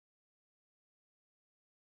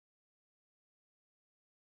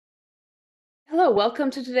Hello, welcome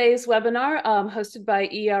to today's webinar hosted by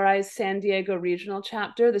EERI's San Diego Regional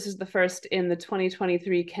Chapter. This is the first in the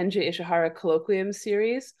 2023 Kenji Ishihara Colloquium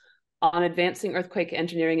series on advancing earthquake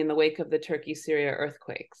engineering in the wake of the Turkey-Syria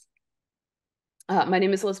earthquakes. My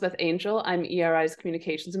name is Elizabeth Angel. I'm EERI's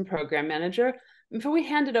Communications and Program Manager. Before we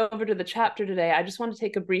hand it over to the chapter today, I just want to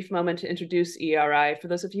take a brief moment to introduce EERI for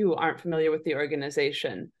those of you who aren't familiar with the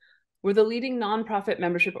organization. We're the leading nonprofit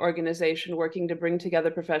membership organization working to bring together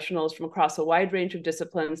professionals from across a wide range of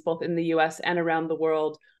disciplines, both in the US and around the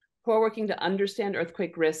world, who are working to understand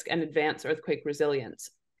earthquake risk and advance earthquake resilience.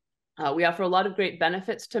 We offer a lot of great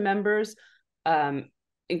benefits to members,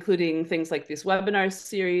 including things like this webinar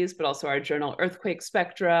series, but also our journal Earthquake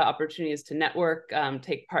Spectra, opportunities to network,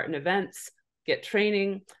 take part in events, get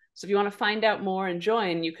training. So if you want to find out more and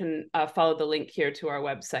join, you can follow the link here to our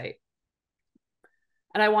website.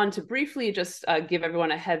 And I wanted to briefly just give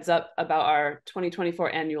everyone a heads up about our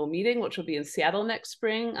 2024 annual meeting, which will be in Seattle next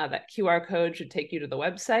spring. That QR code should take you to the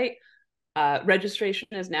website. Registration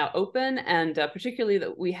is now open, and particularly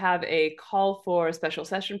that we have a call for special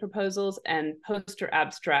session proposals and poster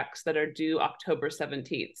abstracts that are due October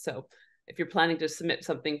 17th. So if you're planning to submit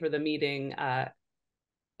something for the meeting, I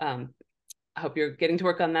hope you're getting to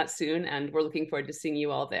work on that soon, and we're looking forward to seeing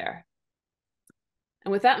you all there.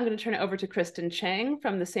 And with that, I'm going to turn it over to Tristan Chang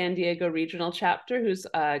from the San Diego Regional Chapter, who's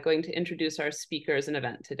going to introduce our speakers and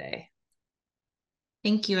event today.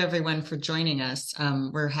 Thank you, everyone, for joining us.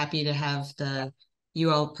 We're happy to have you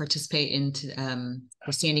all participate in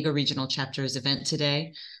the San Diego Regional Chapter's event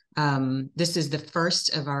today. This is the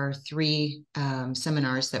first of our three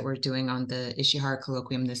seminars that we're doing on the Ishihara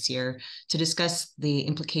Colloquium this year to discuss the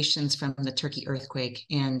implications from the Turkey earthquake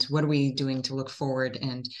and what are we doing to look forward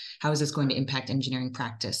and how is this going to impact engineering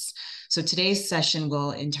practice. So today's session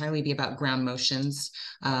will entirely be about ground motions.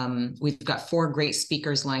 We've got four great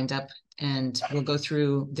speakers lined up and we'll go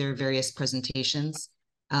through their various presentations.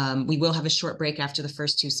 We will have a short break after the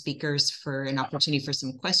first two speakers for an opportunity for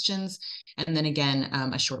some questions, and then again,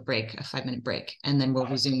 a short break, a 5-minute break, and then we'll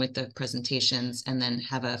resume with the presentations and then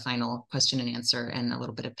have a final question and answer and a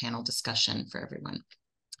little bit of panel discussion for everyone.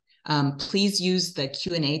 Please use the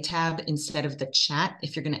Q&A tab instead of the chat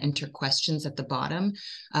if you're going to enter questions at the bottom.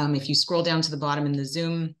 If you scroll down to the bottom in the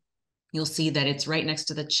Zoom, you'll see that it's right next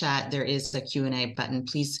to the chat. There is a Q&A button.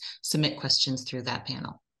 Please submit questions through that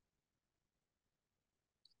panel.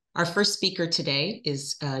 Our first speaker today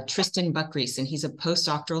is Tristan Buckreis, and he's a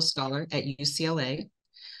postdoctoral scholar at UCLA.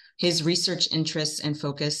 His research interests and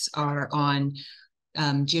focus are on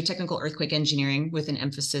geotechnical earthquake engineering with an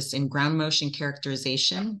emphasis in ground motion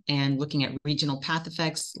characterization and looking at regional path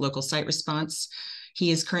effects, local site response.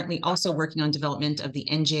 He is currently also working on development of the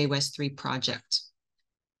NJOS3 project.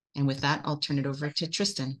 And with that, I'll turn it over to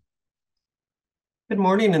Tristan. Good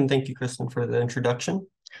morning, and thank you, Kristen, for the introduction.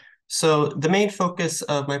 So the main focus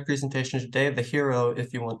of my presentation today, the hero,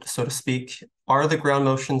 if you want, so to speak, are the ground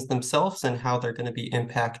motions themselves and how they're going to be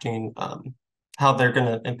impacting,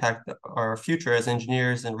 our future as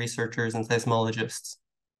engineers and researchers and seismologists.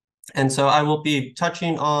 And so I will be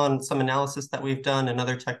touching on some analysis that we've done and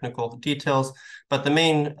other technical details, but the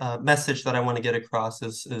main message that I want to get across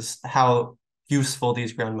is how useful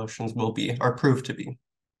these ground motions will be or prove to be.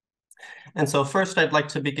 And so first, I'd like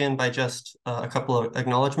to begin by just a couple of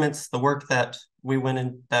acknowledgements. The work that we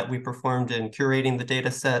performed in curating the data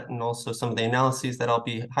set and also some of the analyses that I'll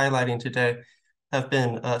be highlighting today have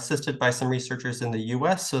been assisted by some researchers in the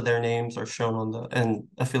US. So their names are shown and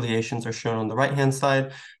affiliations are shown on the right-hand side.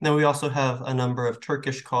 And then we also have a number of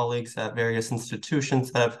Turkish colleagues at various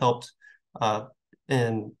institutions that have helped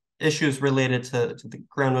in issues related to the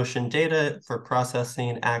ground motion data for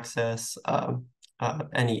processing, access,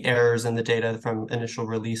 any errors in the data from initial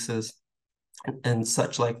releases and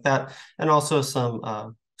such like that, and also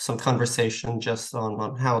some conversation just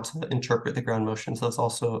on how to interpret the ground motions that's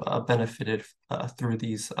also benefited through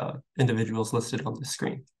these individuals listed on the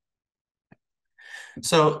screen.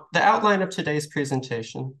 So the outline of today's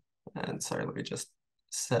presentation, and sorry, let me just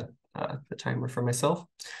set the timer for myself.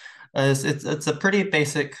 It's a pretty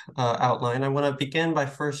basic outline. I want to begin by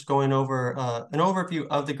first going over an overview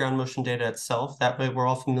of the ground motion data itself. That way we're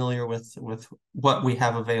all familiar with what we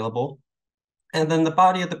have available. And then the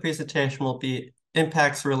body of the presentation will be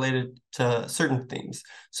impacts related to certain themes.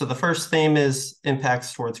 So the first theme is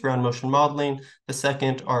impacts towards ground motion modeling. The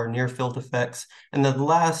second are near field effects. And then the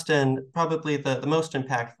last and probably the most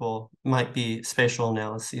impactful might be spatial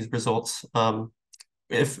analyses results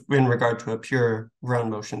if in regard to a pure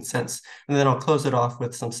ground motion sense. And then I'll close it off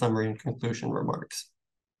with some summary and conclusion remarks.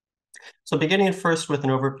 So beginning first with an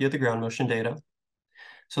overview of the ground motion data.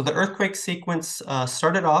 So the earthquake sequence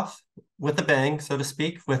started off with a bang, so to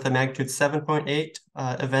speak, with a magnitude 7.8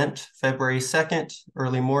 event, February 2nd,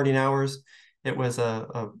 early morning hours. It was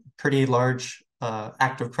a pretty large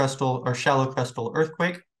active crustal or shallow crustal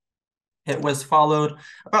earthquake. It was followed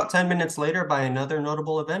about 10 minutes later by another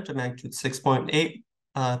notable event, a magnitude 6.8,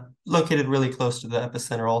 located really close to the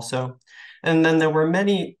epicenter also. And then there were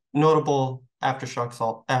many notable aftershocks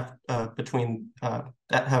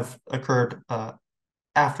that have occurred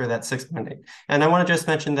after that 6.8. And I want to just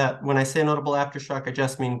mention that when I say notable aftershock, I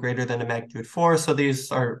just mean greater than a magnitude 4. So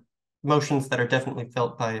these are motions that are definitely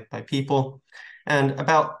felt by people. And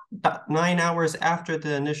about 9 hours after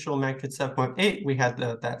the initial magnitude 7.8, we had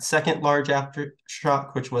that second large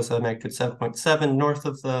aftershock, which was a magnitude 7.7 north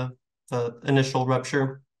of the initial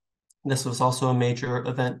rupture. This was also a major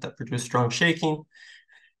event that produced strong shaking.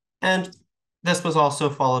 And this was also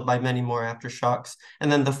followed by many more aftershocks.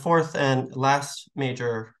 And then the fourth and last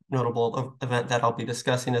major notable event that I'll be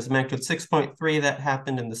discussing is magnitude 6.3 that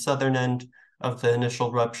happened in the southern end of the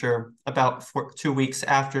initial rupture about 2 weeks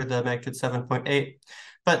after the magnitude 7.8.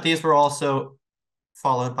 But these were also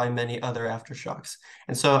followed by many other aftershocks.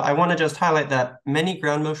 And so I want to just highlight that many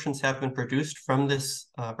ground motions have been produced from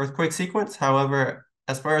this earthquake sequence. However,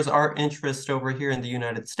 as far as our interest over here in the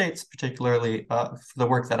United States, particularly for the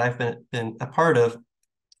work that I've been a part of,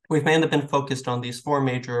 we've mainly been focused on these 4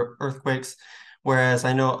 major earthquakes, whereas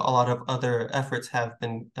I know a lot of other efforts have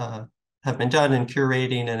been done in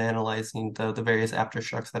curating and analyzing the various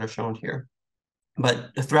aftershocks that are shown here. But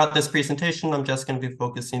throughout this presentation, I'm just going to be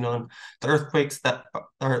focusing on the earthquakes that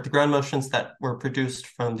are the ground motions that were produced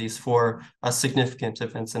from these 4 significant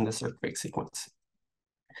events in this earthquake sequence.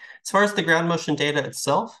 As far as the ground motion data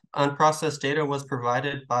itself, unprocessed data was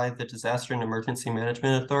provided by the Disaster and Emergency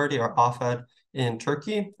Management Authority, or AFAD, in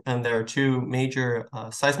Turkey. And there are 2 major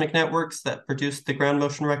seismic networks that produced the ground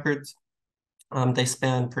motion records. They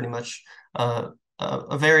span pretty much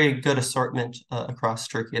a very good assortment across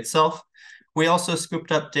Turkey itself. We also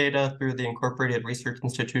scooped up data through the Incorporated Research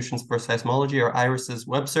Institutions for Seismology, or IRIS's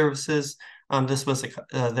web services.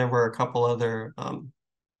 There were a couple other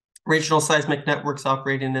regional seismic networks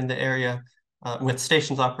operating in the area, with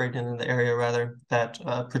stations operating in the area rather, that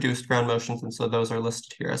produced ground motions, and so those are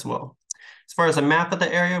listed here as well. As far as a map of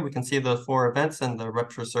the area, we can see the 4 events and the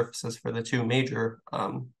rupture surfaces for the 2 major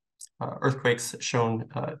earthquakes shown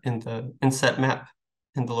in the inset map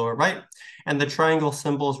in the lower right. And the triangle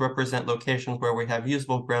symbols represent locations where we have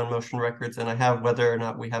usable ground motion records, and I have whether or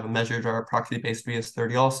not we have a measured or a proxy-based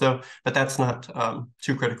VS30 also, but that's not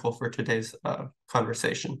too critical for today's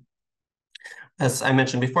conversation. As I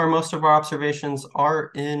mentioned before, most of our observations are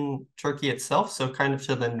in Turkey itself, so kind of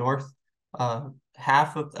to the north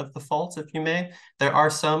half of the faults, if you may. There are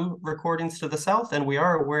some recordings to the south, and we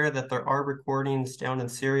are aware that there are recordings down in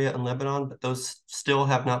Syria and Lebanon, but those still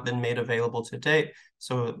have not been made available to date.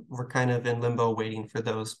 So we're kind of in limbo waiting for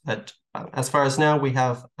those. But as far as now, we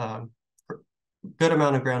have a good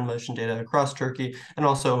amount of ground motion data across Turkey and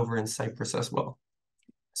also over in Cyprus as well.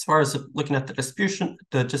 As far as looking at the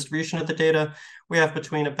distribution of the data, we have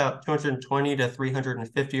between about 220 to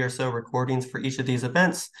 350 or so recordings for each of these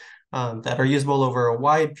events that are usable over a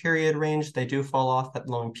wide period range. They do fall off at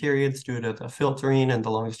long periods due to the filtering and the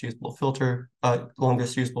longest usable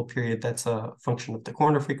period that's a function of the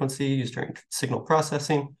corner frequency used during signal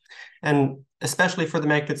processing. And especially for the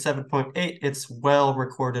magnitude 7.8, it's well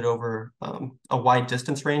recorded over a wide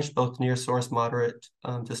distance range, both near source, moderate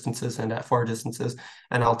distances, and at far distances.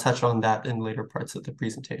 And I'll touch on that in later parts of the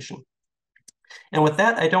presentation. And with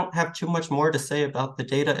that, I don't have too much more to say about the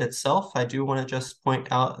data itself. I do want to just point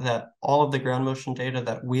out that all of the ground motion data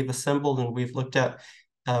that we've assembled and we've looked at,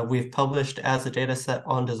 we've published as a data set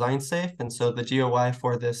on DesignSafe. And so the GOI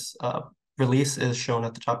for this release is shown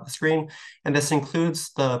at the top of the screen. And this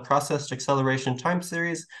includes the processed acceleration time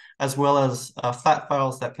series, as well as flat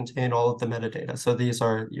files that contain all of the metadata. So these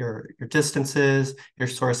are your distances, your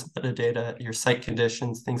source metadata, your site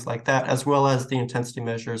conditions, things like that, as well as the intensity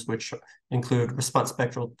measures, which include response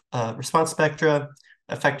spectra,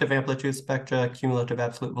 effective amplitude spectra, cumulative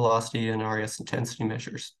absolute velocity, and RES intensity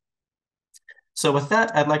measures. So with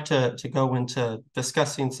that, I'd like to go into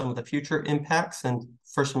discussing some of the future impacts. And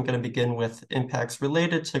first, I'm going to begin with impacts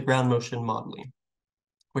related to ground motion modeling,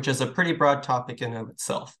 which is a pretty broad topic in and of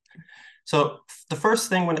itself. So the first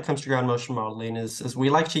thing when it comes to ground motion modeling is we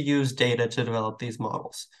like to use data to develop these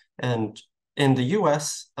models. And in the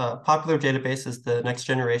US, popular database is the Next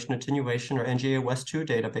Generation Attenuation, or NGA-WES2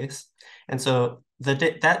 database. And so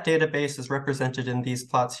that database is represented in these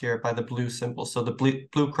plots here by the blue symbol. So the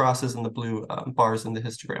blue crosses and the blue bars in the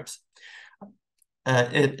histograms.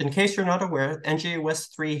 In case you're not aware,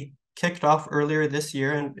 NGOS3 kicked off earlier this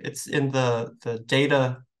year, and it's in the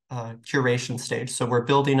data curation stage. So we're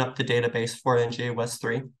building up the database for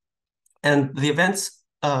NGOS3. And the events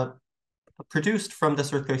produced from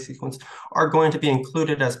this earthquake sequence are going to be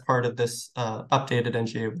included as part of this updated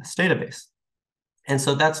NGOS database. And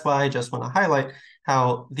so that's why I just want to highlight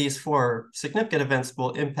how these 4 significant events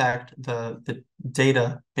will impact the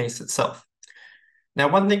database itself. Now,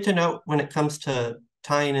 one thing to note when it comes to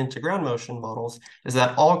tying into ground motion models is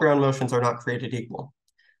that all ground motions are not created equal.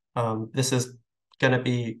 This is going to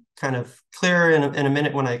be kind of clearer in a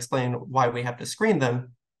minute when I explain why we have to screen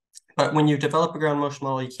them. But when you develop a ground motion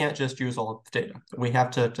model, you can't just use all of the data. We have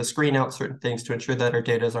to screen out certain things to ensure that our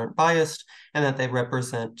data aren't biased and that they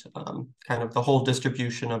represent kind of the whole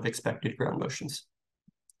distribution of expected ground motions.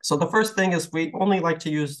 So the first thing is we only like to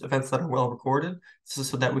use events that are well recorded,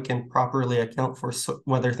 so that we can properly account for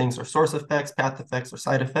whether things are source effects, path effects, or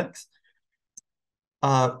side effects.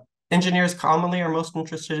 Engineers commonly are most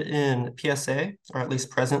interested in PSA, or at least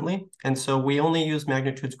presently, and so we only use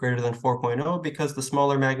magnitudes greater than 4.0 because the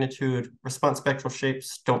smaller magnitude response spectral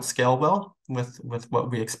shapes don't scale well with what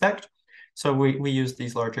we expect. So we use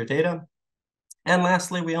these larger data. And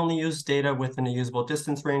lastly, we only use data within a usable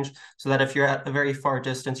distance range so that if you're at a very far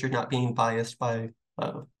distance, you're not being biased by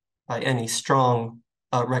any strong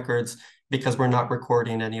records because we're not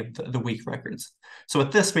recording any of the weak records. So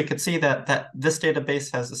with this, we could see that this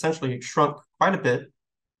database has essentially shrunk quite a bit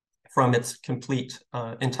from its complete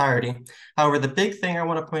entirety. However, the big thing I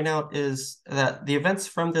want to point out is that the events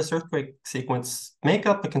from this earthquake sequence make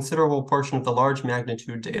up a considerable portion of the large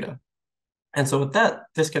magnitude data. And so with that,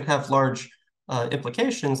 this can have large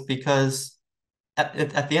implications because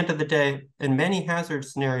at the end of the day, in many hazard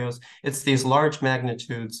scenarios, it's these large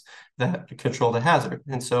magnitudes that control the hazard.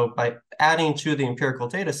 And so by adding to the empirical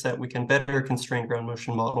data set, we can better constrain ground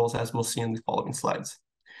motion models, as we'll see in the following slides.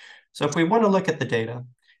 So if we want to look at the data,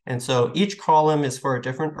 and so each column is for a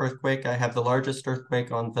different earthquake. I have the largest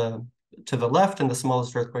earthquake to the left and the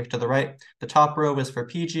smallest earthquake to the right. The top row is for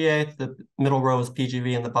PGA, the middle row is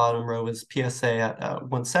PGV, and the bottom row is PSA at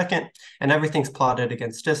 1 second. And everything's plotted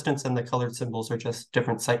against distance, and the colored symbols are just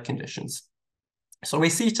different site conditions. So we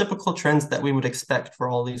see typical trends that we would expect for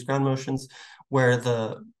all these ground motions, where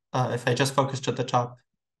if I just focus to the top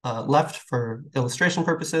left for illustration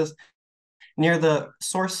purposes, near the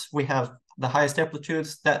source, we have the highest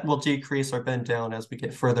amplitudes that will decrease or bend down as we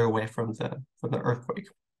get further away from the earthquake.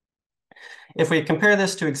 If we compare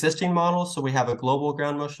this to existing models, so we have a global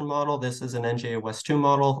ground motion model. This is an NGOS2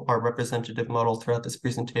 model. Our representative model throughout this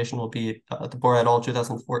presentation will be the Bohr et al.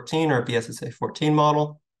 2014 or BSSA 14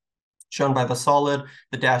 model, shown by the solid,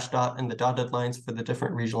 the dashed dot, and the dotted lines for the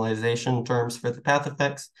different regionalization terms for the path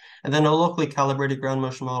effects. And then a locally calibrated ground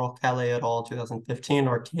motion model, Calais et al. 2015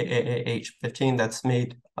 or KAAH15, that's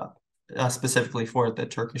made specifically for the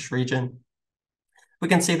Turkish region. We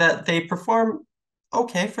can see that they perform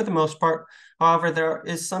okay for the most part. However, there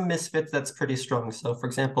is some misfits that's pretty strong. So for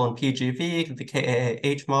example, in PGV, the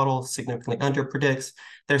KAAH model significantly underpredicts.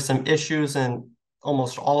 There's some issues in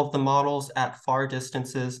almost all of the models at far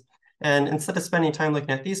distances. And instead of spending time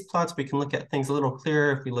looking at these plots, we can look at things a little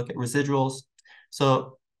clearer if we look at residuals.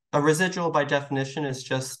 So a residual by definition is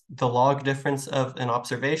just the log difference of an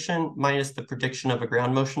observation minus the prediction of a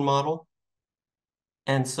ground motion model.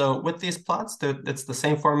 And so with these plots, it's the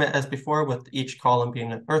same format as before, with each column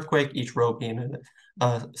being an earthquake, each row being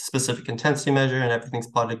a specific intensity measure, and everything's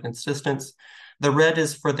plotted against distance. The red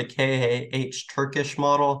is for the KAH Turkish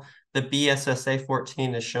model. The BSSA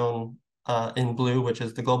 14 is shown in blue, which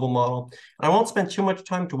is the global model. And I won't spend too much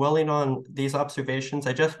time dwelling on these observations.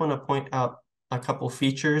 I just want to point out a couple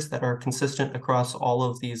features that are consistent across all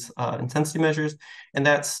of these intensity measures, and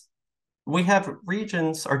that's we have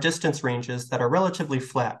regions or distance ranges that are relatively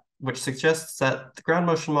flat, which suggests that the ground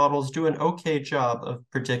motion models do an okay job of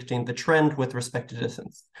predicting the trend with respect to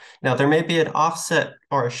distance. Now, there may be an offset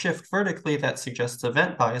or a shift vertically that suggests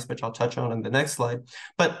event bias, which I'll touch on in the next slide,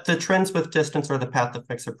 but the trends with distance or the path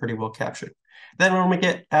effects are pretty well captured. Then when we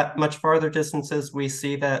get at much farther distances, we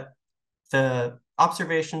see that the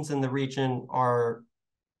observations in the region are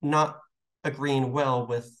not agreeing well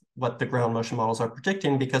with what the ground motion models are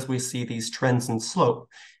predicting, because we see these trends in slope.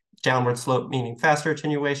 Downward slope meaning faster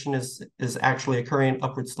attenuation is actually occurring.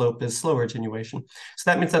 Upward slope is slower attenuation.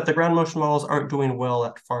 So that means that the ground motion models aren't doing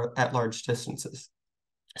well at large distances.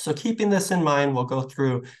 So keeping this in mind, we'll go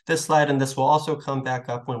through this slide, and this will also come back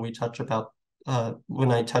up when we touch about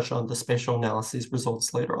when I touch on the spatial analysis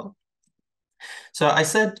results later on. So I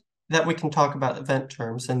said that we can talk about event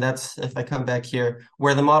terms, and that's, if I come back here,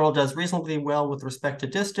 where the model does reasonably well with respect to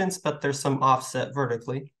distance, but there's some offset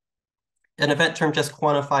vertically. An event term just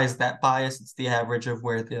quantifies that bias. It's the average of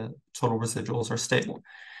where the total residuals are stable.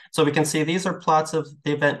 So we can see these are plots of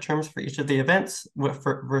the event terms for each of the events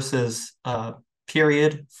versus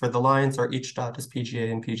period for the lines, or each dot is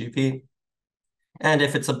PGA and PGP. And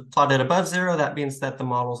if it's plotted above 0, that means that the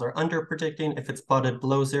models are under-predicting. If it's plotted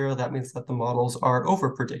below 0, that means that the models are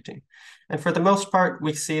over-predicting. And for the most part,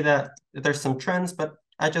 we see that there's some trends, but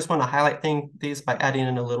I just want to highlight these by adding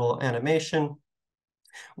in a little animation,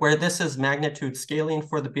 where this is magnitude scaling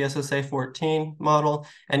for the BSSA 14 model,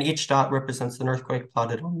 and each dot represents an earthquake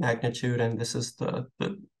plotted on magnitude, and this is the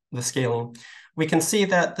scaling. We can see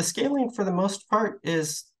that the scaling, for the most part,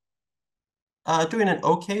 is doing an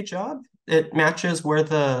okay job. It matches where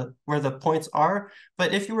the points are,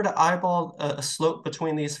 but if you were to eyeball a slope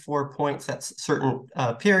between these 4 points at certain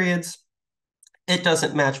periods, it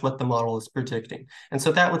doesn't match what the model is predicting. And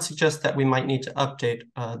so that would suggest that we might need to update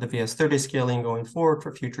the VS30 scaling going forward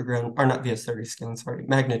for future ground, or not VS30 scaling, sorry,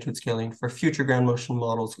 magnitude scaling for future ground motion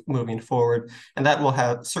models moving forward. And that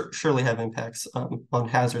will surely have impacts on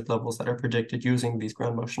hazard levels that are predicted using these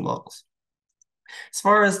ground motion models. As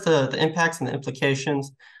far as the impacts and the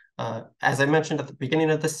implications, as I mentioned at the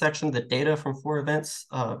beginning of this section, the data from 4 events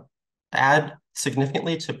add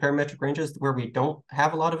significantly to parametric ranges where we don't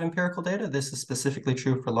have a lot of empirical data. This is specifically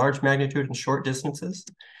true for large magnitude and short distances,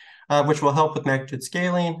 which will help with magnitude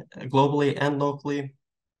scaling globally and locally,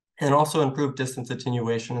 and also improve distance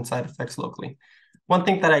attenuation and side effects locally. One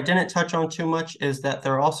thing that I didn't touch on too much is that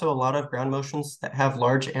there are also a lot of ground motions that have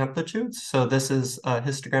large amplitudes. So this is a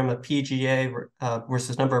histogram of PGA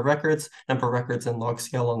versus number of records in log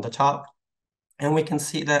scale on the top. And we can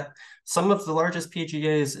see that some of the largest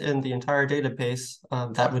PGAs in the entire database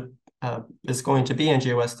is going to be in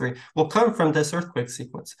GOS3 will come from this earthquake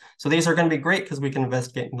sequence. So these are going to be great because we can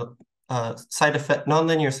investigate the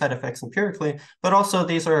nonlinear side effects empirically, but also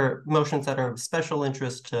these are motions that are of special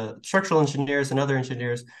interest to structural engineers and other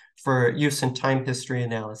engineers for use in time history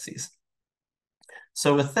analyses.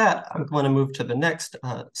 So with that, I'm going to move to the next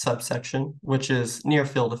subsection, which is near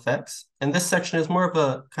field effects. And this section is more of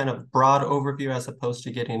a kind of broad overview as opposed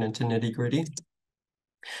to getting into nitty-gritty.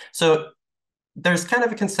 So there's kind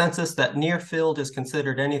of a consensus that near field is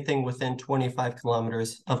considered anything within 25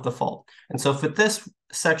 kilometers of the fault. And so for this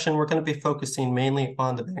section, we're going to be focusing mainly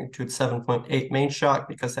on the magnitude 7.8 main shock,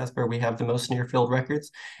 because that's where we have the most near field records.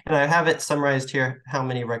 And I have it summarized here, how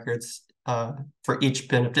many records for each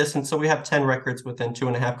bin of distance. So we have 10 records within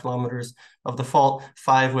 2.5 kilometers of the fault,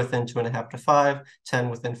 5 within 2.5 to 5, 10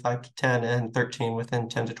 within 5 to 10, and 13 within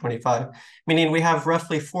 10 to 25, meaning we have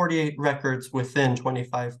roughly 48 records within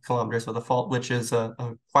 25 kilometers of the fault, which is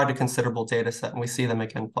quite a considerable data set, and we see them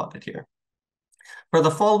again plotted here. For the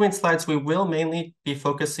following slides, we will mainly be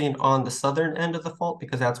focusing on the southern end of the fault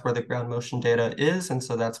because that's where the ground motion data is, and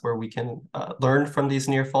so that's where we can learn from these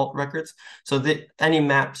near fault records. So any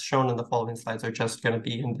maps shown in the following slides are just going to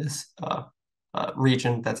be in this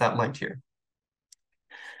region that's outlined here.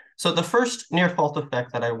 So the first near fault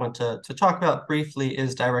effect that I want to talk about briefly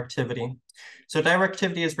is directivity. So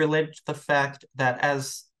directivity is related to the fact that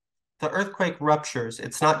as the earthquake ruptures,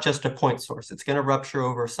 it's not just a point source. It's going to rupture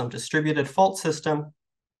over some distributed fault system.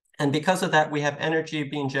 And because of that, we have energy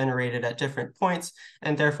being generated at different points,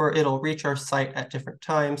 and therefore it'll reach our site at different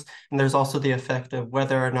times. And there's also the effect of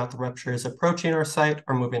whether or not the rupture is approaching our site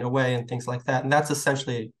or moving away and things like that. And that's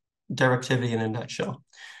essentially directivity in a nutshell.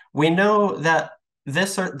 We know that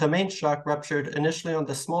the main shock ruptured initially on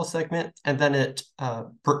the small segment, and then it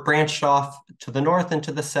branched off to the north and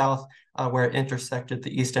to the south, where it intersected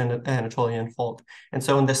the East Anatolian fault. And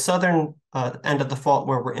so in the southern end of the fault,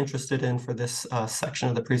 where we're interested in for this section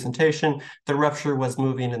of the presentation, the rupture was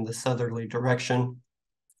moving in the southerly direction.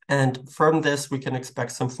 And from this, we can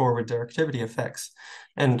expect some forward directivity effects.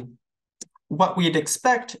 And what we'd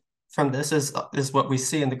expect from this is what we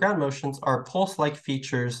see in the ground motions are pulse-like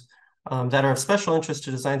features that are of special interest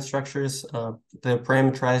to design structures. They're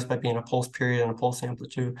parameterized by being a pulse period and a pulse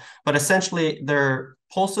amplitude. But essentially, they're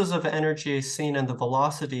pulses of energy seen in the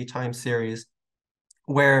velocity time series,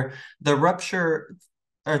 where the rupture,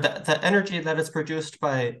 or the energy that is produced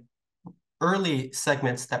by early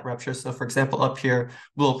segments that rupture, so for example, up here,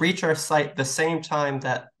 will reach our site the same time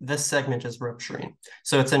that this segment is rupturing.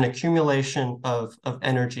 So it's an accumulation of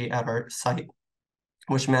energy at our site,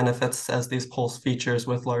 which manifests as these pulse features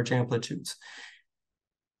with large amplitudes.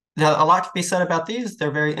 Now, a lot can be said about these.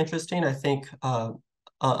 They're very interesting. I think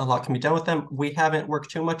a lot can be done with them. We haven't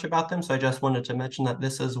worked too much about them, so I just wanted to mention that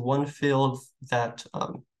this is one field that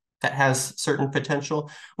that has certain potential.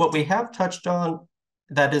 What we have touched on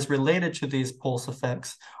that is related to these pulse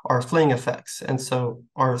effects are fling effects, and so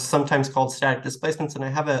are sometimes called static displacements. And I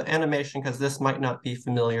have an animation because this might not be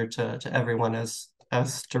familiar to everyone as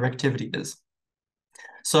directivity is.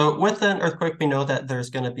 So with an earthquake, we know that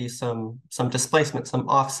there's going to be some displacement, some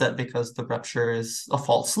offset, because the rupture is a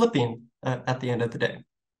fault slipping at the end of the day.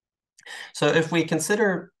 So if we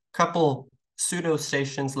consider a couple pseudo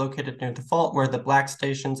stations located near the fault, where the black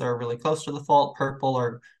stations are really close to the fault, purple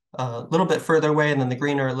are a little bit further away, and then the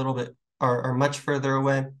green are a little bit are much further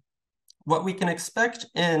away. What we can expect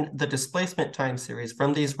in the displacement time series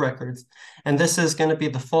from these records, and this is going to be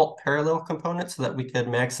the fault parallel component so that we could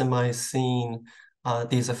maximize seeing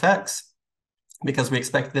these effects, because we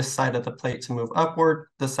expect this side of the plate to move upward,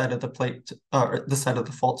 this side of the plate, or this side of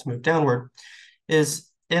the fault to move downward, is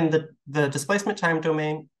in the displacement time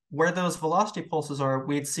domain, where those velocity pulses are,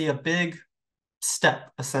 we'd see a big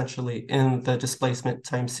step essentially in the displacement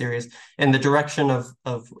time series in the direction of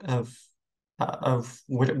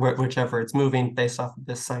whichever it's moving based off of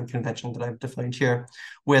this sign convention that I've defined here,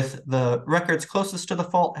 with the records closest to the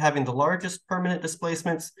fault having the largest permanent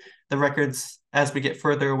displacements. The records, as we get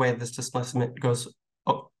further away, this displacement goes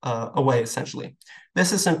away essentially.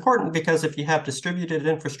 This is important because if you have distributed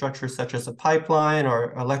infrastructure such as a pipeline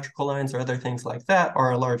or electrical lines or other things like that, or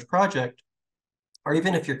a large project, or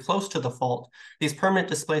even if you're close to the fault, these permanent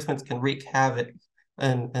displacements can wreak havoc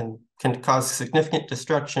and can cause significant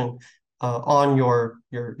destruction on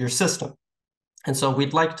your system. And so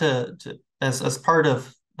we'd like to as part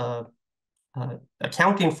of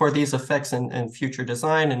accounting for these effects in future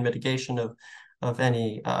design and mitigation of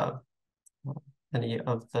any of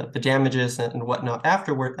the damages and whatnot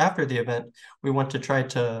after the event, we want to try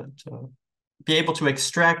to be able to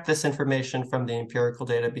extract this information from the empirical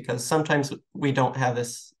data, because sometimes we don't have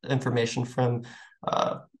this information from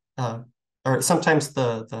or sometimes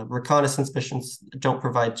the reconnaissance missions don't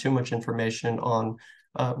provide too much information on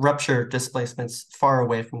rupture displacements far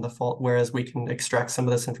away from the fault, whereas we can extract some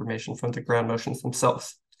of this information from the ground motions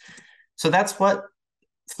themselves. So that's what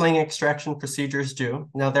fling extraction procedures do.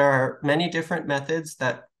 Now, there are many different methods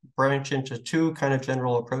that branch into two kind of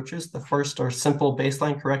general approaches. The first are simple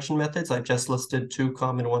baseline correction methods. I've just listed two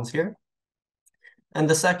common ones here. And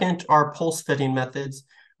the second are pulse fitting methods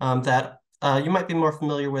that you might be more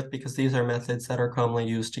familiar with, because these are methods that are commonly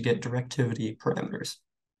used to get directivity parameters,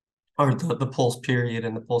 or the pulse period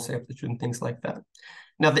and the pulse amplitude and things like that.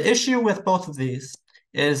 Now, the issue with both of these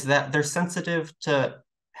is that they're sensitive to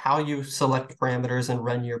how you select parameters and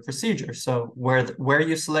run your procedure. So where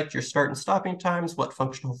you select your start and stopping times, what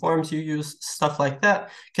functional forms you use, stuff like that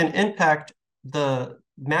can impact the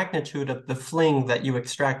magnitude of the fling that you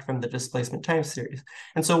extract from the displacement time series.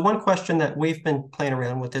 And so one question that we've been playing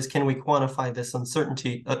around with is, can we quantify this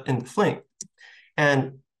uncertainty in the fling?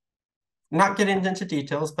 And not getting into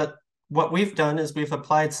details, but what we've done is we've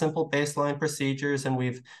applied simple baseline procedures, and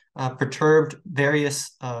we've perturbed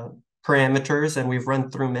various parameters, and we've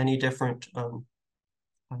run through many different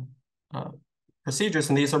procedures.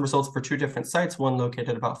 And these are results for two different sites, one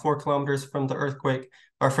located about 4 kilometers from the earthquake,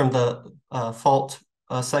 or from the fault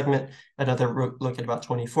segment, another located about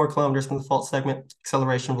 24 kilometers from the fault segment,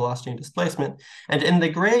 acceleration, velocity, and displacement. And in the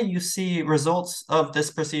gray, you see results of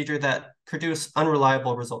this procedure that produce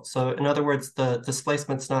unreliable results. So in other words, the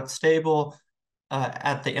displacement's not stable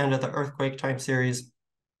at the end of the earthquake time series,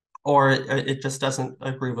 or it just doesn't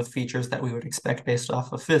agree with features that we would expect based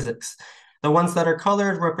off of physics. The ones that are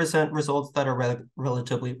colored represent results that are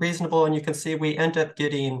relatively reasonable, and you can see we end up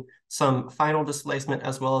getting some final displacement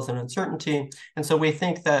as well as an uncertainty. And so we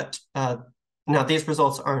think that, now these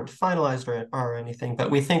results aren't finalized or anything, but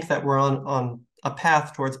we think that we're on a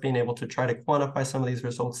path towards being able to try to quantify some of these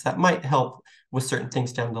results that might help with certain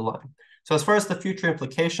things down the line. So as far as the future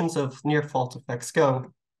implications of near fault effects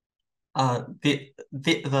go,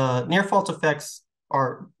 the near fault effects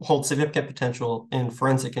hold significant potential in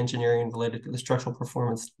forensic engineering related to the structural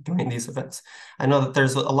performance during these events. I know that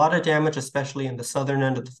there's a lot of damage, especially in the southern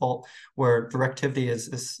end of the fault, where directivity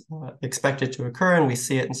is expected to occur, and we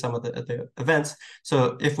see it in some of the events.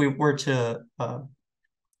 So if we were to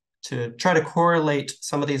try to correlate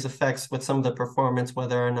some of these effects with some of the performance,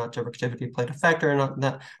 whether or not directivity played a factor or not,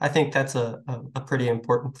 that I think that's a pretty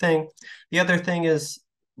important thing. The other thing is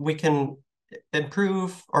we can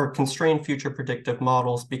improve or constrain future predictive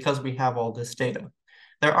models because we have all this data.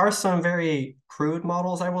 There are some very crude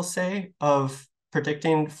models, I will say, of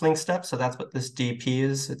predicting fling steps. So that's what this DP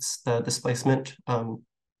is. It's the displacement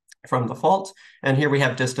from the fault. And here we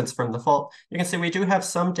have distance from the fault. You can see we do have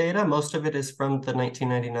some data. Most of it is from the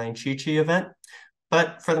 1999 Chi-Chi event.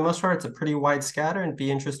 but for the most part, it's a pretty wide scatter, and be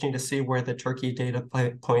interesting to see where the Turkey data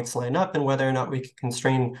points line up and whether or not we can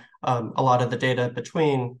constrain a lot of the data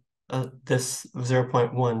between this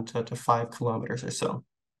 0.1 to 5 kilometers or so.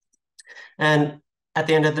 And at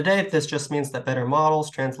the end of the day, this just means that better models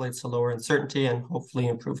translates to lower uncertainty and hopefully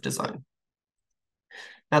improved design.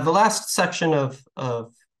 Now, the last section of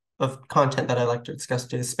content that I'd like to discuss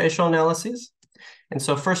today is spatial analyses. And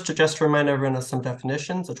so first, to just remind everyone of some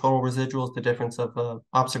definitions, a total residual is the difference of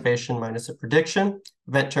observation minus a prediction.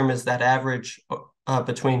 Event term is that average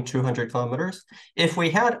between 200 kilometers. If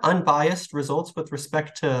we had unbiased results with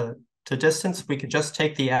respect to distance, we could just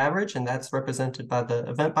take the average, and that's represented by the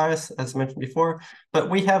event bias, as mentioned before. But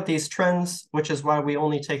we have these trends, which is why we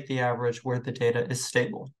only take the average where the data is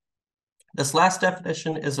stable. This last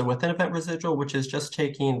definition is a within event residual, which is just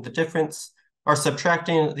taking the difference or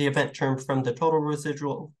subtracting the event term from the total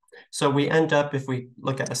residual. So we end up, if we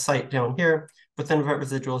look at a site down here, within event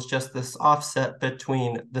residual is just this offset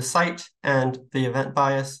between the site and the event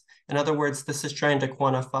bias. In other words, this is trying to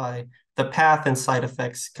quantify the path and side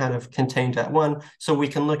effects kind of contained at one, so we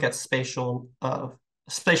can look at spatial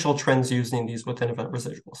trends using these within event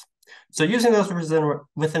residuals. So using those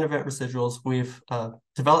within event residuals, we've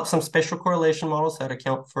developed some spatial correlation models that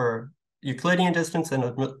account for Euclidean distance and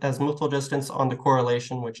azimuthal distance on the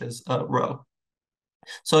correlation, which is rho.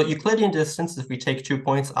 So Euclidean distance, if we take 2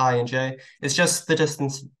 points, I and j, is just the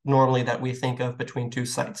distance normally that we think of between two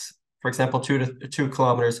sites. For example, 2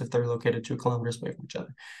 kilometers if they're located 2 kilometers away from each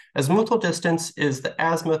other. Azimuthal distance is the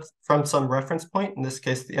azimuth from some reference point, in this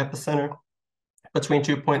case, the epicenter, between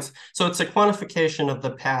 2 points. So it's a quantification of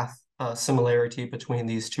the path similarity between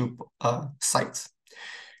these two sites.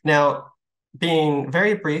 Now, being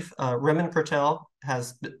very brief, Raman Pertel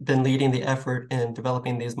has been leading the effort in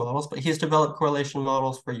developing these models, but he's developed correlation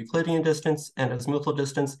models for Euclidean distance and azimuthal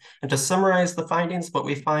distance. And to summarize the findings, what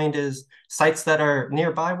we find is sites that are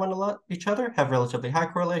nearby each other have relatively high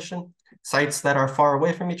correlation. Sites that are far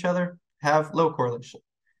away from each other have low correlation.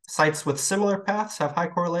 Sites with similar paths have high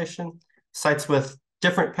correlation. Sites with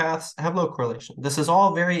different paths have low correlation. This is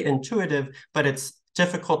all very intuitive, but it's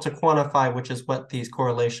difficult to quantify, which is what these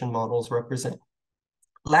correlation models represent.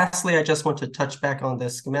 Lastly, I just want to touch back on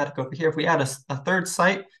this schematic over here. If we add a third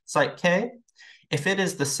site, site K, if it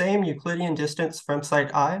is the same Euclidean distance from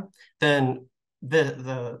site I, then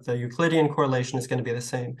the Euclidean correlation is going to be the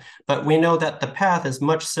same. But we know that the path is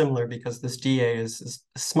much similar because this dA is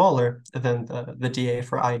smaller than the dA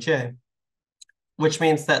for ij, which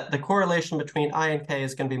means that the correlation between I and K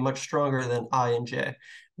is going to be much stronger than I and j,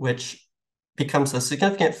 which becomes a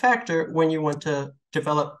significant factor when you want to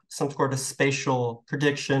develop some sort of spatial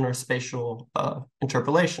prediction or spatial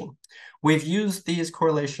interpolation. We've used these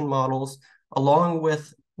correlation models along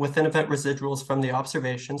with within event residuals from the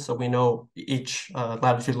observation, so we know each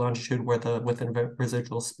latitude, longitude where the within event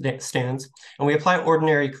residual stands, and we apply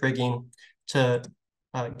ordinary kriging to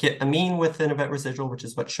get a mean within event residual, which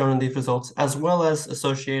is what's shown in these results, as well as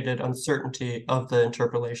associated uncertainty of the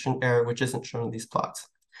interpolation error, which isn't shown in these plots.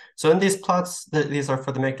 So in these plots, these are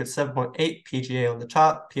for the magnitude 7.8 PGA on the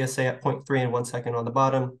top, PSA at 0.3 and 1 second on the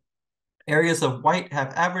bottom. Areas of white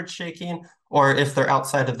have average shaking, or if they're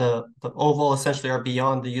outside of the oval, essentially are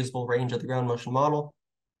beyond the usable range of the ground motion model.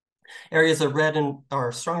 Areas of red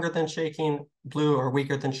are stronger than shaking, blue are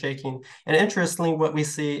weaker than shaking. And interestingly, what we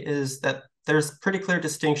see is that there's pretty clear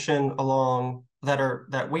distinction along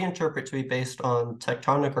that we interpret to be based on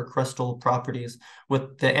tectonic or crustal properties,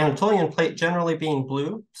 with the Anatolian plate generally being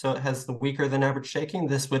blue, so it has the weaker than average shaking.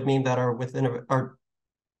 This would mean that our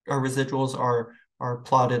residuals are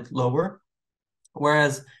plotted lower,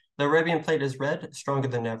 whereas the Arabian plate is red, stronger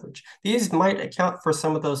than average. These might account for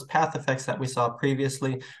some of those path effects that we saw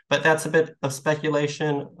previously, but that's a bit of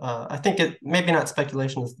speculation. I think maybe not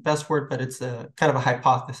speculation is the best word, but it's a kind of a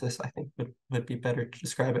hypothesis, I think would be better to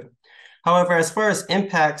describe it. However, as far as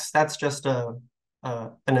impacts, that's just an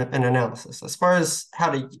analysis. As far as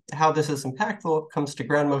how this is impactful, it comes to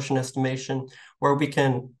ground motion estimation, where we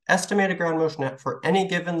can estimate a ground motion for any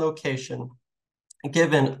given location,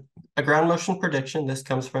 given a ground motion prediction. This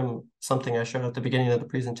comes from something I showed at the beginning of the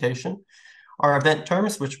presentation. Our event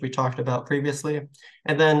terms, which we talked about previously,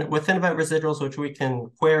 and then within event residuals, which we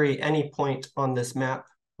can query any point on this map,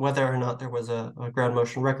 whether or not there was a ground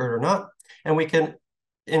motion record or not. And we can,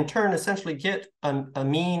 in turn, essentially get a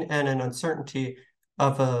mean and an uncertainty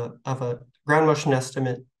of a ground motion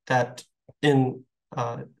estimate that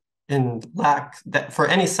for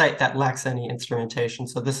any site that lacks any instrumentation.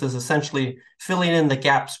 So this is essentially filling in the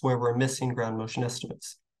gaps where we're missing ground motion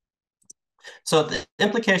estimates. So the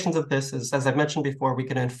implications of this is, as I mentioned before, we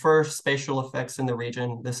can infer spatial effects in the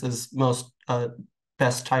region. This is most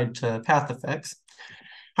best tied to path effects.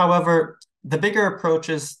 However, the bigger approach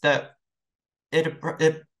is that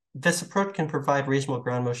this approach can provide reasonable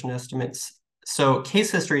ground motion estimates. So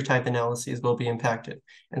case history type analyses will be impacted.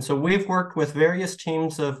 And so we've worked with various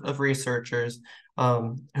teams of researchers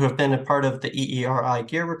who have been a part of the EERI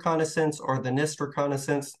gear reconnaissance or the NIST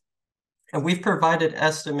reconnaissance. And we've provided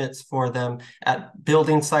estimates for them at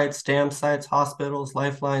building sites, dam sites, hospitals,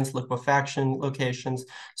 lifelines, liquefaction locations,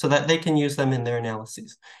 so that they can use them in their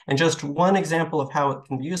analyses. And just one example of how it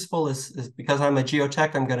can be useful is because I'm a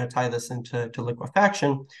geotech, I'm going to tie this into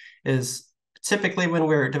liquefaction, is typically when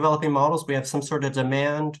we're developing models, we have some sort of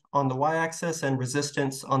demand on the y-axis and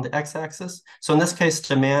resistance on the x-axis. So in this case,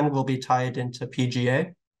 demand will be tied into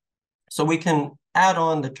PGA. So we can add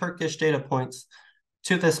on the Turkish data points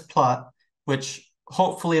to this plot, which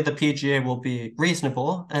hopefully the PGA will be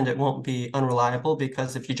reasonable and it won't be unreliable,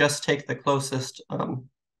 because if you just take the closest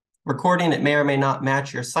recording, it may or may not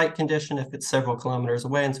match your site condition if it's several kilometers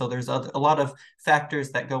away. And so there's a lot of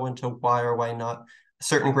factors that go into why or why not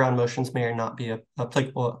certain ground motions may or not be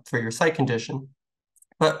applicable for your site condition.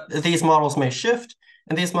 But these models may shift,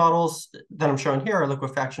 and these models that I'm showing here are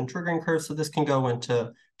liquefaction triggering curves. So this can go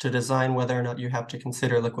into design whether or not you have to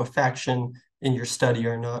consider liquefaction in your study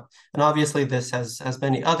or not. And obviously this has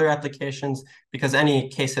many other applications, because any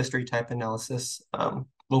case history type analysis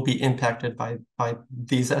will be impacted by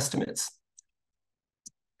these estimates.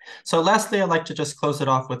 So lastly, I'd like to just close it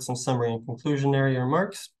off with some summary and conclusionary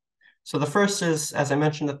remarks. So the first is, as I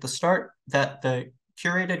mentioned at the start, that the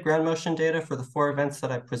curated ground motion data for the 4 events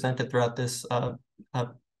that I presented throughout this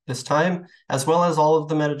this time, as well as all of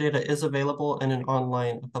the metadata, is available in an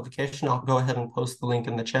online publication. I'll go ahead and post the link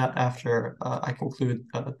in the chat after I conclude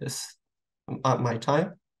my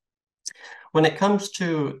time. When it comes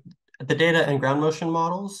to the data and ground motion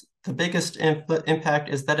models, the biggest impact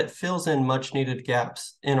is that it fills in much needed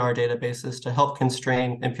gaps in our databases to help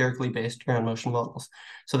constrain empirically based ground motion models.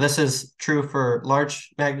 So this is true for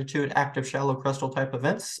large magnitude active shallow crustal type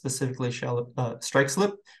events, specifically shallow strike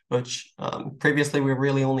slip, which previously we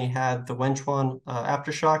really only had the Wenchuan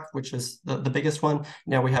aftershock, which is the biggest one.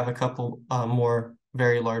 Now we have a couple more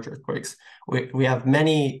very large earthquakes. We have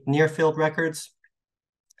many near field records,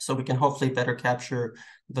 so we can hopefully better capture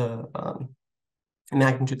the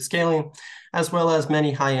magnitude scaling, as well as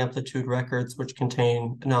many high amplitude records which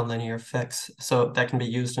contain nonlinear effects. So that can be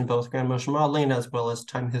used in both ground motion modeling as well as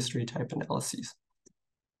time history type analyses.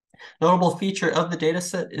 Notable feature of the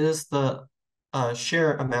dataset is the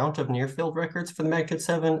sheer amount of near field records for the magnitude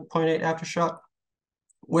 7.8 aftershock,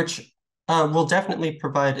 which will definitely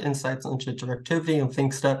provide insights into directivity and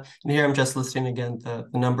think step. And here I'm just listing again the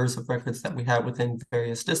numbers of records that we have within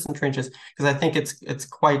various distance ranges, because I think it's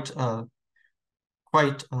quite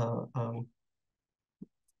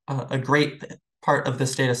a great part of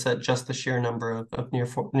this data set, just the sheer number of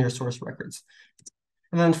near source records.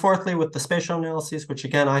 And then fourthly, with the spatial analyses, which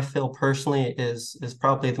again, I feel personally is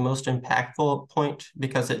probably the most impactful point,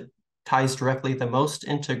 because it ties directly the most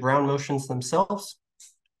into ground motions themselves,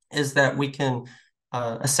 is that we can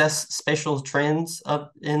assess spatial trends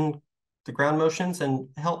up in the ground motions and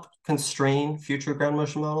help constrain future ground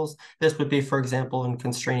motion models. This would be, for example, in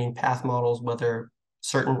constraining path models, whether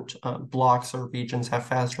certain blocks or regions have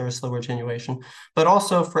faster or slower attenuation, but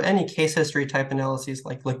also for any case history type analyses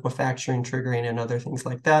like liquefaction, triggering, and other things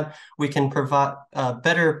like that, we can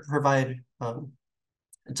better provide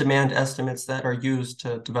demand estimates that are used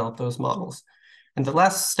to develop those models. And the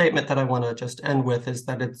last statement that I want to just end with is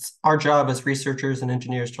that it's our job as researchers and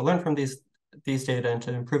engineers to learn from these data and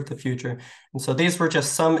to improve the future. And so these were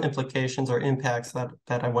just some implications or impacts that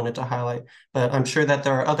I wanted to highlight, but I'm sure that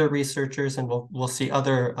there are other researchers, and we'll see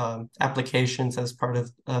other applications as part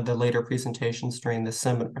of the later presentations during this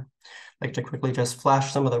seminar. I'd like to quickly just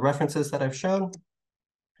flash some of the references that I've shown.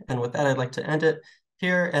 And with that, I'd like to end it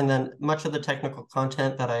here. And then much of the technical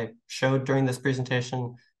content that I showed during this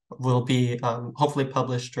presentation will be hopefully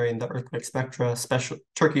published during the Earthquake Spectra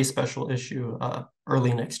Turkey special issue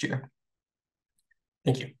early next year.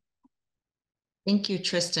 Thank you. Thank you,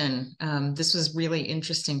 Tristan. This was really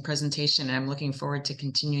interesting presentation, and I'm looking forward to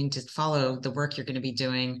continuing to follow the work you're going to be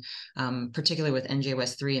doing, particularly with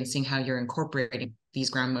NJOS3, and seeing how you're incorporating these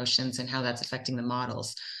ground motions and how that's affecting the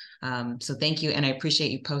models. So thank you, and I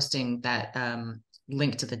appreciate you posting that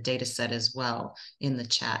link to the data set as well in the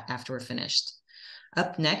chat after we're finished.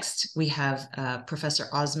 Up next, we have Professor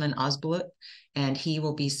Osman Ozbulut, and he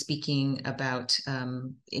will be speaking about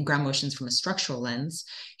ground motions from a structural lens.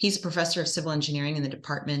 He's a professor of civil engineering in the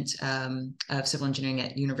Department of Civil Engineering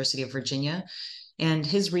at University of Virginia. And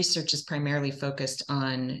his research is primarily focused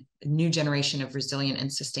on new generation of resilient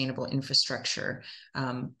and sustainable infrastructure,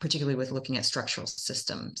 particularly with looking at structural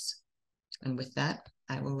systems. And with that,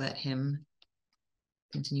 I will let him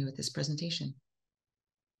continue with this presentation.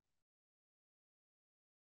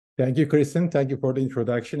 Thank you, Kristen. Thank you for the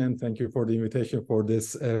introduction, and thank you for the invitation for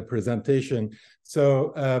this presentation.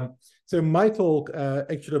 So my talk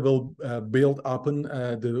actually will build upon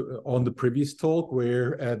the previous talk,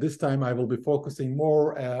 where this time I will be focusing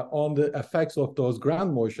more on the effects of those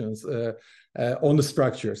ground motions on the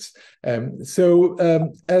structures.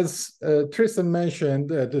 As Tristan mentioned,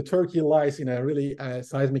 the Turkey lies in a really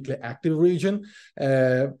seismically active region,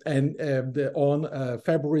 on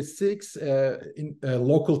February 6th, in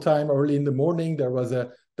local time, early in the morning, there was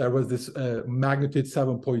this magnitude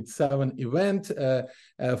 7.7 event,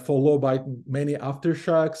 followed by many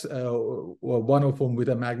aftershocks, one of them with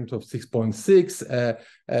a magnitude of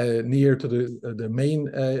 6.6 near to the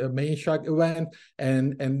main shock event.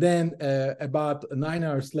 And then about 9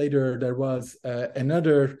 hours later, there was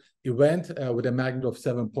another event with a magnitude of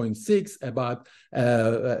 7.6, about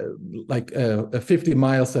 50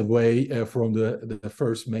 miles away from the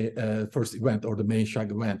first event, or the main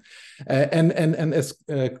shock event. And as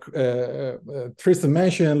Tristan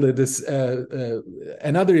mentioned, this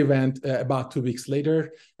another event about 2 weeks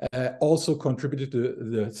later also contributed to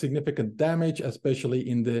the significant damage, especially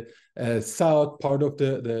in the south part of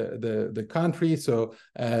the country. So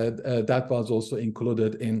that was also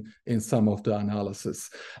included in some of the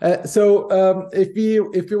analysis. If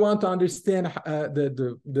you want to understand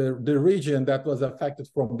the region that was affected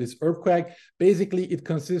from this earthquake, basically it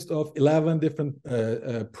consists of 11 different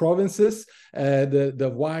provinces.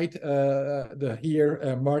 The white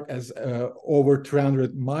here marked as over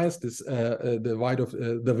 300 miles. This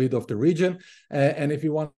the width of the region. And if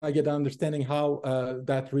you want to get an understanding how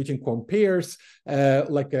that region compares, I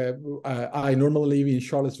normally live in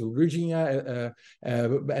Charlottesville, Virginia.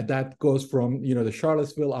 That goes from the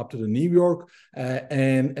Charlottesville up to the New York,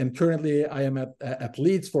 and currently I am at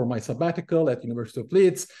Leeds for my sabbatical at University of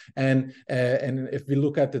Leeds. And if we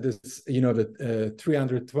look at this, the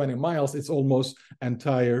 320 miles, it's almost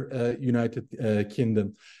entire United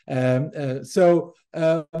Kingdom.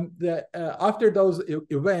 After those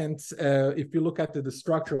events, if you look at the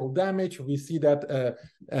structural damage, we see that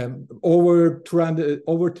over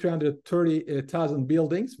 330,000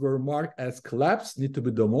 buildings were marked as collapsed, need to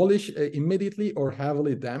be demolished immediately or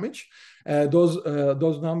heavily damaged. Those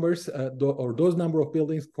numbers or those number of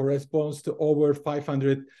buildings corresponds to over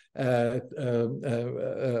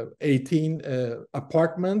 518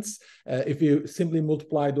 apartments. If you simply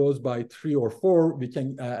multiply those by 3 or 4, we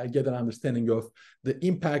can get an understanding of the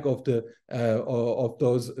impact of those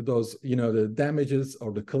the damages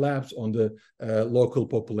or the collapse on the local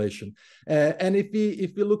population. And if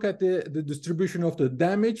we look at the distribution of the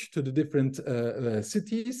damage to the different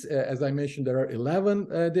cities, as I mentioned, there are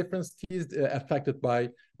 11 different cities affected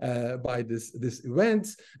by this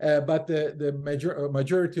event, but the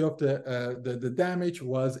majority of the damage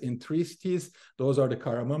was in 3 cities. Those are the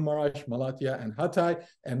Kahramanmaraş, Malatya, and Hatay,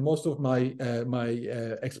 and most of my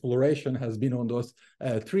exploration has been on those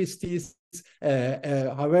 3 cities.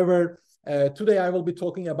 However, today I will be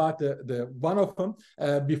talking about the one of them.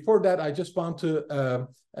 Before that, I just want to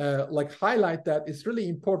highlight that it's really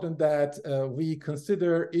important that we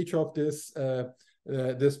consider each of this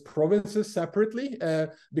provinces separately,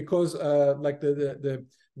 because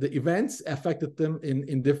the events affected them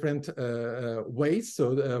in different ways.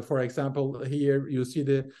 So, for example, here you see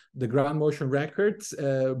the ground motion records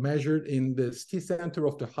measured in the city center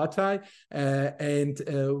of the Hatay, and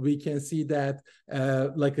we can see that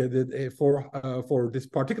for this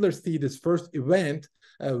particular city, this first event,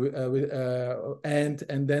 and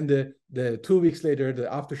then the 2 weeks later, the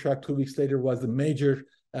aftershock 2 weeks later was the major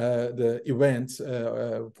the events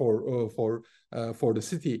for the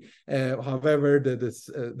city. However, this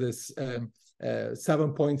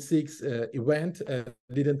 7.6 event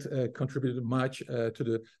didn't contribute much to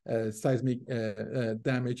the seismic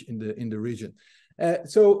damage in the region.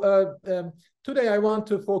 Today I want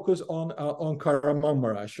to focus on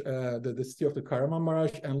Kahramanmaraş, the city of the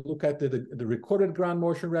Kahramanmaraş, and look at the recorded ground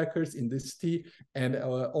motion records in this city, and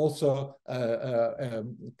also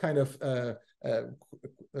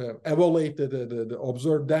evaluate the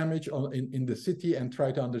observed damage in the city and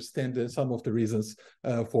try to understand some of the reasons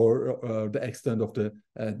for the extent of the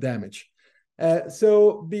damage.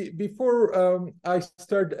 Before I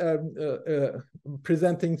start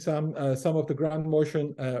presenting some of the ground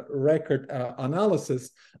motion record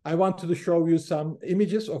analysis, I wanted to show you some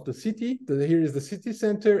images of the city. Here is the city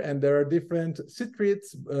center, and there are different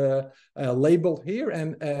streets labeled here,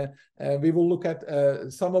 and we will look at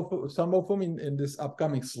some of them in this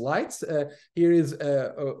upcoming slides. Here is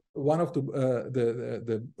one of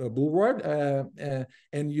the boulevard,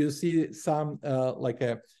 and you see some like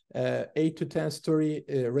a 8 to 10 story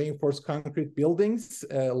reinforced concrete buildings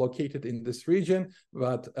located in this region,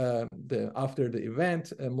 but after the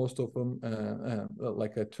event, most of them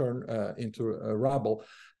like a turn into rubble.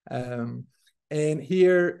 And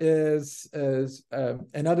here is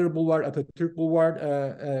another boulevard, at the Turk Boulevard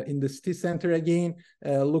in the city center again.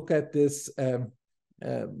 Look at this. Let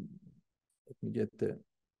me get the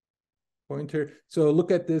pointer. So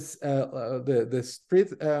look at this, the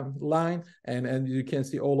street line, and you can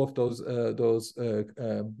see all of those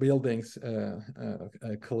buildings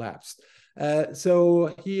collapsed.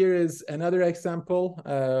 So here is another example.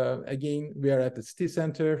 Again, we are at the city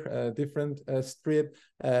center, different street.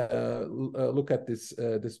 Look at this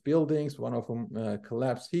buildings. One of them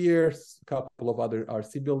collapsed here. A couple of other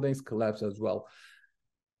RC buildings collapsed as well.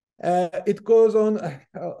 It goes on,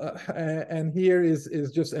 and here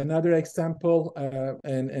is just another example,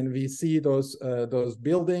 and we see those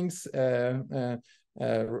buildings, and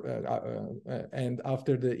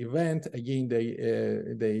after the event, again they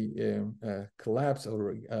collapsed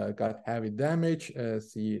or got heavy damage.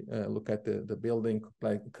 Look at the building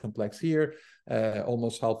complex here.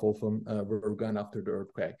 Almost half of them were gone after the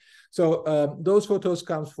earthquake. So those photos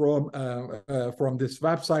come from this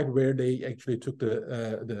website, where they actually took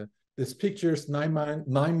these pictures 9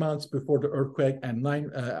 months before the earthquake and 9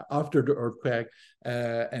 after the earthquake,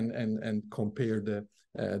 and compare the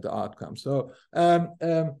outcome. So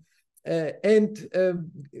the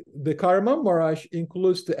Kahramanmaraş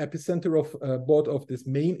includes the epicenter of both of these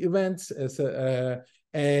main events.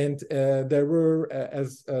 And there were,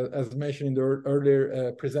 as mentioned in the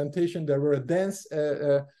earlier presentation, there were a dense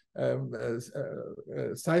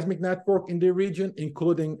seismic network in the region,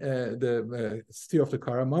 including the city of the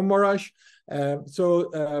Kahramanmaraş.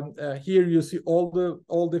 So here you see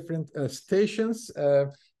all different stations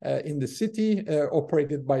in the city,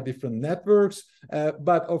 operated by different networks.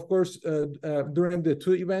 But of course, during the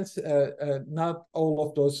two events, not all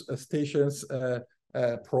of those stations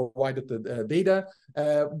provided the data,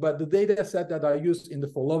 but the data set that I used in the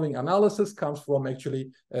following analysis comes from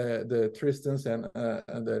actually the Tristan's and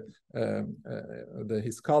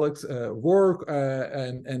his colleagues' work,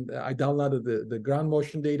 and I downloaded the ground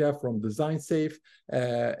motion data from Design Safe,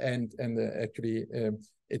 and actually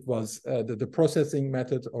it was the processing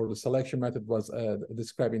method or the selection method was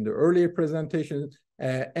described in the earlier presentation.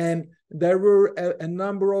 And there were a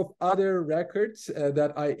number of other records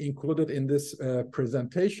that I included in this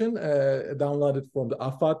presentation, downloaded from the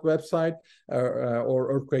AFAD website or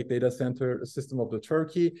Earthquake Data Center System of the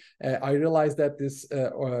Turkey. I realized that this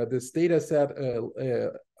data set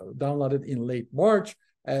downloaded in late March.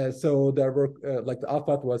 So there were like the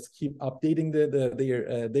AFAD was keep updating their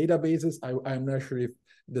databases. I'm not sure if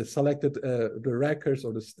the selected the records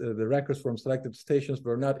or the records from selected stations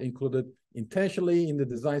were not included intentionally in the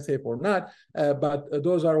Design Safe or not, but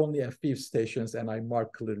those are only a few stations, and I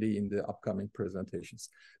mark clearly in the upcoming presentations.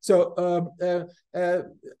 So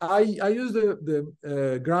I use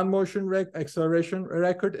the ground motion acceleration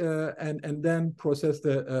record and then process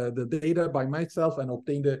the data by myself and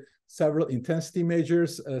obtain the several intensity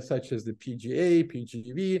measures such as the PGA,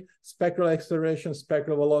 PGV, spectral acceleration,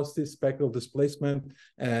 spectral velocity, spectral displacement,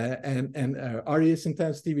 and RES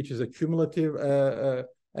intensity, which is a cumulative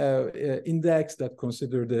index that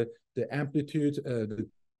consider the amplitude,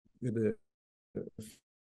 the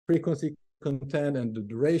frequency content, and the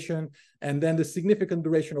duration, and then the significant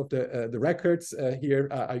duration of the records. Here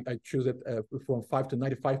I choose it from 5 to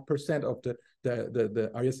 95% of the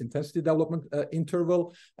RES intensity development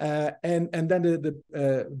interval, and then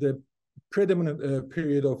the predominant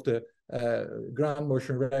period of the ground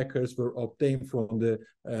motion records were obtained from the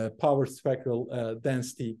power spectral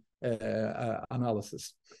density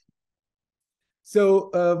analysis. So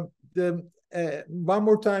one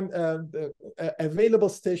more time, the available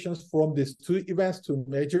stations from these two events, two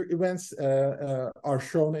major events, are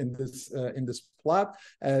shown in this plot.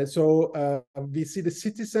 So we see the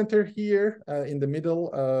city center here in the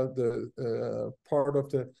middle, the part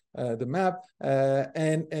of the map,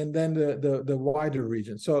 and then the wider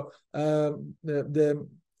region. So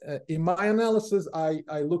in my analysis, I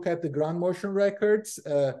look at the ground motion records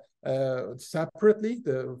separately.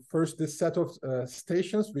 This set of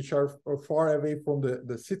stations which are far away from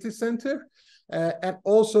the city center, and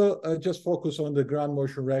also just focus on the ground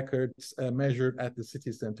motion records measured at the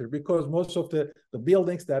city center, because most of the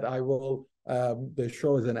buildings that I will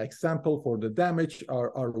show as an example for the damage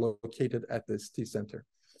are located at the city center.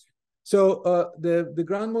 So the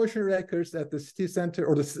ground motion records at the city center,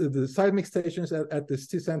 or the seismic stations at the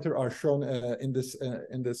city center, are shown in this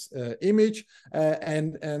image,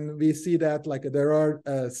 and we see that like there are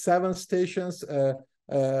 7 stations,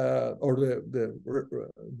 or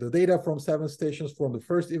the data from 7 stations from the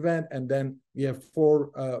first event, and then we have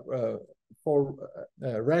 4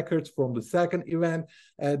 records from the second event.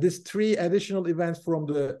 These 3 additional events from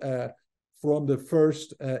the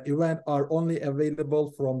first event are only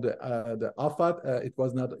available from the AFAD. It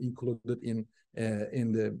was not included in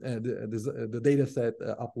the data set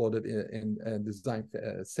uploaded in Design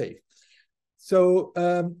Safe. So,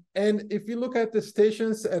 and if you look at the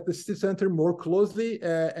stations at the city center more closely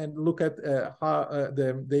and look at how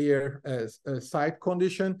their site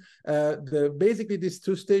condition, basically these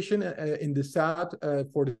 2 stations in the south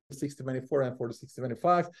for the 6024 and for the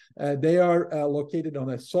 6025, they are located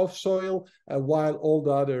on a soft soil, while all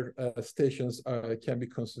the other stations can be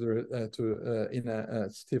considered in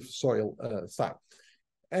a stiff soil site.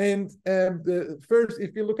 And first,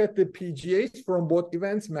 if you look at the PGAs from both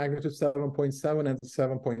events, magnitude 7.7 and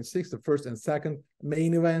 7.6, the first and second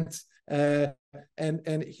main events,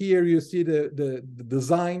 and here you see the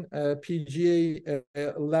design PGA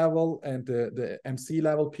level and the MC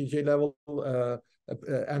level PGA level.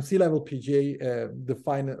 MC level PGA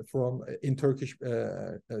defined from in Turkish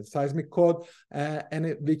seismic code,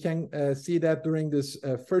 and we can see that during this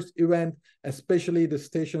first event, especially the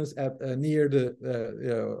stations at near the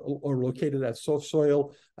or located at soft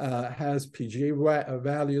soil has PGA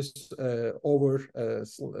values over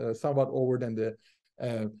somewhat over than the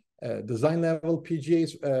design level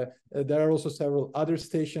PGAs. There are also several other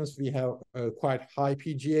stations we have quite high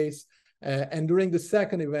PGAs. And during the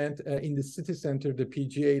second event in the city center, the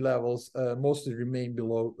PGA levels mostly remain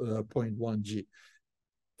below 0.1 G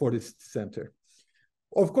for the city center.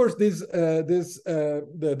 Of course, the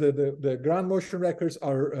ground motion records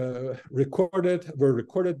are were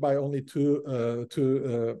recorded by only two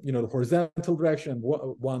horizontal direction,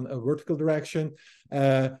 one vertical direction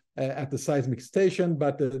at the seismic station,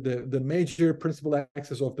 but the major principal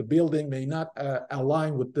axis of the building may not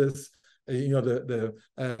align with this. The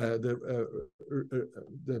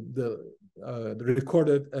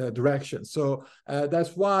recorded direction. So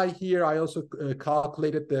that's why here I also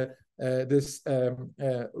calculated this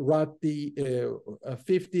ROT-D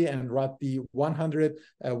 50 and ROT-D 100,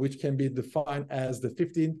 which can be defined as the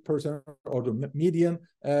 15% or the median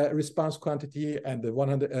response quantity, and the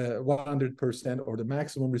 100% or the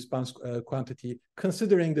maximum response quantity,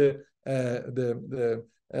 considering the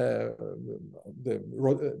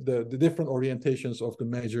different orientations of the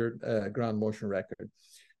measured ground motion record.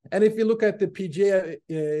 And if you look at the PGAs,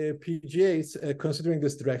 considering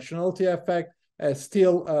this directionality effect,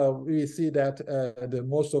 still we see that the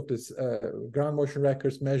most of this ground motion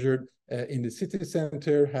records measured in the city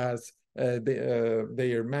center has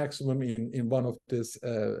their maximum in one of this,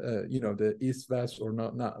 the east-west or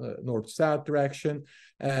not north-south direction,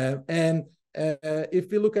 and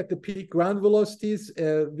if we look at the peak ground velocities,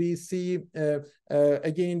 we see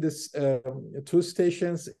again this 2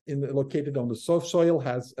 stations located on the soft soil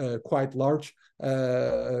has quite large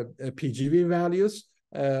PGV values,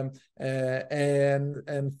 and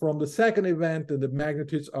from the second event the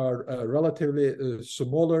magnitudes are relatively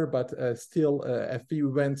smaller, but still a few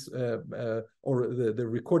events or the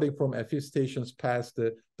recording from a few stations past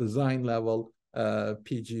the design level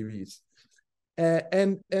PGVs.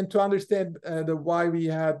 And to understand why we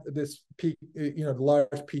had this peak, large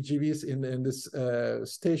PGVs in this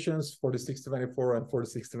stations for the 6024 and for the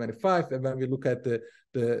 6025, and when we look at the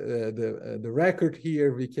record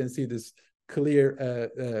here, we can see this clear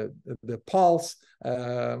the pulse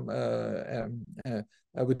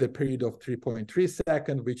with the period of 3.3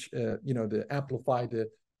 seconds, which amplify the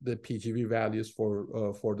PGV values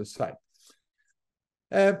for the site.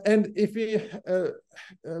 And if we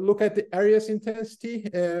look at the areas intensity,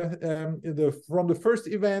 from the first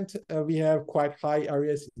event, we have quite high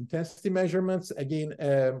areas intensity measurements, again,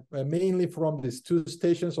 mainly from these 2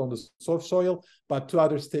 stations on the soft soil, but 2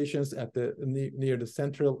 other stations at near the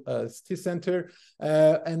central city center.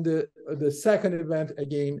 And the second event,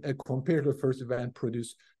 again, compared to the first event,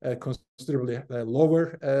 produced considerably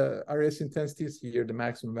lower areas intensities. Here, the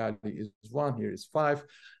maximum value is 1, here is 5.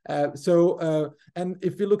 And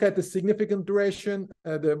if you look at the significant duration,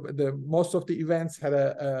 the most of the events had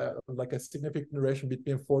a significant duration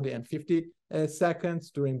between 40 and 50 seconds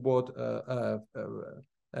during both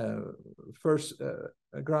first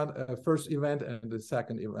event and the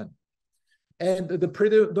second event. And the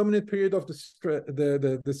predominant period of this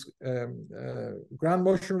ground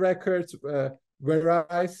motion records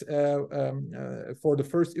varies for the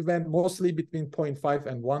first event, mostly between 0.5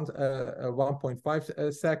 and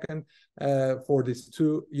 1.5 second for these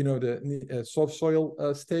two, the soft soil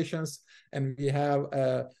stations, and we have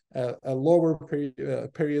a lower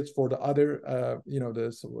periods for the other,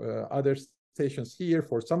 other stations here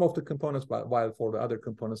for some of the components, but while for the other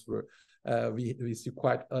components we see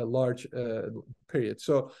quite a large period.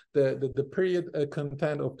 So the period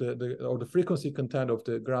content of the frequency content of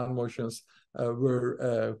the ground motions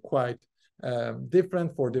were quite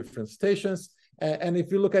different for different stations. And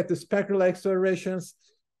if you look at the spectral accelerations,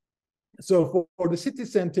 so for the city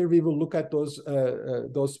center, we will look at those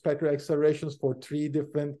spectral accelerations for three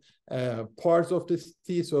different parts of the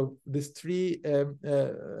city. So these three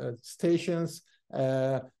stations,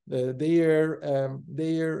 their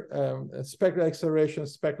spectral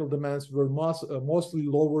accelerations, spectral demands were mostly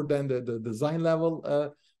lower than the design level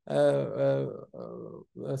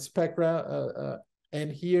spectra.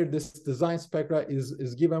 And here, this design spectra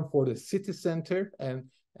is given for the city center and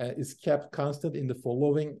is kept constant in the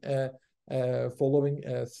following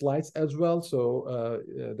slides as well. So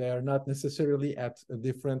they are not necessarily at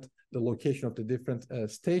the location of the different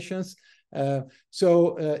stations.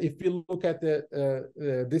 So if you look at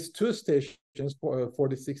these two stations,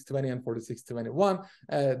 4620 and 4621,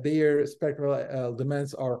 their spectral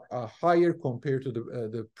demands are higher compared to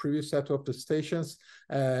the previous set of the stations,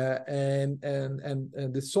 and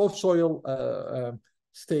the soft soil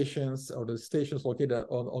stations, or the stations located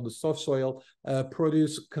on the soft soil,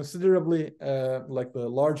 produce considerably like the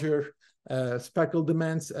larger spectral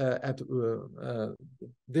demands at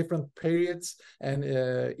different periods. And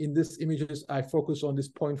in these images, I focus on this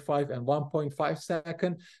 0.5 and 1.5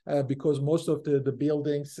 second because most of the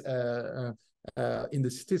buildings in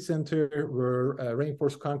the city center were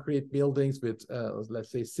reinforced concrete buildings with,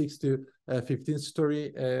 let's say, 6 to 15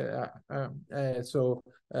 story. So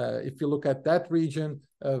if you look at that region,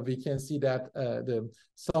 we can see that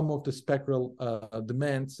some of the spectral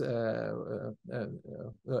demands at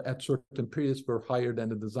certain periods were higher than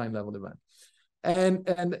the design level event.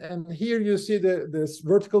 And here you see this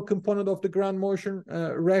vertical component of the ground motion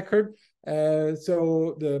record.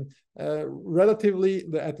 So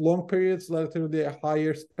at long periods, relatively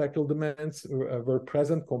higher spectral demands were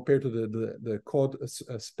present compared to the code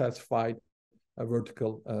specified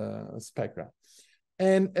vertical spectra.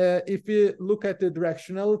 And if you look at the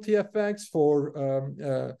directionality effects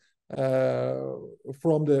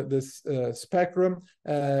from this spectrum,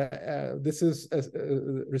 this is a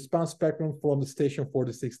response spectrum from the station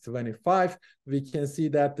 4625. We can see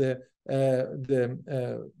that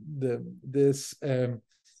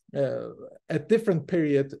at different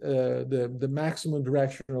period, the maximum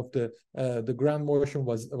direction of the ground motion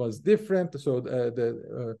was different. So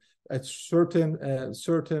at certain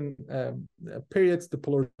periods, the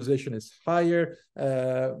polarization is higher,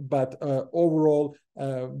 but overall,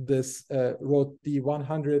 this rho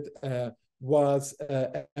D100 was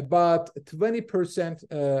about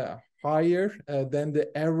 20% higher than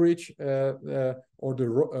the average or the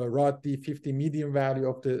rod D50 median value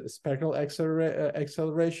of the spectral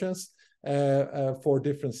accelerations for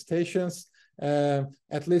different stations,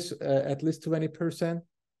 at least 20%.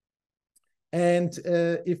 And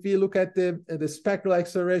if we look at the spectral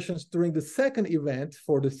accelerations during the second event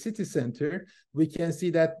for the city center, we can see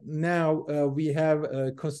that now we have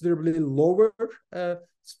considerably lower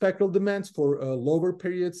spectral demands for lower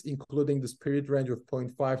periods, including this period range of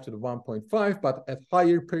 0.5 to the 1.5, but at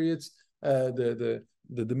higher periods, the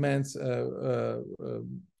demands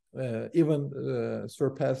even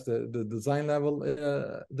surpass the design level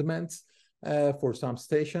demands for some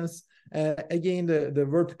stations. Again, the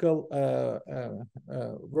vertical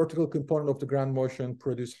component of the ground motion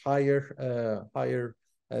produce higher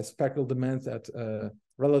spectral demands at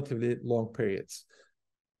relatively long periods.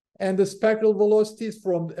 And the spectral velocities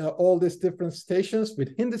from all these different stations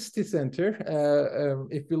within the city center,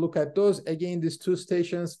 if you look at those, again, these two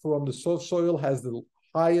stations from the soft soil has the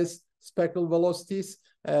highest spectral velocities,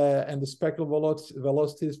 and the spectral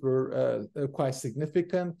velocities were quite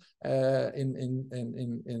significant in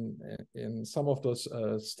some of those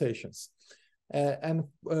stations. And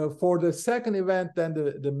for the second event, then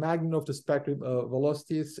the magnitude of the spectral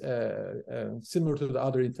velocities, similar to the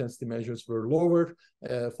other intensity measures, were lower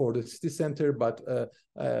for the city center. But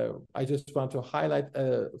I just want to highlight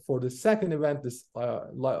for the second event, this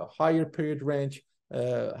higher period range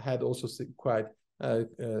had also quite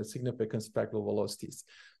significant spectral velocities.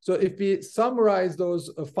 So if we summarize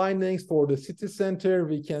those findings for the city center,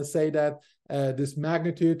 we can say that this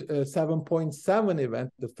magnitude 7.7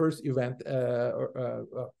 event, the first event,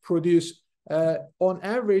 produced on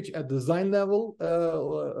average at design level,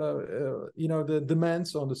 the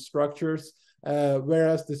demands on the structures,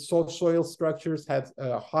 whereas the soil structures had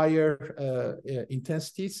higher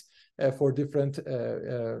intensities for different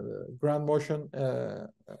ground motion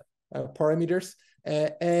parameters.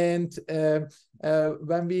 And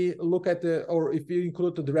when we look at or if you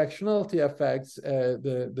include the directionality effects,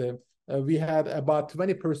 we had about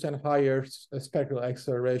 20% higher spectral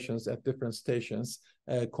accelerations at different stations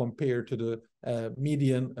compared to the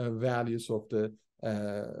median values of the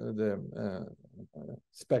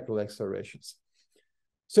spectral accelerations.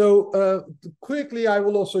 So quickly, I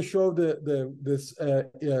will also show the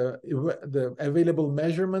available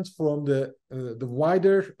measurements from the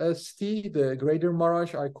wider city, the Greater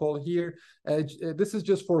Maraş, I call here. This is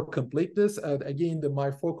just for completeness. Again, my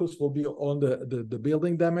focus will be on the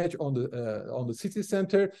building damage on the city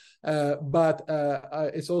center, but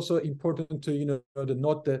it's also important to to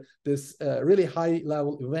note that this really high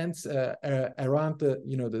level events around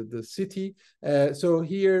the city. So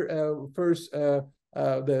here first.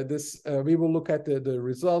 We will look at the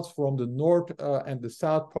results from the north and the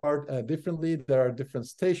south part differently. There are different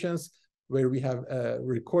stations where we have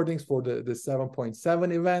recordings for the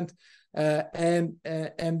 7.7 event, and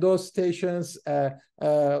those stations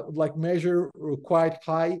measure quite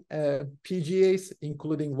high PGAs,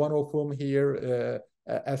 including one of them here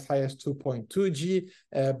as high as 2.2 G,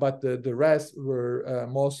 but the rest were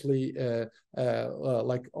mostly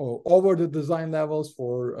over the design levels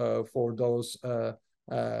for those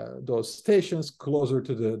stations closer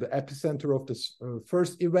to the epicenter of this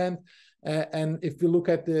first event. And if you look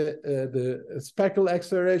at the spectral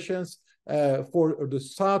accelerations for the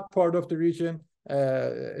south part of the region,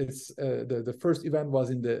 it's the first event was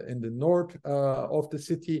in the north of the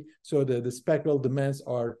city, so the spectral demands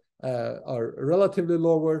are relatively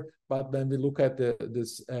lower. But when we look at the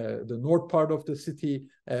north part of the city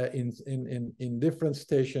in different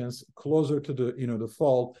stations closer to the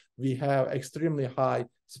fault, we have extremely high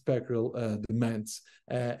spectral demands.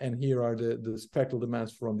 And here are the spectral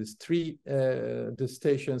demands from these three the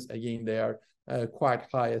stations. Again, they are quite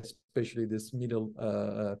high, especially this middle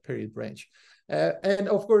period range. And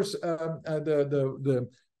of course, the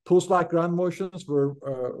pulse-like ground motions were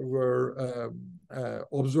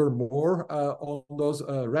observed more on those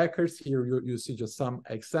records. Here you see just some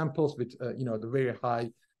examples with the very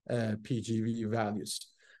high PGV values.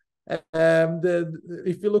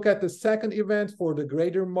 If you look at the second event for the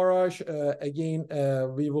Greater Maraş, again,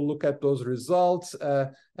 we will look at those results.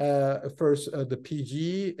 First, the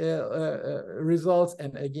PG results,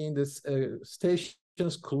 and again, this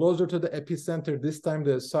stations closer to the epicenter. This time,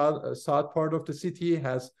 the south part of the city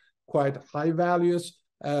has quite high values,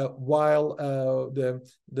 while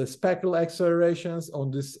the spectral accelerations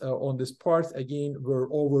on this parts again were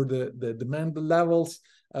over the demand levels.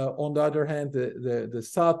 On the other hand, the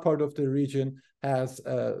south part of the region has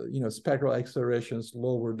spectral accelerations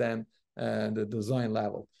lower than the design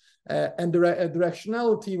level. And the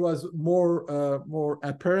directionality was more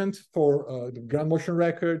apparent for the ground motion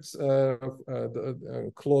records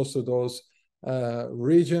close to those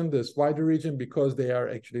this wider region, because they are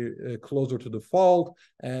actually closer to the fault,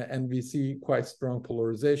 and we see quite strong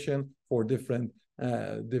polarization for different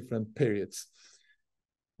periods.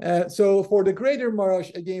 So for the Greater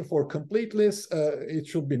Maraş, again, for completeness, it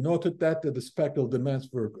should be noted that the spectral demands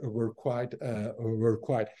were quite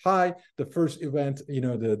high. The first event,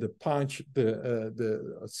 the punch,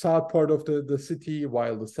 the south part of the city,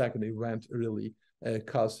 while the second event really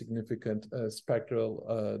caused significant spectral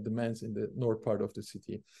demands in the north part of the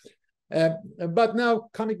city. But now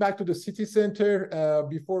coming back to the city center,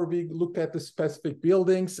 before we look at the specific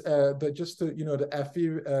buildings, just to, the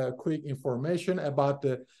FE quick information about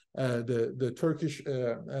the Turkish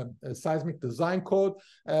seismic design code.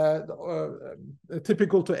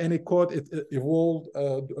 Typical to any code, it evolved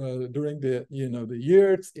during the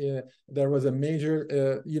years. There was a major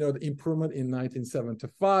improvement in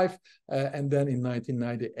 1975, and then in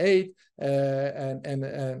 1998,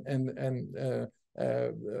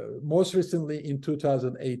 most recently in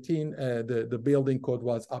 2018, the building code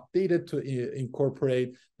was updated to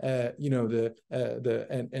incorporate many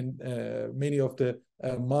of the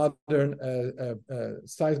modern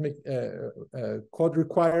seismic code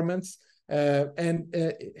requirements.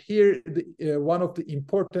 Here, one of the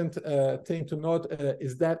important thing to note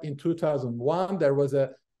is that in 2001 there was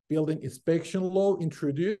a building inspection law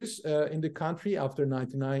introduced in the country after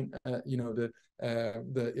 99, the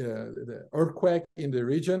earthquake in the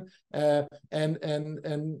region, and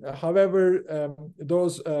however,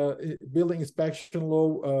 those building inspection law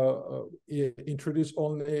introduced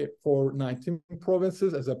only for 19 provinces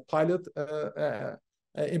as a pilot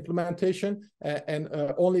implementation, and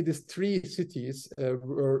only these 3 cities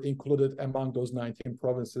were included among those 19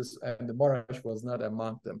 provinces, and the Maraş was not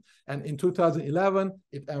among them. And in 2011,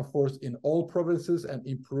 it enforced in all provinces and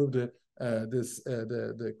improved the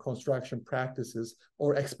construction practices, or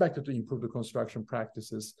expected to improve the construction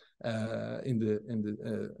practices in the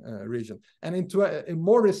region. And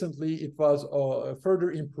more recently, it was further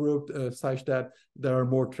improved such that there are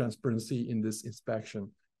more transparency in this inspection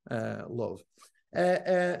laws.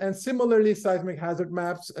 And similarly, seismic hazard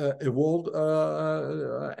maps evolved,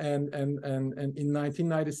 and in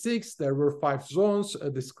 1996 there were 5 zones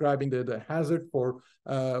describing the hazard for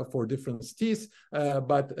different cities.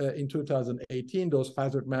 But in 2018, those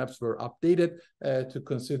hazard maps were updated to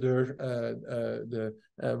consider the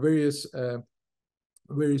various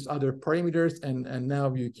other parameters, and now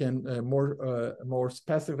you can more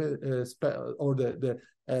specific or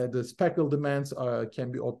the spectral demands can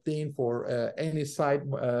be obtained for any site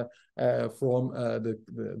from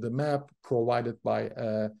the map provided by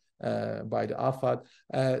the AFAD.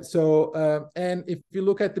 And if you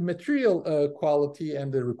look at the material quality and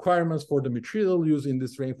the requirements for the material used in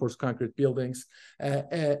these reinforced concrete buildings,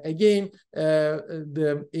 again, the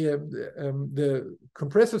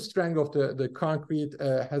compressive strength of the concrete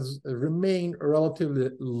has remained relatively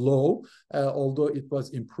low, although it was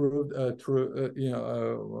improved through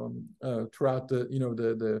throughout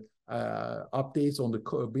the updates on the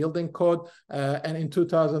building code, and in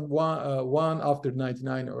 2001, after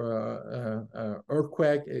 99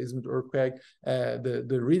 earthquake, Izmit earthquake,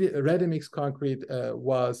 the ready-mix concrete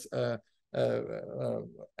was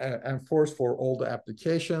enforced for all the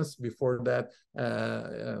applications. Before that,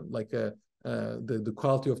 the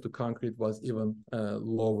quality of the concrete was even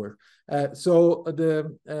lower. For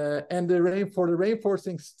the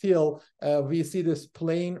reinforcing steel, we see this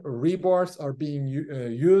plain rebars are being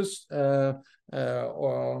used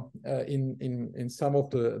in some of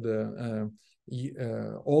the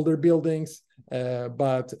older buildings,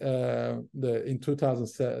 but in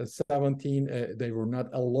 2017 they were not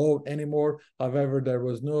allowed anymore. However, there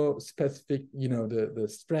was no specific, the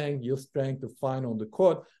strength, yield strength defined on the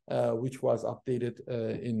code, which was updated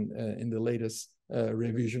in the latest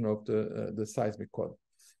revision of the seismic code.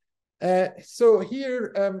 So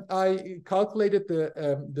here I calculated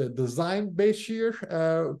the design base shear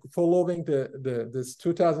following this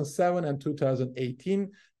 2007 and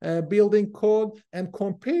 2018 building code, and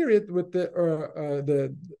compare it with the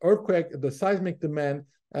earthquake, the seismic demand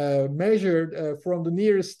measured from the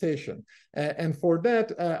nearest station. And for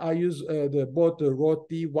that, I use both the ROD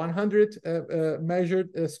D100 measured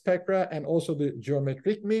spectra and also the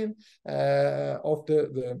geometric mean of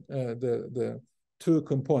the 2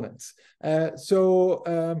 components. The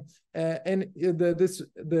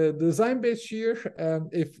design base shear,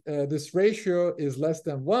 if this ratio is less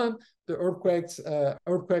than 1, the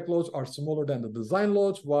earthquake loads are smaller than the design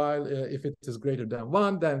loads, while if it is greater than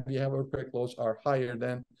 1, then we have earthquake loads are higher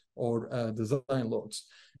than or design loads.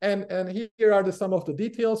 And here are some of the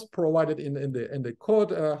details provided in the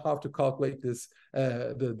code, how to calculate this,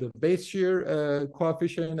 the base shear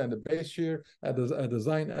coefficient and the base shear,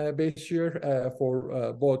 design base shear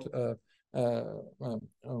for both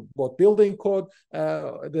building code.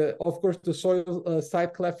 Of course, the soil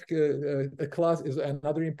site cleft class is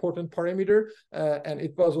another important parameter, and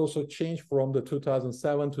it was also changed from the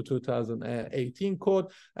 2007 to 2018 code.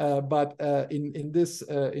 But in this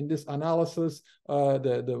analysis,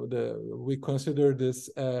 we consider this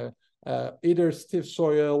either stiff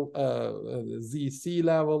soil, ZC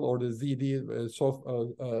level, or the ZD soft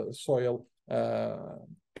soil,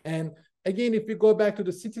 and again, if we go back to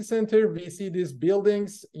the city center, we see these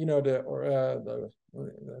buildings,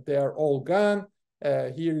 they are all gone.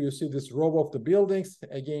 Here you see this row of the buildings.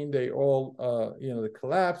 Again, they all,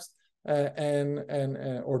 collapsed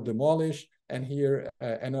or demolished. And here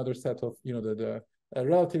another set of, the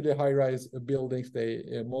relatively high-rise buildings.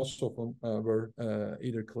 Most of them were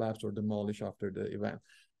either collapsed or demolished after the event.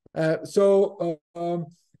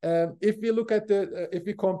 If we look at if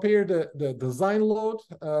we compare the design load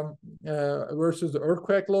versus the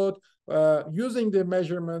earthquake load, using the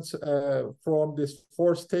measurements from these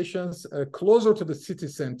 4 stations closer to the city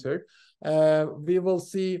center, we will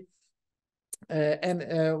see these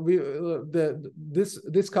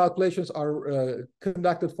calculations are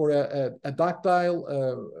conducted for a ductile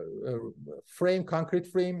frame, concrete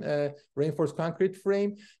frame, reinforced concrete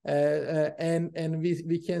frame, and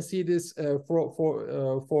we can see this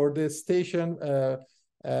for this station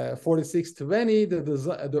 4620.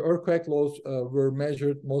 The earthquake loads were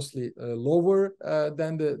measured mostly lower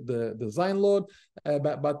than the design load,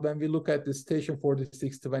 but when we look at the station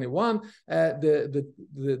 4621,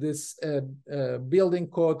 this building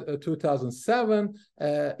code 2007,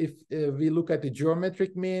 if we look at the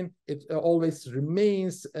geometric mean, it always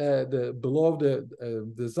remains below the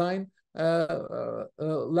design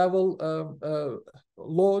level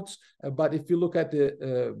loads, but if you look at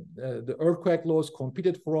the earthquake loads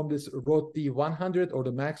computed from this ROT D100 or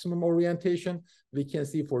the maximum orientation, we can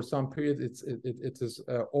see for some period it is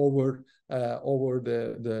over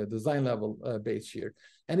the design level base shear.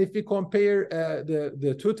 And if we compare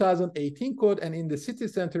the 2018 code, and in the city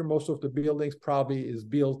center, most of the buildings probably is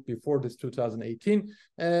built before this 2018,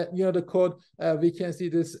 the code, we can see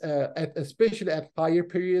this especially at higher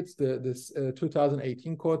periods, this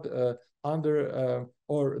 2018 code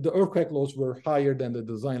or the earthquake loads were higher than the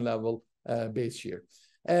design level base shear.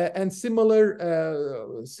 And similar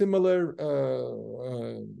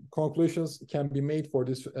conclusions can be made for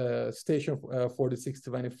this station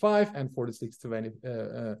 4625 and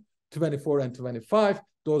 4624 and 25.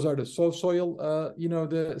 Those are the soft soil,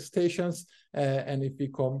 the stations. And if we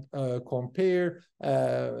compare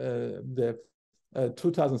the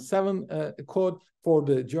 2007 code for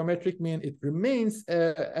the geometric mean, it remains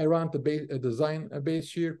around the design base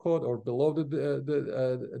shear code or below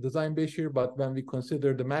the design base shear, but when we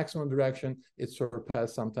consider the maximum direction, it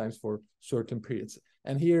surpasses sometimes for certain periods.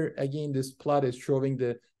 And here again, this plot is showing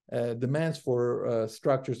the demands for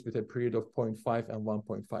structures with a period of 0.5 and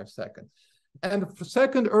 1.5 seconds. And the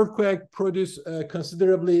second earthquake produced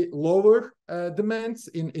considerably lower demands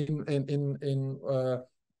in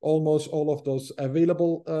almost all of those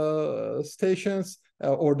available stations,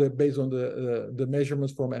 or based on the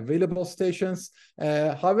measurements from available stations.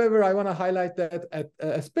 However, I want to highlight that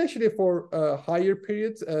especially for higher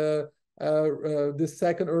periods, this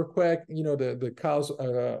second earthquake, the cause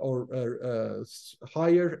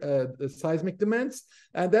higher seismic demands,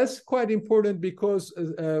 and that's quite important because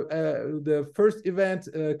the first event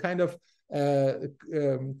kind of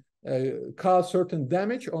caused certain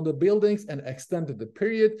damage on the buildings and extended the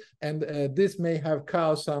period, and this may have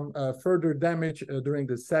caused some further damage during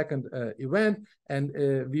the second event, and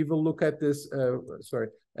we will look at this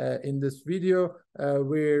in this video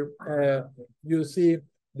where you see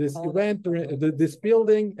this event. This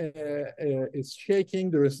building is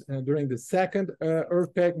shaking during the second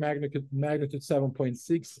earthquake, magnitude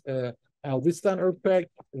 7.6 Elbistan earthquake,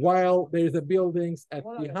 while there's a buildings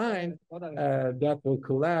behind that will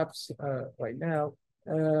collapse right now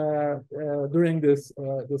during this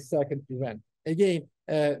the second event. Again,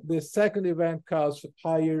 the second event caused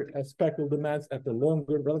higher spectral demands at the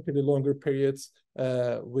relatively longer periods,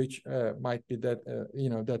 which might be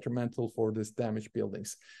detrimental for these damaged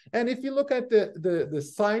buildings. And if you look at the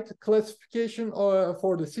site classification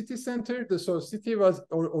for the city center, the city was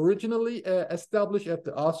originally established at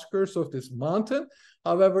the outskirts of this mountain.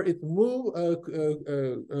 However, it moved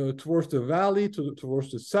towards the valley, towards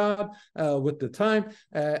the south with the time.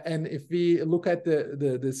 And if we look at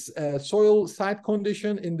this soil site condition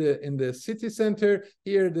in the city center,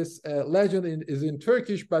 here this legend is in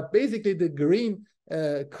Turkish, but basically the green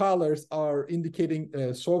colors are indicating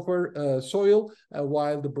softer soil,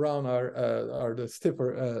 while the brown are the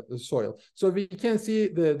stiffer soil. So we can see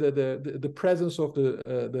the presence of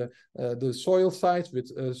the soil sites with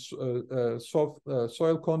soft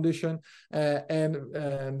soil condition, and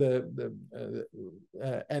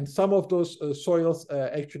some of those soils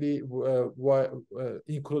actually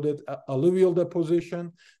included alluvial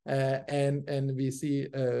deposition, and we see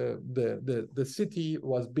the city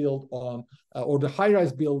was built on or the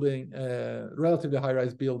high-rise building, relatively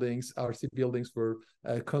high-rise buildings, RC buildings were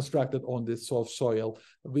constructed on this soft soil,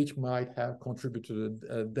 which might have contributed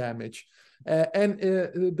to damage.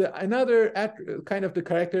 Another kind of the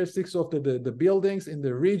characteristics of the buildings in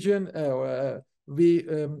the region,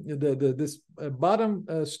 this bottom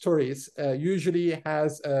stories usually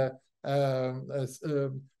has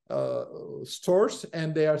stores,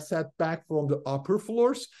 and they are set back from the upper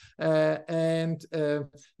floors, and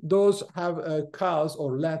those have caused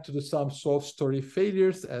or led to some soft story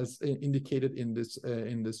failures, as indicated in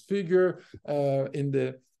this figure in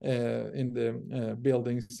the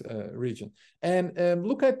buildings region. And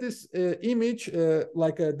look at this image,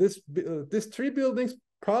 these three buildings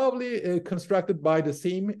probably constructed by the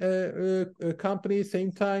same company,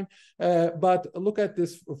 same time. But look at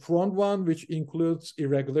this front one, which includes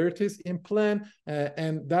irregularities in plan,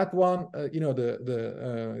 and that one,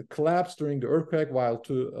 the collapsed during the earthquake, while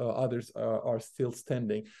two others are still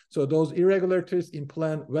standing. So those irregularities in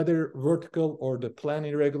plan, whether vertical or the plan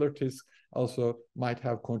irregularities, also might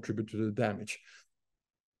have contributed to the damage.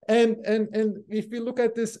 And if we look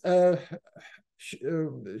at this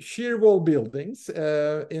shear wall buildings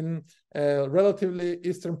in relatively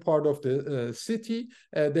eastern part of the city,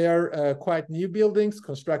 they are quite new buildings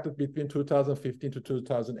constructed between 2015 to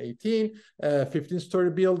 2018, 15-story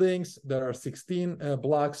buildings. There are 16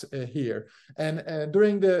 blocks here. And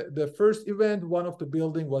during the first event, one of the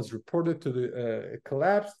building was reported to the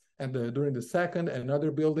collapse. And during the second,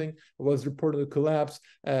 another building was reported to collapse.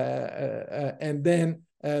 And then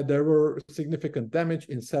there were significant damage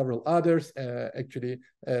in several others. Actually,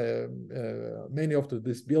 many of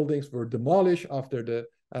these buildings were demolished after the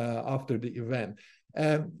event.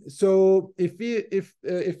 So if we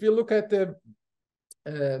look at the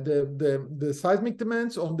seismic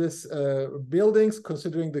demands on this buildings,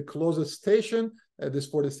 considering the closest station, this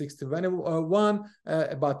 4621,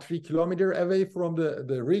 about 3 kilometers away from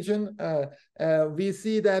the region, we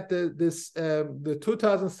see that the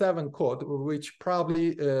 2007 code, which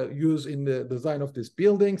probably used in the design of these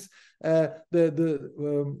buildings, the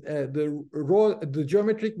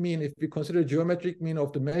geometric mean, if we consider geometric mean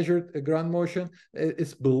of the measured ground motion,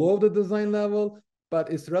 is below the design level, but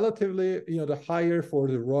it's relatively, the higher for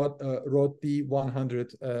the rod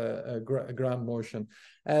D100 ground motion.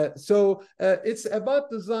 So it's about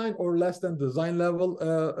design or less than design level,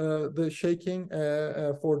 the shaking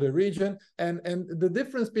for the region, and the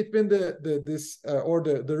difference between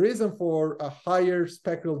the reason for a higher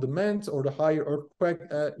spectral demands or the higher earthquake,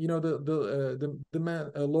 the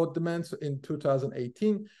demand load demands in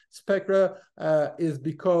 2018 spectra is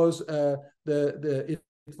because it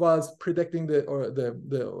was predicting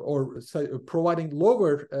providing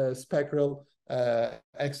lower spectral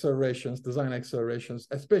accelerations, design accelerations,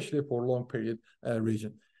 especially for long period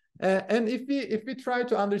region. And if we try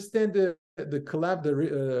to understand the collapse,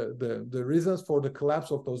 the reasons for the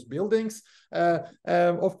collapse of those buildings,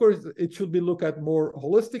 of course it should be looked at more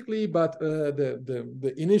holistically. But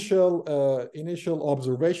the initial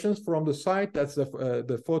observations from the site, that's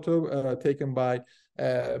the photo taken by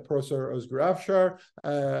Professor Özgür Afşar,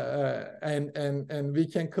 and we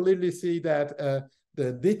can clearly see that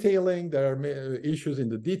the detailing, there are issues in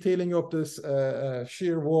the detailing of this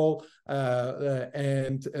shear wall,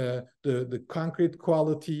 and the concrete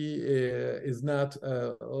quality is not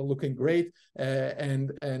looking great,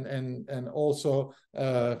 and also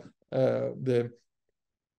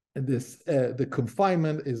the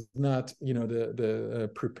confinement is not,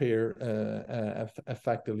 prepared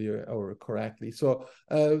effectively or correctly. So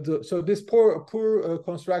so this poor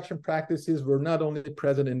construction practices were not only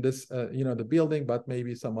present in this the building, but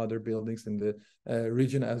maybe some other buildings in the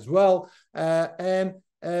region as well. And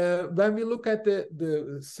when we look at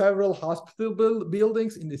the several hospital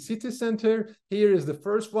buildings in the city center, here is the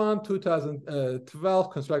first one,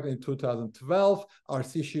 2012, constructed in 2012,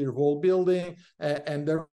 RC shear wall building, and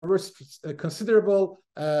there was considerable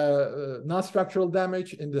non-structural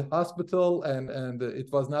damage in the hospital, and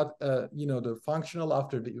it was not the functional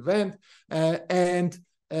after the event, and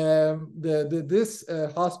this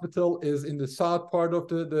hospital is in the south part of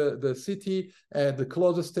the city. The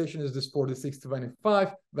closest station is this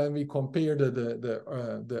 4625. When we compare the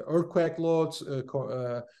earthquake loads,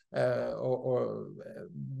 or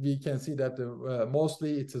we can see that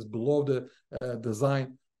mostly it is below the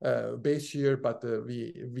design base shear, but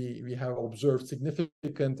we have observed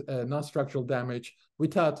significant non-structural damage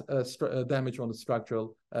without damage on the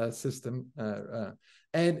structural system.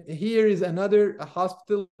 And here is another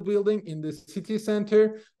hospital building in the city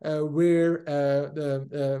center, where the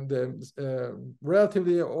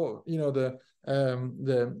relatively, the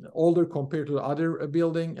older compared to the other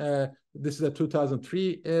building. This is a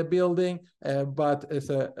 2003 building, but it's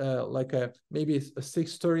maybe a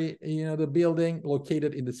 6-story, the building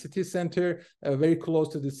located in the city center, very close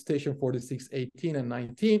to the station 4618 and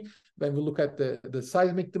 19. When we look at the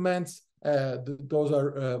seismic demands, those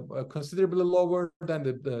are considerably lower than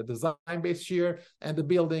the design-based shear, and the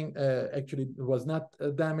building actually was not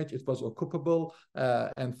damaged. It was occupable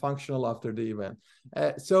and functional after the event.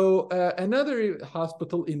 So another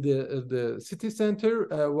hospital in the city center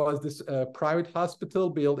was this private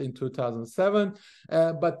hospital built in 2007,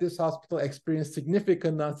 but this hospital experienced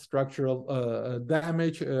significant non-structural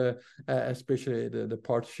damage, especially the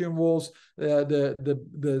partition walls.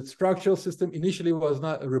 The structural system initially was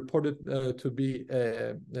not reported to be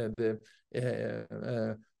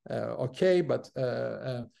okay, but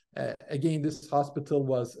again, this hospital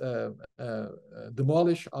was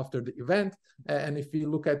demolished after the event. And if you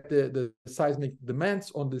look at the seismic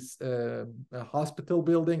demands on this hospital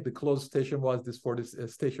building, the closest station was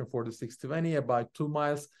station 4620, about 2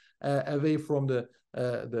 miles away from the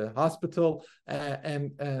hospital,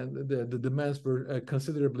 and the demands were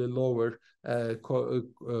considerably lower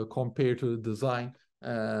compared to the design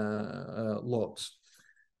loads.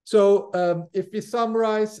 So if we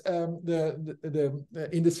summarize, in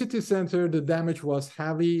the city center, the damage was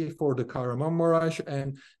heavy for the Kahramanmaraş,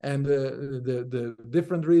 and the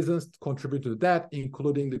different reasons contribute to that,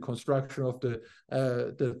 including the construction of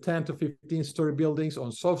the 10 to 15-story buildings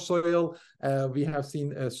on soft soil. We have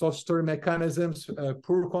seen soft story mechanisms,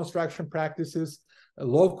 poor construction practices,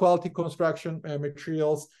 low quality construction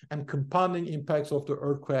materials, and compounding impacts of the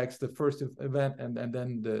earthquakes, the first event and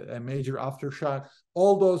then the major aftershock.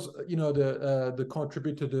 All those, the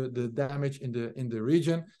contribute to the damage in the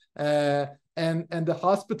region. And the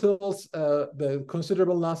hospitals, the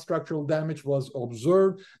considerable non-structural damage was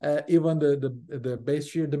observed. Even the base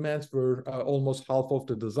shear demands were almost half of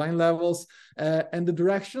the design levels. And the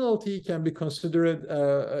directionality can be considered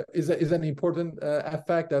is an important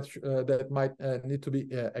effect that might need to be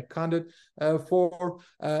accounted for.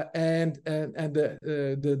 And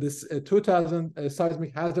this 2000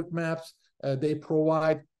 seismic hazard maps, they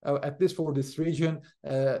provide, at least for this region,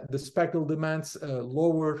 the spectral demands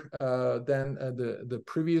lower than the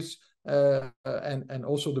previous, and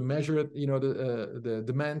also the measured, the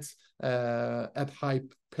demands at high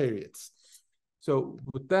periods. So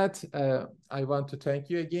with that, I want to thank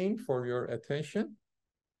you again for your attention.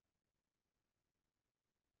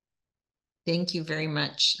 Thank you very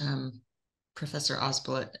much, Professor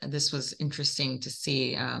Osbullet. This was interesting to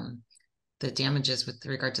see the damages with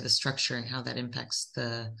regard to the structure and how that impacts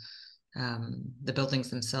the buildings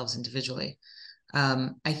themselves individually.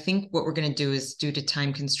 I think what we're going to do is, due to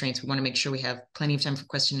time constraints, we want to make sure we have plenty of time for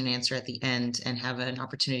question and answer at the end and have an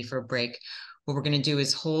opportunity for a break. What we're going to do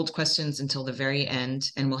is hold questions until the very end,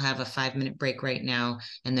 and we'll have a 5-minute break right now,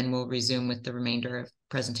 and then we'll resume with the remainder of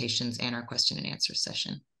presentations and our question and answer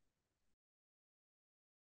session.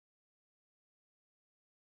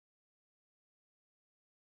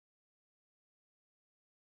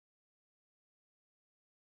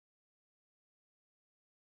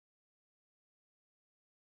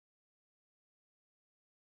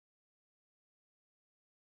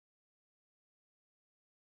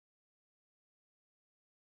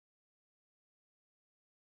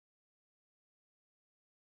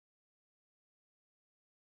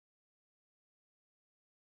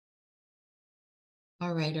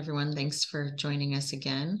 All right, everyone, thanks for joining us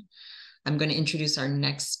again. I'm going to introduce our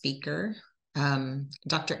next speaker.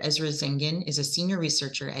 Dr. Ezra Zengin is a senior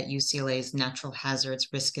researcher at UCLA's Natural Hazards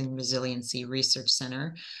Risk and Resiliency Research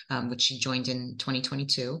Center, which she joined in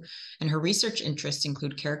 2022. And her research interests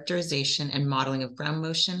include characterization and modeling of ground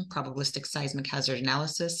motion, probabilistic seismic hazard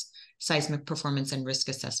analysis, seismic performance, and risk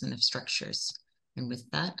assessment of structures. And with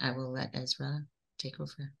that, I will let Ezra take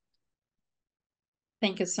over.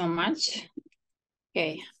 Thank you so much.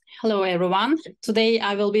 Okay, hello everyone. Today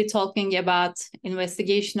I will be talking about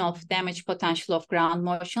investigation of damage potential of ground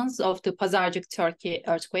motions of the Pazarcık, Turkey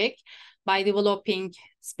earthquake by developing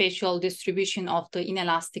spatial distribution of the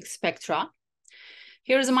inelastic spectra.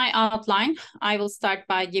 Here's my outline. I will start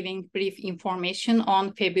by giving brief information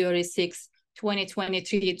on February 6,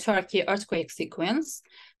 2023 Turkey earthquake sequence.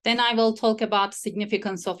 Then I will talk about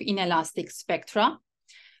significance of inelastic spectra.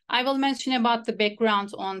 I will mention about the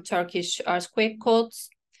background on Turkish earthquake codes.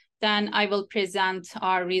 Then I will present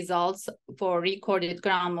our results for recorded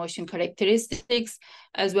ground motion characteristics,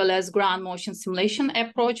 as well as ground motion simulation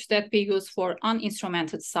approach that we use for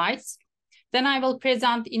uninstrumented sites. Then I will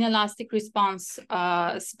present inelastic response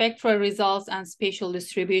spectral results and spatial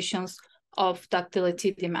distributions of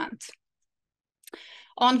ductility demand.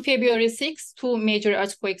 On February 6, 2 major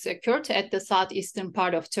earthquakes occurred at the southeastern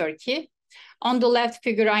part of Turkey. On the left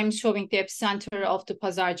figure, I'm showing the epicenter of the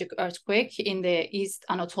Pazarcık earthquake in the East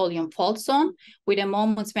Anatolian fault zone with a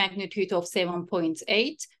moment magnitude of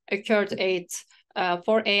 7.8, occurred at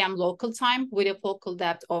 4 a.m. local time with a focal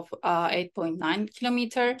depth of 8.9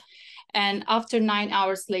 kilometers. And after 9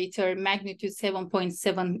 hours later, magnitude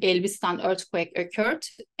 7.7 Elbistan earthquake occurred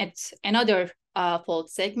at another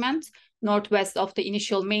fault segment, northwest of the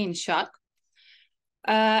initial main shock.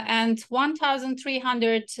 And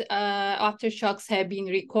 1,300 aftershocks have been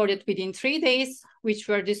recorded within 3 days, which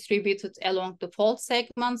were distributed along the fault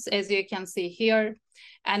segments, as you can see here.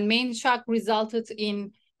 And main shock resulted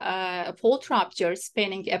in fault rupture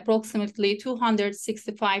spanning approximately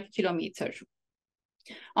 265 kilometers.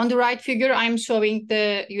 On the right figure, I'm showing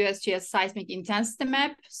the USGS seismic intensity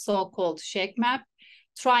map, so-called shake map.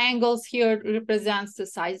 Triangles here represents the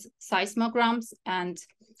seismograms and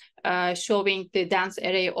showing the dense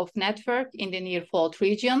array of network in the near fault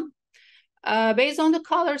region. Based on the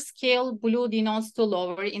color scale, blue denotes the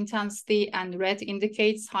lower intensity and red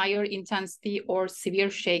indicates higher intensity or severe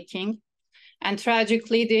shaking. And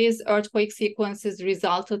tragically, these earthquake sequences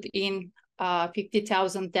resulted in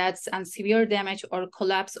 50,000 deaths and severe damage or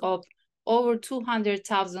collapse of over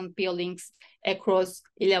 200,000 buildings across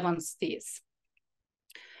 11 cities.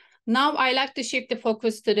 Now, I like to shift the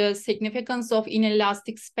focus to the significance of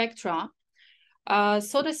inelastic spectra.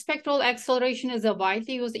 So the spectral acceleration is a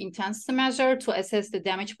widely used intensity measure to assess the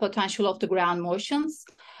damage potential of the ground motions.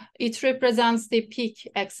 It represents the peak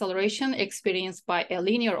acceleration experienced by a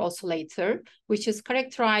linear oscillator, which is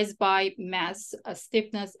characterized by mass,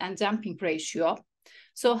 stiffness, and damping ratio.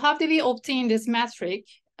 So how do we obtain this metric?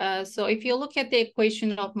 So if you look at the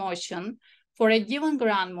equation of motion, for a given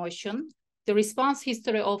ground motion, the response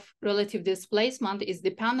history of relative displacement is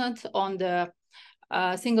dependent on the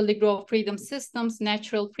single degree of freedom system's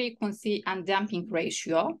natural frequency and damping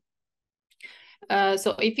ratio.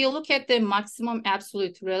 So if you look at the maximum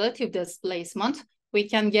absolute relative displacement, we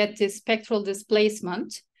can get the spectral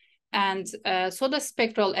displacement. And so the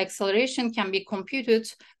spectral acceleration can be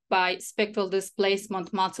computed by spectral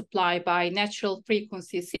displacement multiplied by natural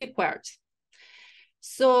frequency squared.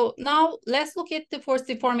 So now let's look at the force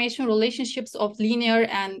deformation relationships of linear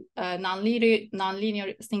and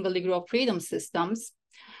non-linear single degree of freedom systems.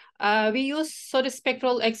 We use the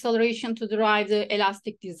spectral acceleration to derive the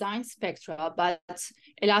elastic design spectra, but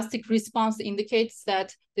elastic response indicates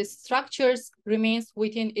that the structures remains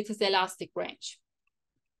within its elastic range.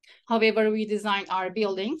 However, we design our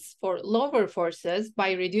buildings for lower forces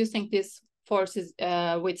by reducing these forces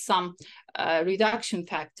with some reduction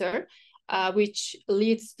factor, which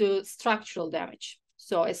leads to structural damage.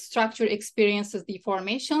 So a structure experiences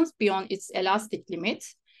deformations beyond its elastic limit,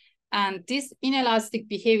 and this inelastic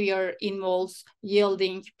behavior involves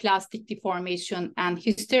yielding plastic deformation and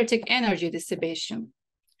hysteretic energy dissipation.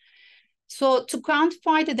 So to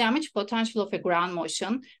quantify the damage potential of a ground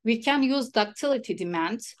motion, we can use ductility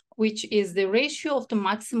demand, which is the ratio of the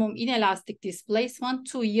maximum inelastic displacement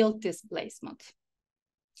to yield displacement.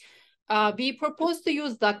 We propose to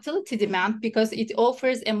use ductility demand because it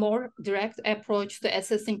offers a more direct approach to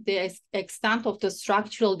assessing the extent of the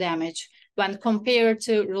structural damage when compared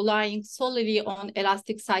to relying solely on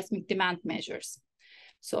elastic seismic demand measures.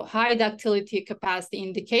 So high ductility capacity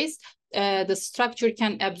indicates the structure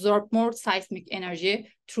can absorb more seismic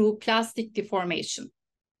energy through plastic deformation.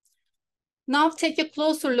 Now take a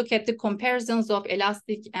closer look at the comparisons of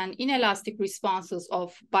elastic and inelastic responses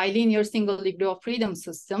of bilinear single degree of freedom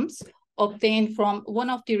systems obtained from one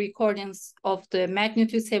of the recordings of the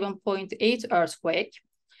magnitude 7.8 earthquake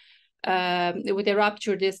with a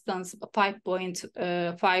rupture distance of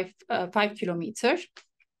 5.5 kilometers.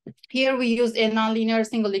 Here we use a nonlinear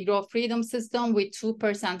single degree of freedom system with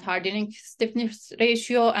 2% hardening stiffness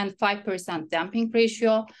ratio and 5% damping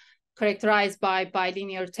ratio, characterized by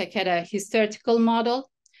bilinear Takeda hysterical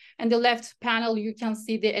model. In the left panel, you can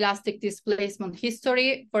see the elastic displacement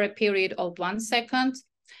history for a period of 1 second.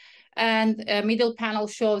 And middle panel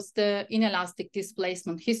shows the inelastic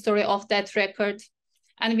displacement history of that record.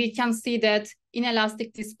 And we can see that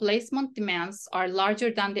inelastic displacement demands are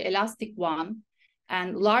larger than the elastic one,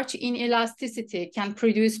 and large inelasticity can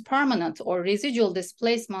produce permanent or residual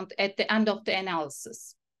displacement at the end of the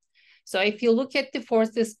analysis. So if you look at the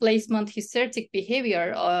force displacement hysteretic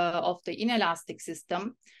behavior of the inelastic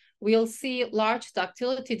system, we'll see large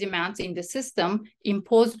ductility demands in the system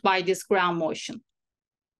imposed by this ground motion.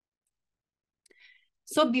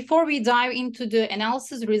 So before we dive into the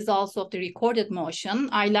analysis results of the recorded motion,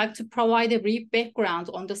 I'd like to provide a brief background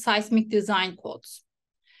on the seismic design codes.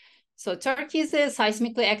 So Turkey is a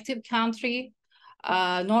seismically active country.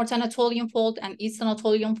 North Anatolian Fault and East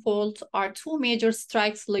Anatolian Fault are two major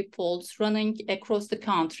strike slip faults running across the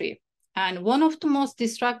country. And one of the most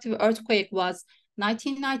destructive earthquakes was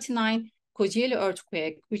 1999 Kocaeli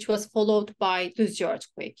earthquake, which was followed by Düzce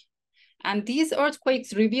earthquake. And these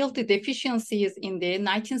earthquakes revealed the deficiencies in the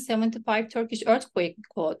 1975 Turkish earthquake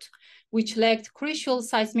code, which lacked crucial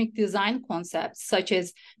seismic design concepts such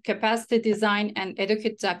as capacity design and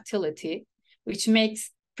adequate ductility, which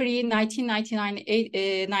makes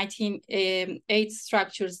pre-1999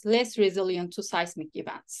 structures less resilient to seismic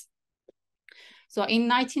events. So in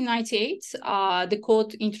 1998, the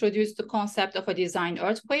code introduced the concept of a design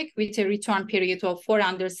earthquake with a return period of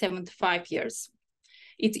 475 years.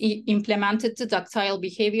 It implemented the ductile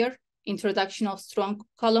behavior, introduction of strong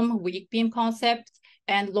column, weak beam concept,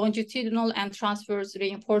 and longitudinal and transverse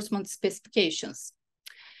reinforcement specifications.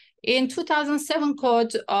 In 2007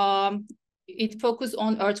 code, it focused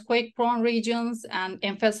on earthquake-prone regions and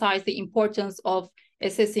emphasized the importance of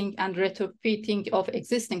assessing and retrofitting of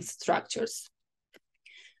existing structures.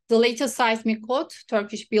 The latest seismic code,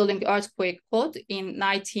 Turkish Building Earthquake Code in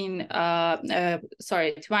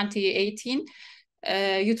 2018,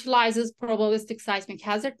 utilizes probabilistic seismic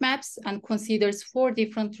hazard maps and considers 4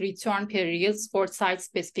 different return periods for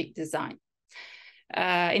site-specific design.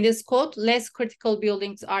 In this code, less critical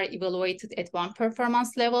buildings are evaluated at one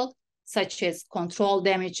performance level, such as control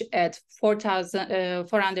damage at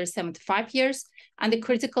 475 years, and the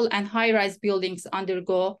critical and high-rise buildings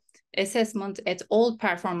undergo assessment at all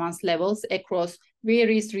performance levels across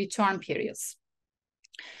various return periods.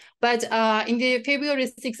 But in the February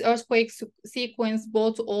 6 earthquake sequence,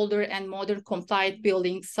 both older and modern compliant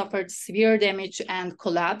buildings suffered severe damage and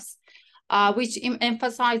collapse, which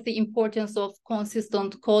emphasized the importance of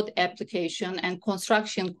consistent code application and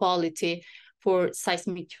construction quality for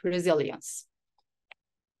seismic resilience.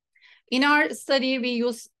 In our study, we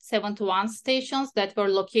used 71 stations that were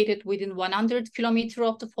located within 100 kilometers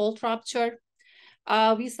of the fault rupture.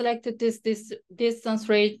 We selected this distance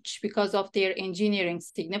range because of their engineering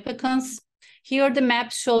significance. Here, the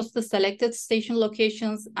map shows the selected station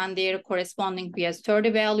locations and their corresponding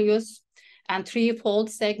VS30 values, and 3 fault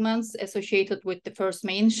segments associated with the first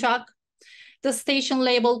main shock. The station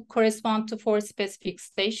label corresponds to 4 specific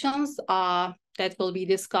stations that will be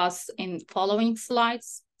discussed in following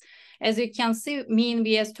slides. As you can see, mean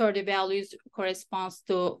VS30 values corresponds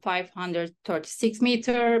to 536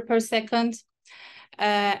 meters per second.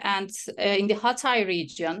 And in the Hatay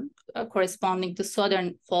region, corresponding to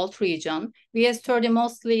southern fault region, VS30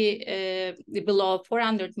 mostly below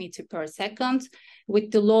 400 meters per second, with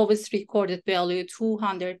the lowest recorded value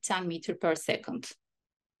 210 meters per second.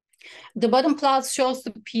 The bottom plot shows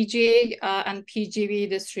the PGA and PGV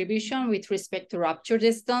distribution with respect to rupture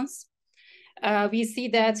distance. We see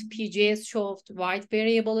that PGAs showed wide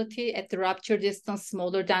variability at the rupture distance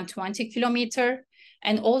smaller than 20 kilometers,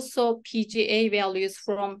 and also PGA values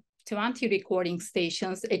from 20 recording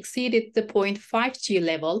stations exceeded the 0.5 G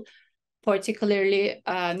level, particularly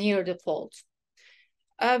near the fault.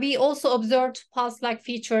 We also observed pulse-like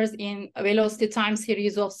features in velocity time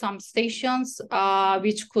series of some stations,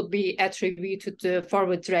 which could be attributed to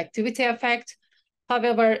forward directivity effect.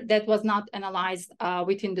 However, that was not analyzed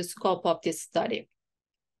within the scope of this study.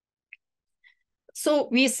 So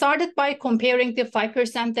we started by comparing the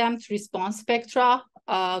 5% damped response spectra.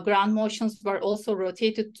 Ground motions were also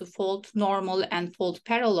rotated to fault normal and fault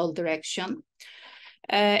parallel direction.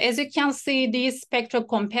 As you can see, these spectral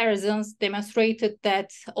comparisons demonstrated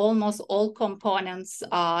that almost all components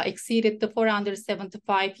exceeded the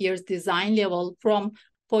 475 years design level from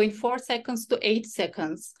 0.4 seconds to 8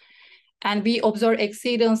 seconds. And we observe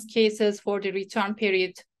exceedance cases for the return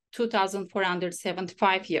period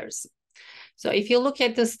 2,475 years. So if you look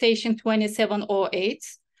at the station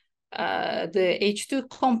 2708, the H2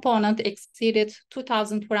 component exceeded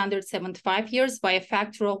 2,475 years by a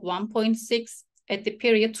factor of 1.6 at the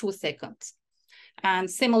period 2 seconds. And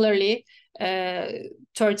similarly,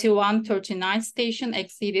 3139 station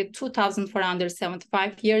exceeded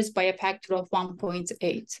 2,475 years by a factor of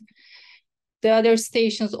 1.8. The other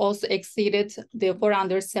stations also exceeded the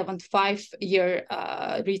 475-year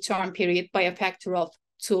return period by a factor of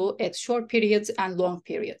 2 at short periods and long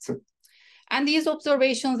periods. And these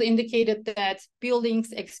observations indicated that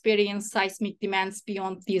buildings experience seismic demands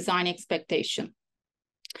beyond design expectation.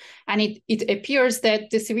 And it appears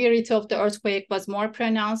that the severity of the earthquake was more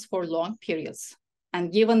pronounced for long periods.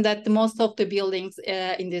 And given that most of the buildings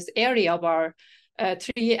in this area were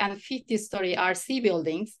 3 and 50-story RC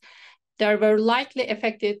buildings, they were likely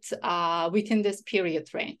affected within this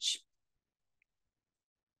period range.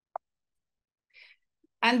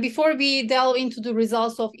 And before we delve into the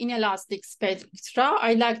results of inelastic spectra,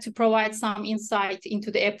 I'd like to provide some insight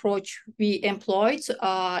into the approach we employed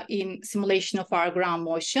in simulation of our ground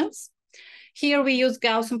motions. Here we use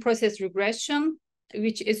Gaussian process regression,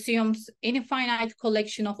 which assumes any finite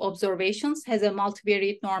collection of observations has a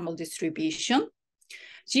multivariate normal distribution.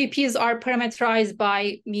 GPs are parameterized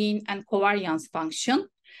by mean and covariance function.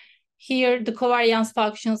 Here, the covariance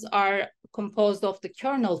functions are composed of the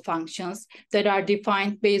kernel functions that are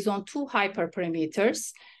defined based on 2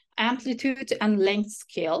 hyperparameters, amplitude and length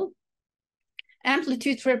scale.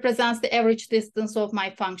 Amplitude represents the average distance of my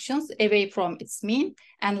functions away from its mean,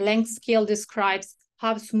 and length scale describes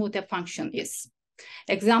how smooth a function is.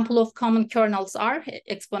 Example of common kernels are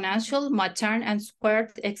exponential, Matern, and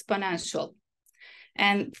squared exponential.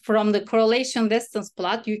 And from the correlation distance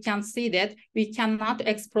plot, you can see that we cannot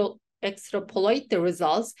extrapolate the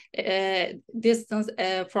results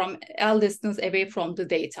from L distance away from the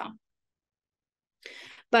data.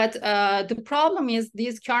 But the problem is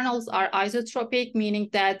these kernels are isotropic, meaning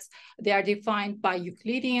that they are defined by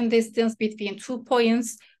Euclidean distance between 2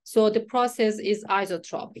 points. So the process is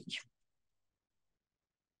isotropic.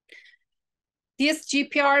 This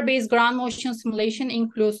GPR-based ground motion simulation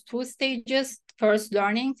includes 2 stages. First,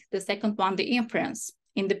 learning, the second one, the inference.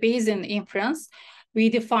 In the Bayesian inference, we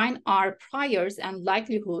define our priors and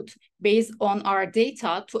likelihood based on our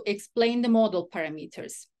data to explain the model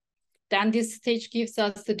parameters. Then this stage gives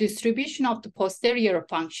us the distribution of the posterior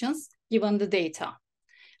functions given the data.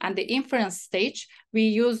 And the inference stage, we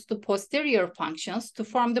use the posterior functions to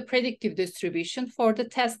form the predictive distribution for the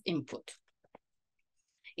test input.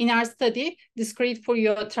 In our study, discrete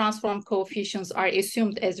Fourier transform coefficients are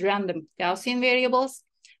assumed as random Gaussian variables,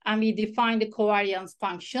 and we define the covariance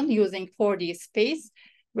function using 4D space,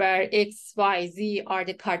 where x, y, z are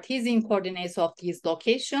the Cartesian coordinates of these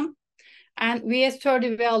locations. And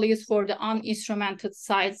VS30 values for the uninstrumented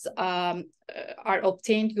sites are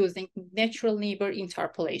obtained using natural neighbor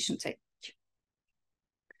interpolation technique.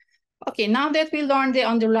 Okay, now that we learned the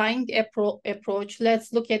underlying approach,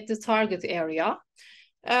 let's look at the target area.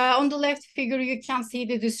 On the left figure, you can see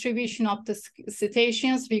the distribution of the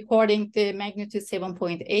stations recording the magnitude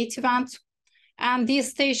 7.8 event. And these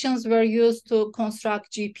stations were used to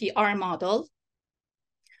construct GPR model.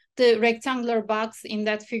 The rectangular box in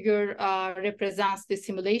that figure represents the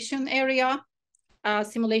simulation area.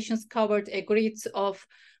 Simulations covered a grid of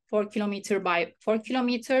 4 kilometer by 4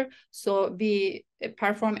 kilometer. So we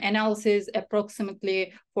perform analysis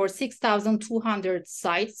approximately for 6,200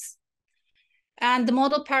 sites. And the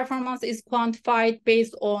model performance is quantified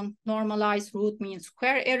based on normalized root mean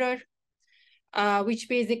square error, which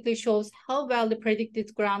basically shows how well the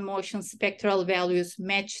predicted ground motion spectral values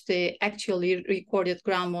match the actually recorded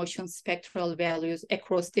ground motion spectral values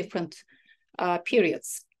across different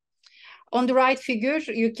periods. On the right figure,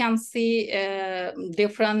 you can see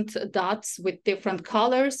different dots with different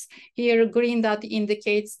colors. Here, green dot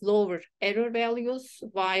indicates lower error values,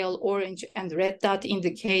 while orange and red dot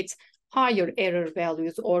indicates higher error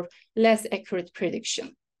values or less accurate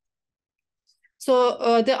prediction.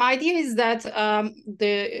 So the idea is that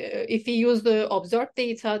if we use the observed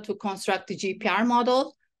data to construct the GPR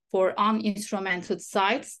model for uninstrumented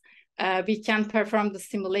sites, we can perform the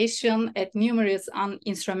simulation at numerous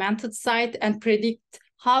uninstrumented sites and predict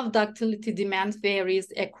how ductility demand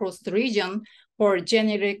varies across the region for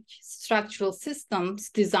generic structural systems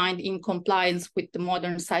designed in compliance with the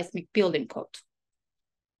modern seismic building code.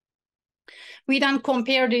 We then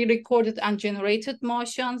compare the recorded and generated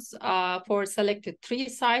motions for selected 3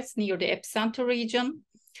 sites near the epicenter region.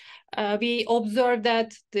 We observe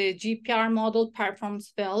that the GPR model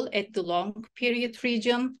performs well at the long period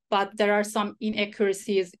region, but there are some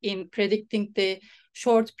inaccuracies in predicting the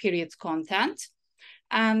short period content.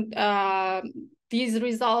 And these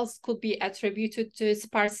results could be attributed to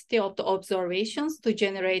sparsity of the observations to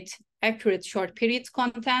generate accurate short period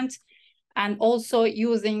content, and also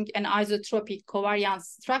using an isotropic covariance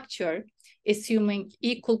structure, assuming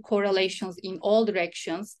equal correlations in all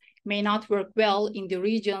directions, may not work well in the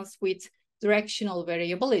regions with directional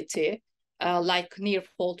variability, like near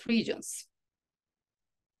fault regions.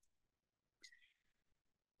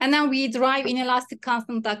 And then we derive inelastic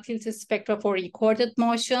constant ductility spectra for recorded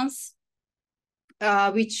motions,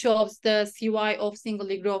 which shows the CY of single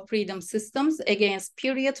degree of freedom systems against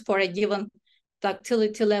period for a given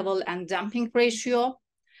ductility level and damping ratio.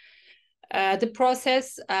 The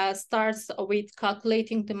process starts with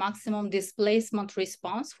calculating the maximum displacement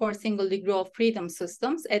response for single degree of freedom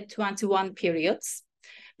systems at 21 periods.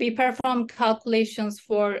 We perform calculations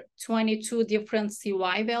for 22 different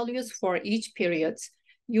CY values for each period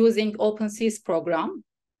using OpenSys program.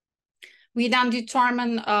 We then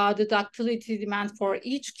determine the ductility demand for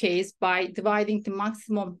each case by dividing the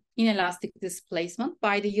maximum inelastic displacement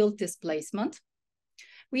by the yield displacement.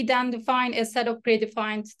 We then define a set of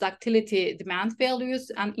predefined ductility demand values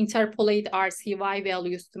and interpolate our CY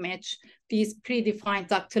values to match these predefined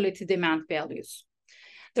ductility demand values.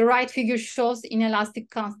 The right figure shows inelastic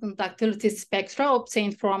constant ductility spectra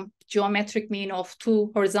obtained from geometric mean of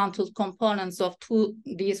 2 horizontal components of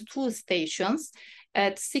these two stations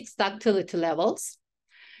at 6 ductility levels.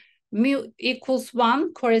 Mu equals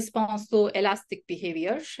 1 corresponds to elastic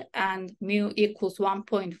behavior, and mu equals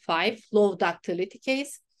 1.5 low ductility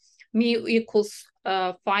case. Mu equals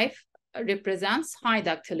 5 represents high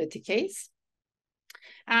ductility case.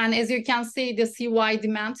 And as you can see, the CY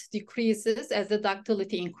demand decreases as the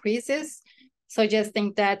ductility increases,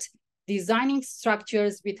 suggesting that designing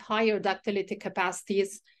structures with higher ductility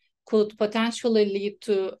capacities could potentially lead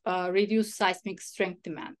to reduced seismic strength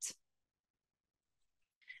demand.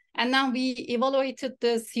 And now we evaluated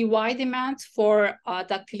the CY demand for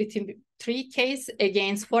ductility 3 case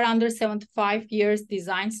against 475 years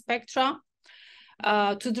design spectra.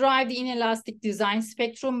 To drive the inelastic design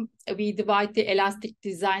spectrum, we divide the elastic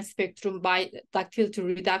design spectrum by ductility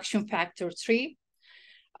reduction factor 3.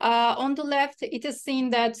 On the left, it is seen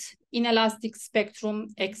that inelastic spectrum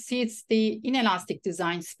exceeds the inelastic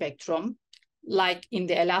design spectrum, like in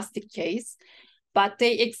the elastic case, but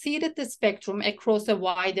they exceeded the spectrum across a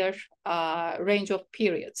wider range of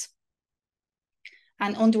periods.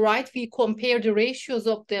 And on the right, we compare the ratios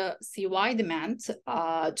of the CY demand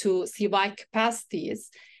to CY capacities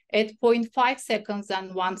at 0.5 seconds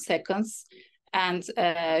and 1 second, and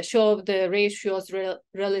show the ratios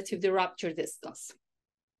relative to rupture distance.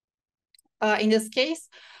 In this case,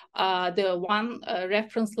 the one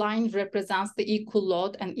reference line represents the equal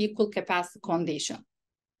load and equal capacity condition.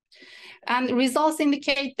 And results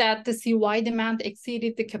indicate that the CY demand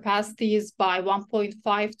exceeded the capacities by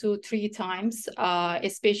 1.5 to 3 times,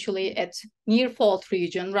 especially at near fault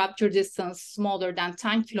region, rupture distance smaller than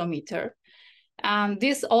 10 kilometers. And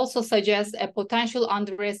this also suggests a potential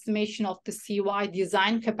underestimation of the CY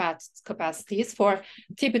design capacities for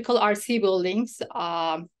typical RC buildings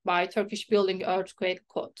by Turkish Building Earthquake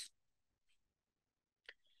Code.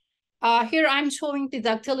 Here I'm showing the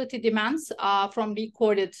ductility demands from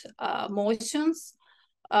recorded motions.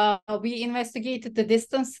 We investigated the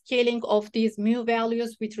distance scaling of these mu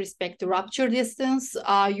values with respect to rupture distance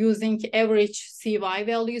using average CY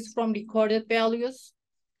values from recorded values.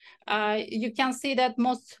 You can see that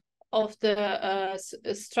most of the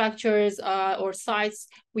structures or sites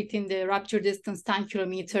within the rupture distance 10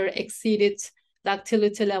 kilometers exceeded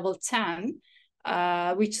ductility level 10,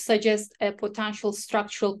 which suggests a potential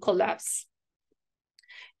structural collapse.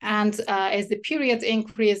 And as the period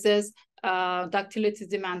increases, ductility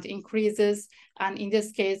demand increases. And in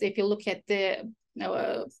this case, if you look at the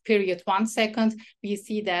period 1 second, we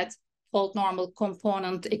see that fault normal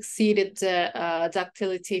component exceeded the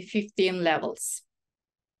ductility 15 levels.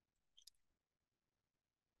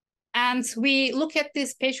 And we look at the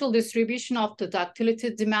spatial distribution of the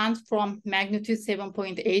ductility demand from magnitude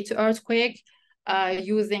 7.8 earthquake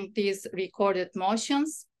using these recorded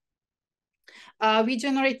motions. We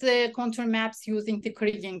generate the contour maps using the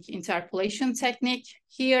kriging interpolation technique.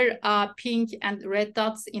 Here, pink and red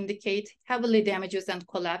dots indicate heavily damaged and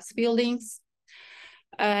collapsed buildings.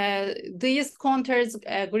 These contours,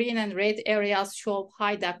 green and red areas show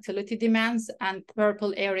high ductility demands, and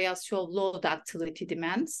purple areas show low ductility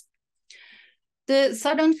demands. The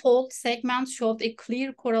southern fault segment showed a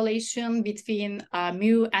clear correlation between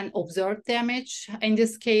mu and observed damage. In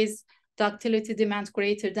this case, ductility demand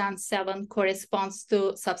greater than 7 corresponds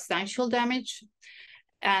to substantial damage.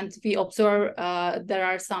 And we observe there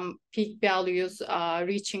are some peak values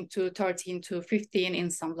reaching to 13 to 15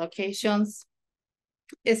 in some locations.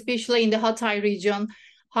 Especially in the Hatay region,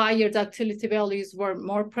 higher ductility values were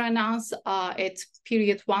more pronounced at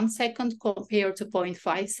period 1 second compared to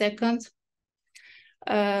 0.5 second.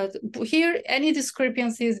 Here, any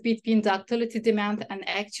discrepancies between ductility demand and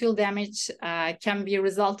actual damage can be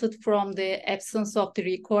resulted from the absence of the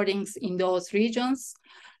recordings in those regions,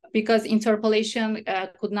 because interpolation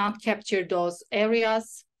could not capture those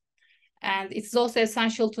areas. And it's also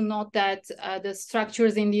essential to note that the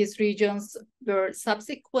structures in these regions were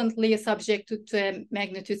subsequently subjected to a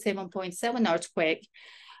magnitude 7.7 earthquake,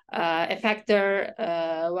 a factor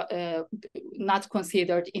not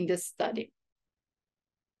considered in this study.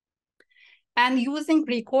 And using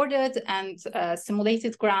recorded and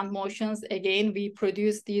simulated ground motions, again, we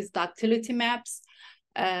produce these ductility maps.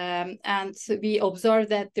 And we observe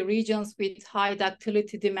that the regions with high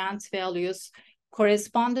ductility demand values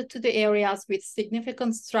corresponded to the areas with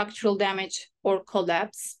significant structural damage or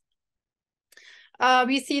collapse.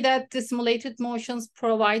 We see that the simulated motions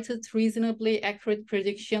provided reasonably accurate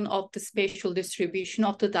prediction of the spatial distribution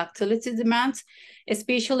of the ductility demand,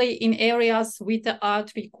 especially in areas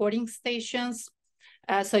without recording stations,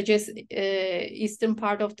 such as eastern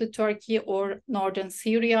part of the Turkey or northern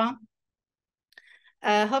Syria.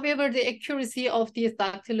 However, the accuracy of these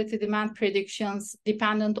ductility demand predictions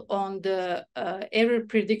depended on the error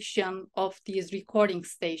prediction of these recording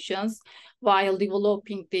stations while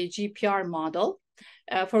developing the GPR model.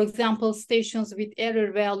 For example, stations with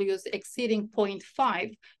error values exceeding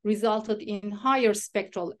 0.5 resulted in higher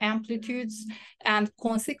spectral amplitudes and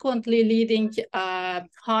consequently leading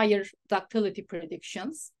higher ductility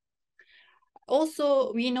predictions.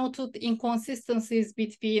 Also, we noted inconsistencies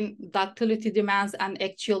between ductility demands and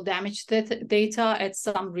actual damage data at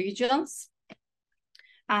some regions.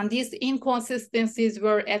 And these inconsistencies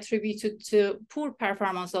were attributed to poor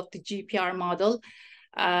performance of the GPR model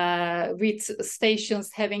with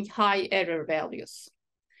stations having high error values.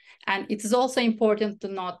 And it is also important to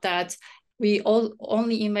note that we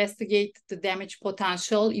only investigate the damage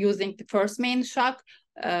potential using the first main shock,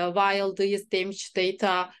 while these damage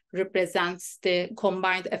data represents the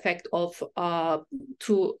combined effect of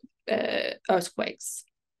two earthquakes.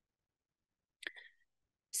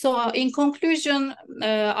 So in conclusion,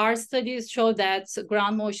 our studies show that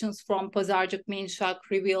ground motions from Pazarcık main shock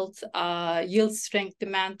revealed yield strength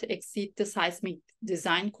demand exceed the seismic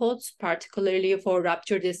design codes, particularly for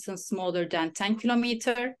rupture distance smaller than 10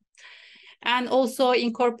 kilometers. And also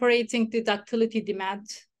incorporating the ductility demand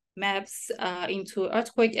maps into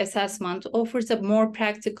earthquake assessment offers a more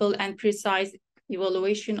practical and precise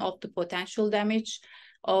evaluation of the potential damage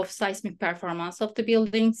of seismic performance of the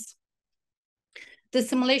buildings. The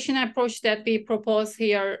simulation approach that we propose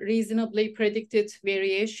here reasonably predicted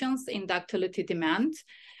variations in ductility demand,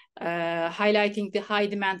 highlighting the high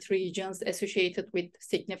demand regions associated with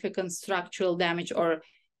significant structural damage or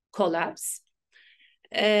collapse.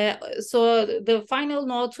 So the final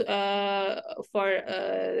note for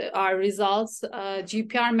our results,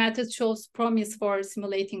 GPR method shows promise for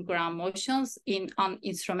simulating ground motions in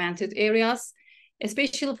uninstrumented areas,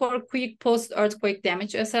 especially for quick post-earthquake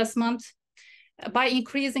damage assessment. By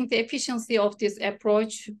increasing the efficiency of this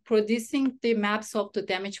approach, producing the maps of the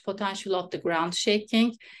damage potential of the ground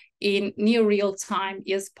shaking in near real time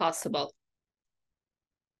is possible.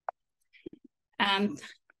 And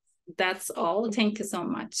that's all. Thank you so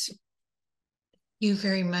much. Thank you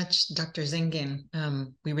very much, Dr. Zengin.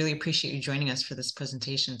 We really appreciate you joining us for this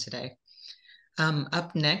presentation today.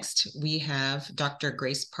 Up next, we have Dr.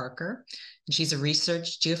 Grace Parker. She's a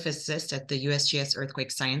research geophysicist at the USGS Earthquake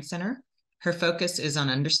Science Center. Her focus is on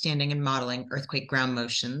understanding and modeling earthquake ground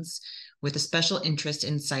motions with a special interest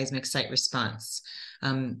in seismic site response.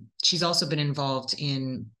 She's also been involved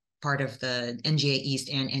in part of the NGA East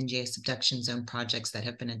and NGA subduction zone projects that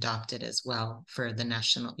have been adopted as well for the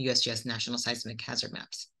USGS National Seismic Hazard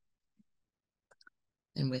Maps.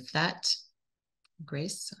 And with that,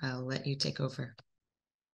 Grace, I'll let you take over.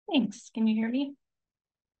 Thanks. Can you hear me?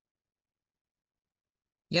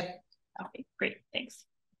 Yep. Okay, great. Thanks.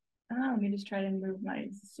 Let me just try to move my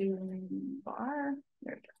Zoom bar.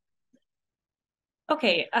 There we go.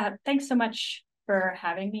 Okay, thanks so much for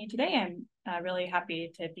having me today. I'm really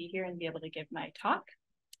happy to be here and be able to give my talk.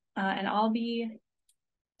 And I'll be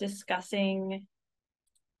discussing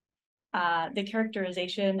the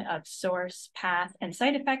characterization of source, path, and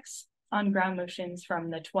site effects on ground motions from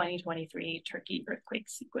the 2023 Turkey earthquake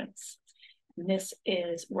sequence. And this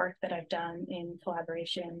is work that I've done in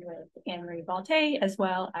collaboration with Anne-Marie Valte, as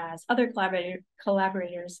well as other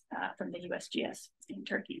collaborators from the USGS in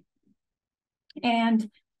Turkey. And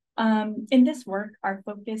in this work, our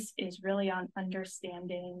focus is really on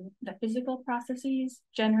understanding the physical processes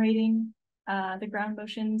generating the ground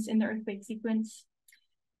motions in the earthquake sequence,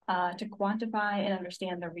 to quantify and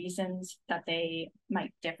understand the reasons that they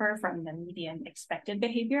might differ from the median expected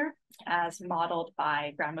behavior as modeled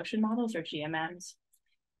by ground motion models or GMMs,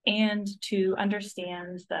 and to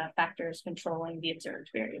understand the factors controlling the observed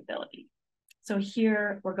variability. So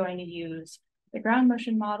here we're going to use the ground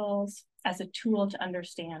motion models as a tool to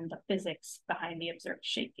understand the physics behind the observed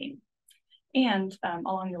shaking. And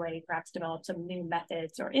along the way, perhaps develop some new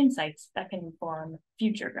methods or insights that can inform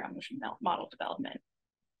future ground motion model development.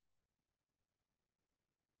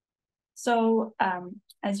 So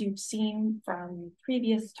as you've seen from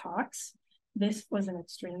previous talks, this was an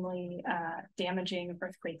extremely damaging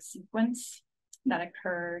earthquake sequence that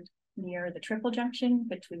occurred near the triple junction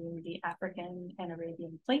between the African and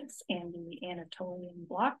Arabian plates and the Anatolian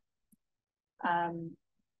block.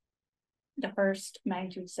 The first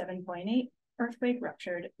magnitude 7.8 earthquake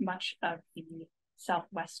ruptured much of the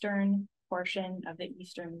southwestern portion of the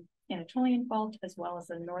eastern Anatolian fault, as well as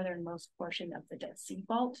the northernmost portion of the Dead Sea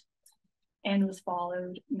Fault, and was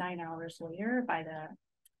followed 9 hours later by the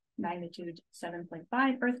magnitude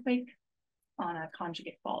 7.5 earthquake on a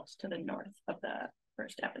conjugate fault to the north of the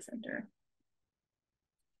first epicenter.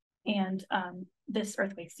 And this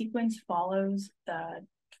earthquake sequence follows the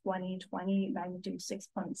 2020 magnitude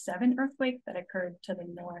 6.7 earthquake that occurred to the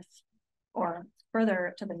north, or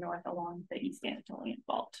further to the north along the East Anatolian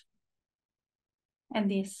Fault. And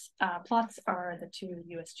these plots are the two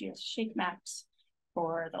USGS shake maps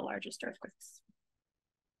for the largest earthquakes.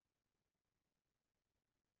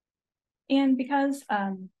 And because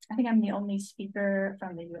I think I'm the only speaker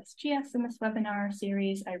from the USGS in this webinar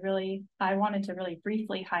series, I wanted to really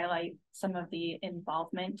briefly highlight some of the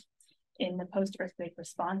involvement in the post-earthquake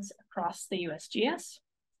response across the USGS.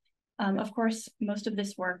 Of course, most of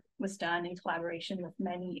this work was done in collaboration with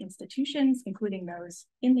many institutions, including those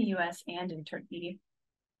in the US and in Turkey.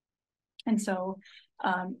 And so,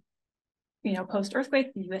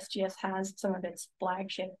 post-earthquake, the USGS has some of its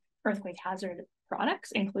flagship earthquake hazard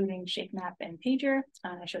products, including ShakeMap and Pager.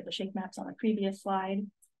 I showed the shake maps on the previous slide.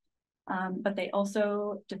 But we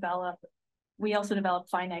also develop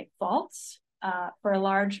finite faults for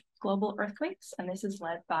large global earthquakes. And this is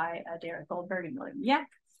led by Derek Goldberg and William Yek.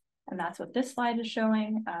 And that's what this slide is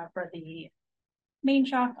showing for the main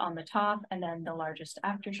shock on the top, and then the largest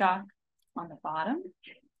aftershock on the bottom.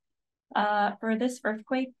 For this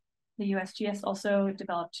earthquake, the USGS also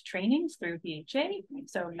developed trainings through VHA.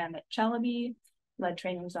 So Mehmet Çelebi led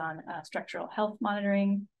trainings on structural health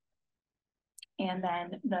monitoring. And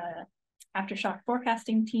then the aftershock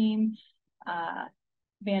forecasting team,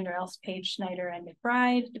 Van der Elst, Page, Schneider, and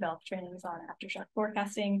McBride developed trainings on aftershock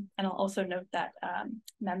forecasting. And I'll also note that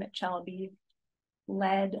Mehmet Çelebi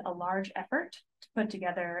led a large effort to put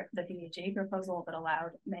together the VHA proposal that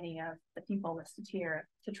allowed many of the people listed here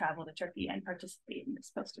to travel to Turkey and participate in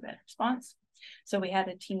this post-event response. So we had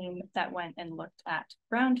a team that went and looked at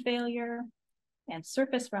ground failure and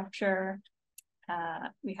surface rupture.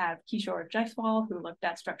 We have Kishore Jaiswal, who looked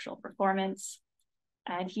at structural performance.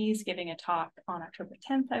 And he's giving a talk on October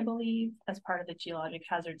 10th, I believe, as part of the Geologic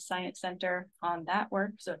Hazard Science Center on that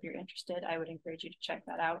work. So if you're interested, I would encourage you to check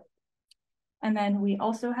that out. And then we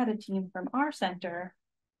also had a team from our center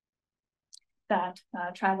that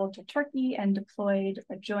traveled to Turkey and deployed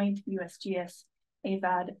a joint USGS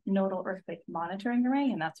AVAD nodal earthquake monitoring array,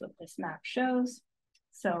 and that's what this map shows.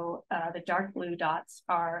 So the dark blue dots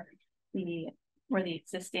are the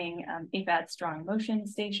existing AVAD strong motion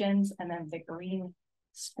stations, and then the green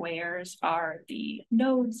squares are the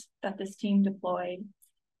nodes that this team deployed,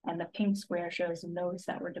 and the pink square shows nodes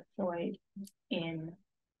that were deployed in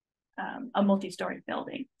a multi-story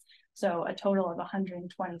building. So a total of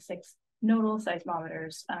 126 nodal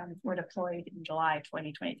seismometers were deployed in July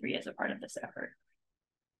 2023 as a part of this effort.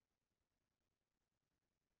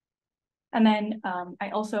 And then I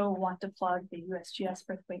also want to plug the USGS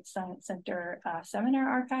Earthquake Science Center seminar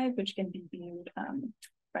archive, which can be viewed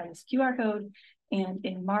by this QR code. And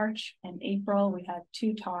in March and April, we had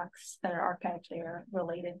 2 talks that are archived there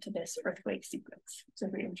related to this earthquake sequence. So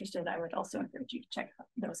if you're interested, I would also encourage you to check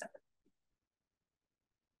those out.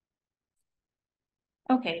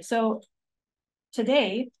 Okay, so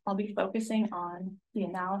today I'll be focusing on the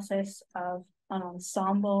analysis of an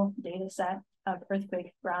ensemble data set of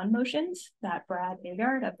earthquake ground motions that Brad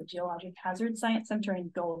Agard of the Geologic Hazard Science Center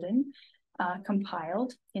in Golden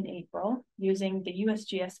compiled in April using the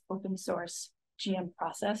USGS open source GM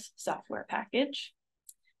process software package.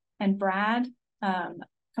 And Brad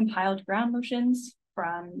compiled ground motions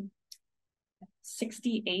from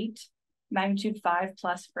 68 magnitude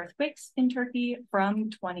 5+ earthquakes in Turkey from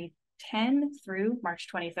 2010 through March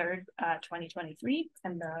 23rd, 2023.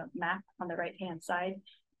 And the map on the right-hand side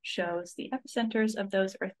shows the epicenters of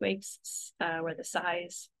those earthquakes where the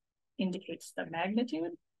size indicates the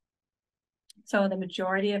magnitude. So the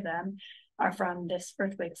majority of them are from this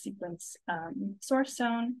earthquake sequence source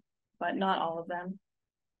zone, but not all of them.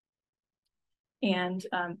 And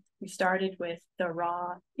we started with the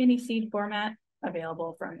raw mini-seed format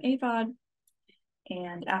available from AVOD.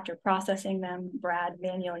 And after processing them, Brad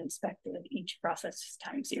manually inspected each process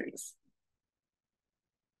time series.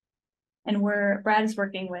 And Brad is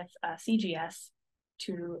working with CGS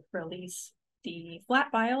to release the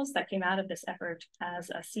flat files that came out of this effort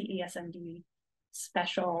as a CESMD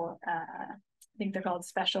special, I think they're called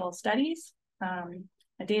special studies,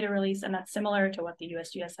 a data release, and that's similar to what the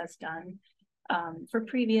USGS has done for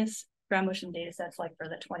previous ground motion data sets, like for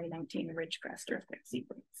the 2019 Ridgecrest earthquake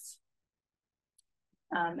sequence.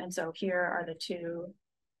 And so here are the 2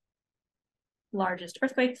 largest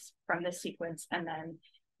earthquakes from this sequence, and then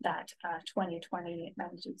that 2020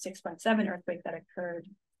 magnitude 6.7 earthquake that occurred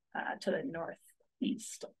to the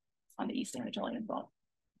northeast on the East Anatolian Fault.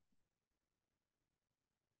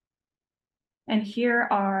 And here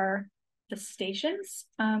are the stations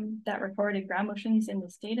that recorded ground motions in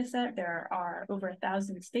this data set. There are over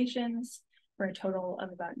 1,000 stations for a total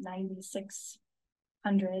of about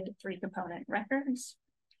 9,600 three-component records.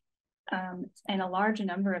 And a large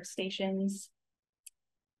number of stations,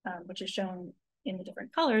 which is shown in the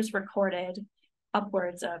different colors, recorded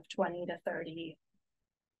upwards of 20 to 30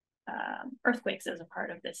 earthquakes as a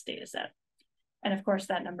part of this data set. And of course,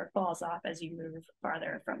 that number falls off as you move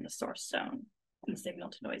farther from the source zone, and the signal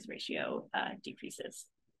to noise ratio decreases.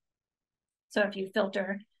 So if you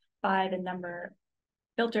filter the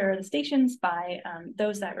stations by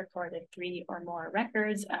those that recorded 3 or more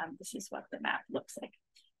records, this is what the map looks like.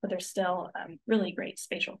 But there's still really great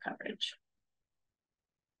spatial coverage.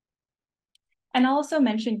 And I'll also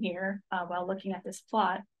mention here, while looking at this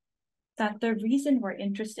plot, that the reason we're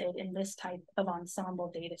interested in this type of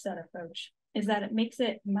ensemble dataset approach is that it makes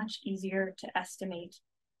it much easier to estimate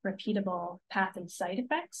repeatable path and site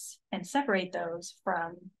effects and separate those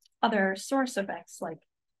from other source effects like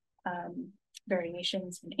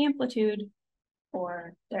variations in amplitude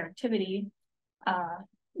or directivity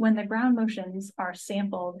when the ground motions are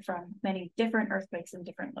sampled from many different earthquakes in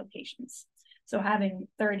different locations. So having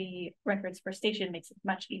 30 records per station makes it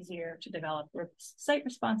much easier to develop site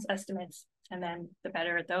response estimates. And then the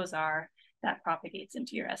better those are, that propagates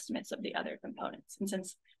into your estimates of the other components. And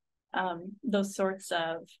since that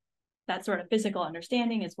sort of physical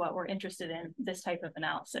understanding is what we're interested in, this type of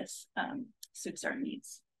analysis suits our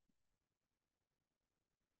needs.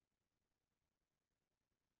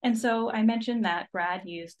 And so I mentioned that Brad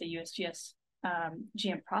used the USGS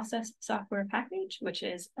GM process software package, which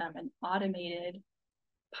is an automated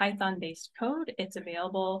Python-based code. It's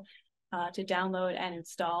available to download and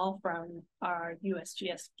install from our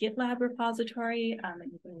USGS GitLab repository.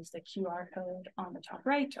 And you can use the QR code on the top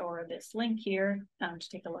right or this link here to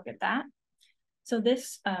take a look at that. So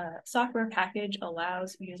this software package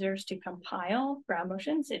allows users to compile ground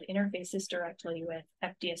motions. It interfaces directly with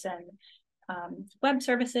FDSN web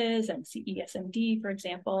services and CESMD, for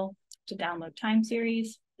example, to download time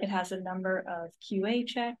series. It has a number of QA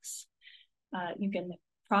checks. You can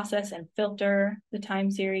process and filter the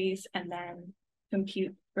time series and then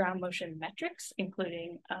compute ground motion metrics,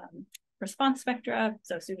 including response spectra,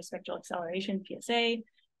 so pseudospectral acceleration, PSA,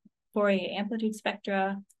 Fourier amplitude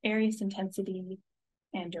spectra, Arias intensity,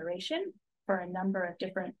 and duration for a number of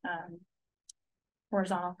different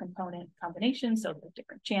horizontal component combinations, so the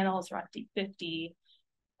different channels, ROT 50,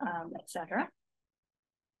 etc.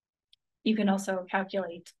 You can also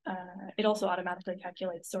calculate, it also automatically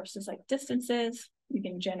calculates sources like distances. You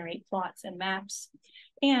can generate plots and maps.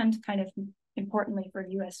 And kind of importantly for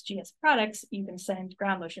USGS products, you can send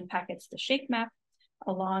ground motion packets to ShapeMap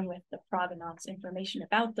along with the provenance information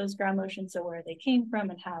about those ground motions, so where they came from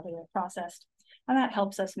and how they were processed. And that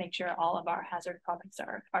helps us make sure all of our hazard products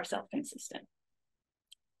are self-consistent.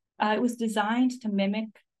 It was designed to mimic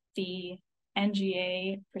the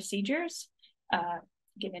NGA procedures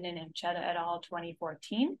given in Anchetta et al.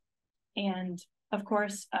 2014. And of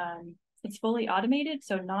course, it's fully automated,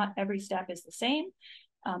 so not every step is the same.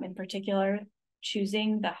 In particular,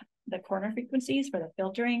 choosing the corner frequencies for the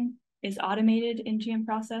filtering is automated in GM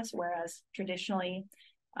process, whereas traditionally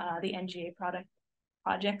the NGA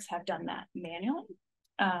projects have done that manually.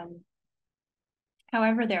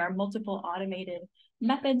 However, there are multiple automated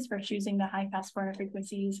methods for choosing the high-pass corner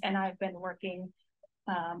frequencies, and I've been working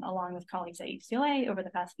along with colleagues at UCLA over the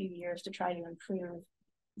past few years to try to improve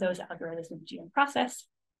those algorithms in GM process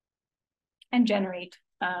and generate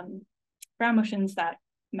ground motions that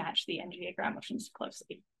match the NGA ground motions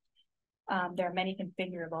closely. There are many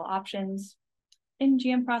configurable options in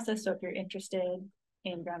GM process, so if you're interested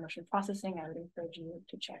in ground motion processing, I would encourage you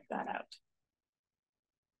to check that out.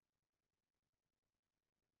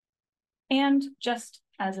 And just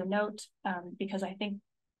as a note, because I think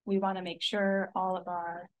we want to make sure all of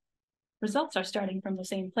our results are starting from the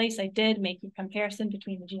same place, I did make a comparison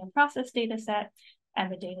between the GM process data set and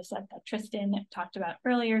the data set that Tristan talked about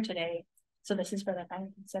earlier today. So this is for the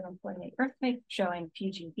 9.7.8 earthquake, showing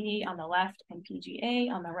PGB on the left and PGA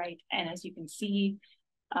on the right. And as you can see,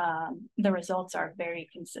 the results are very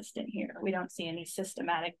consistent here. We don't see any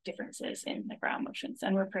systematic differences in the ground motions,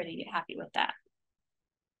 and we're pretty happy with that.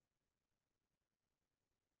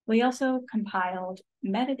 We also compiled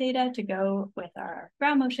metadata to go with our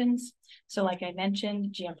ground motions. So like I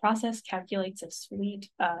mentioned, GM process calculates a suite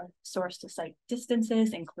of source to site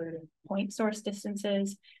distances, including point source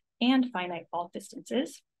distances and finite fault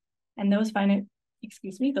distances. And those finite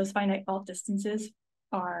fault distances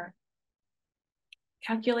are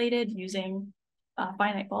calculated using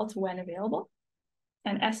finite faults when available.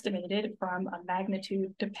 and estimated from a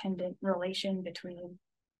magnitude-dependent relation between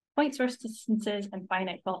point source distances and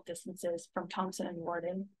finite fault distances from Thomson and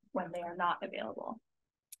Worden when they are not available.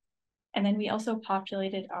 And then we also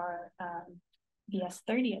populated our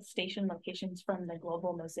VS30 at station locations from the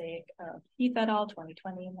global mosaic of Heath et al.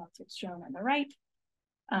 2020, and that's what's shown on the right.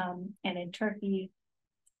 And in Turkey,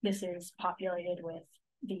 this is populated with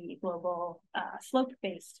the global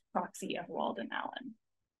slope-based proxy of Walden-Allen.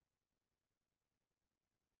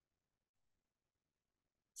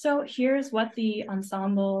 So here's what the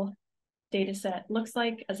ensemble data set looks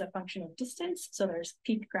like as a function of distance. So there's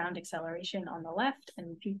peak ground acceleration on the left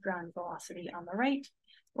and peak ground velocity on the right,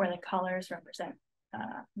 where the colors represent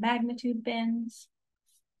magnitude bins,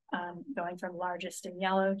 going from largest in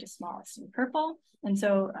yellow to smallest in purple. And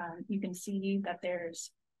so you can see that there's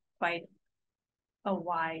quite a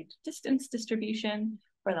wide distance distribution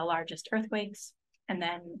for the largest earthquakes. And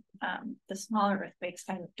then the smaller earthquakes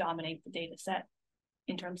kind of dominate the data set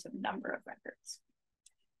in terms of number of records,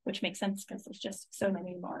 which makes sense because there's just so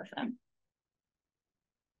many more of them.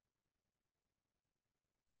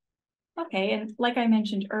 Okay, and like I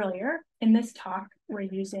mentioned earlier, in this talk, we're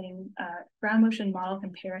using ground motion model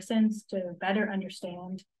comparisons to better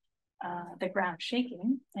understand the ground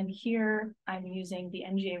shaking. And here I'm using the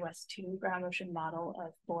NGA West 2 ground motion model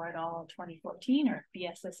of Bohr et al. 2014 or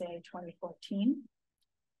BSSA 2014.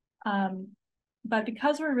 But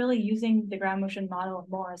because we're really using the ground motion model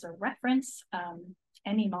more as a reference,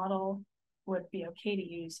 any model would be okay to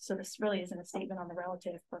use. So this really isn't a statement on the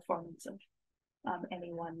relative performance of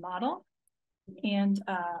any one model. And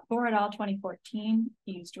Bohr et al. 2014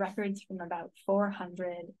 used records from about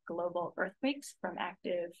 400 global earthquakes from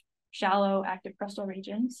shallow active crustal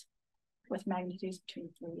regions with magnitudes between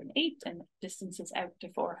 3 and 8 and distances out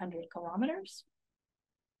to 400 kilometers.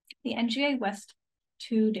 The NGA West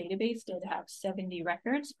 2 database did have 70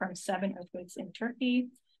 records from 7 earthquakes in Turkey,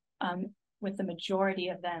 with the majority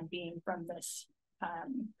of them being from this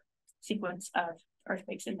sequence of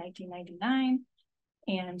earthquakes in 1999.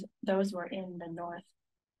 And those were in the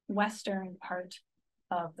northwestern part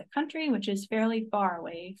of the country, which is fairly far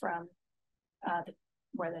away from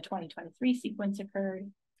where the 2023 sequence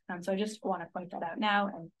occurred. So I just want to point that out now,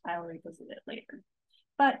 and I'll revisit it later.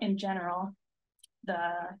 But in general,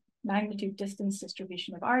 the magnitude distance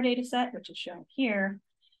distribution of our data set, which is shown here,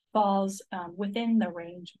 falls within the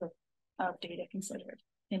range of data considered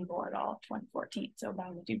in Bohr et al. 2014. So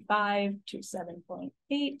magnitude 5 to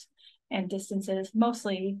 7.8, and distances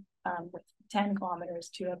mostly with 10 kilometers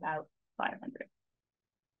to about 500.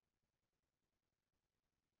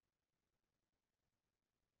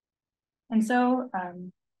 And so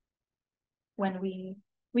when we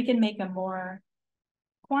can make a more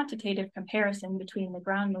quantitative comparison between the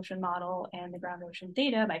ground motion model and the ground motion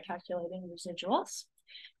data by calculating residuals,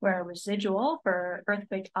 where a residual for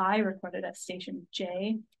earthquake I recorded at station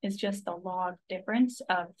J is just the log difference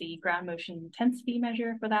of the ground motion intensity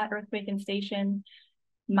measure for that earthquake in station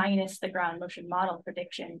minus the ground motion model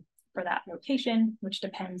prediction for that location, which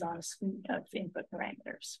depends on a suite of input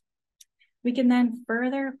parameters. We can then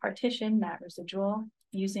further partition that residual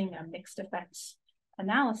using a mixed effects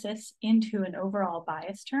analysis into an overall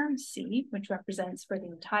bias term, C, which represents for the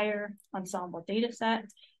entire ensemble data set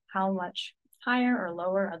how much higher or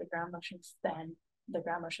lower are the ground motions than the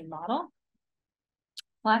ground motion model,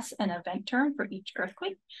 plus an event term for each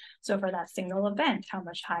earthquake. So for that single event, how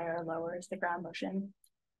much higher or lower is the ground motion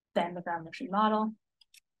than the ground motion model,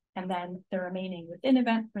 and then the remaining within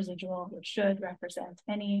event residual, which should represent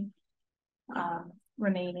any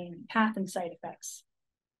remaining path and site effects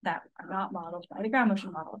that are not modeled by the ground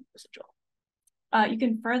motion model residual. You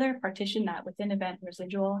can further partition that within event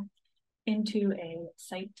residual into a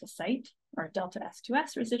site-to-site or delta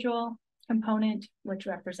S2S residual component, which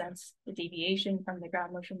represents the deviation from the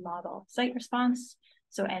ground motion model site response.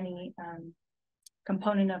 So any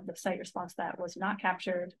component of the site response that was not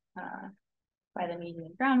captured by the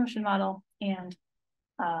median ground motion model, and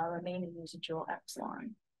remaining residual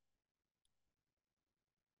epsilon.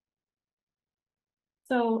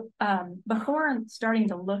 So before starting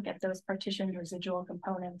to look at those partitioned residual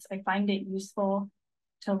components, I find it useful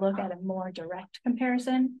to look at a more direct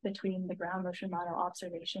comparison between the ground motion model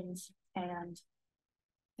observations and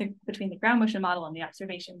between the ground motion model and the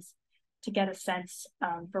observations to get a sense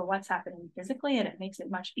for what's happening physically, and it makes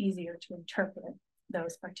it much easier to interpret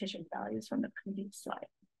those partition values from the previous slide.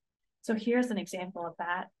 So here's an example of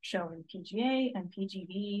that showing PGA and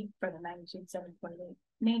PGV for the magnitude 7.8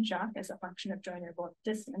 main shock as a function of joiner-board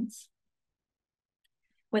distance,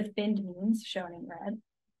 with binned means shown in red.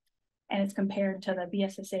 And it's compared to the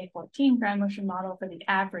BSSA 14 ground motion model for the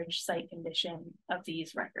average site condition of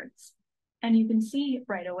these records. And you can see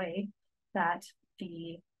right away that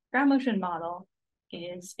the ground motion model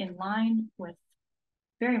is in line with,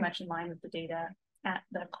 very much in line with the data at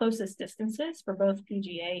the closest distances for both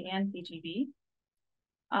PGA and PGB.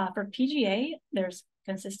 For PGA, there's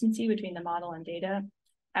consistency between the model and data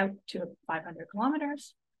out to 500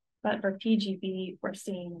 kilometers. But for PGB, we're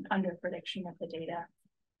seeing under prediction of the data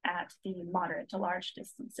at the moderate to large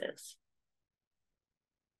distances.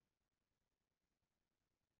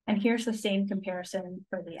 And here's the same comparison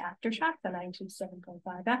for the aftershock, the 927.5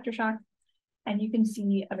 aftershock. And you can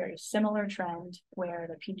see a very similar trend where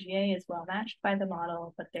the PGA is well matched by the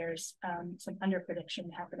model, but there's some under prediction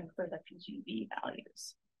happening for the PGB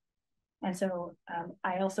values. And so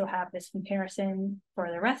I also have this comparison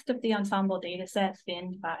for the rest of the ensemble data set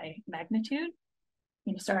binned by magnitude,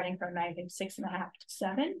 starting from magnitude 6.5 to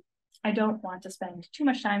 7. I don't want to spend too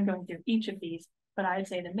much time going through each of these, but I'd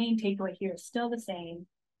say the main takeaway here is still the same,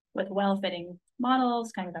 with well-fitting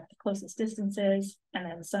models kind of at the closest distances, and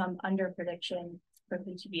then some under prediction for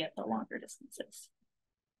PGB at the longer distances.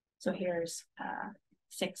 So here's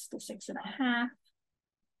 6 to 6.5,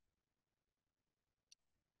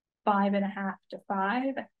 5.5 to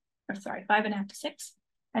 5, or sorry, 5.5 to 6.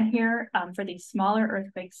 And here for these smaller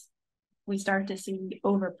earthquakes, we start to see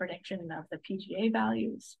over prediction of the PGA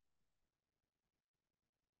values.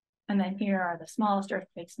 And then here are the smallest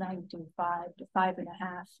earthquakes, 9.5 to 5.5.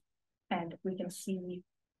 And we can see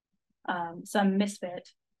some misfit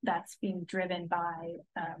that's being driven by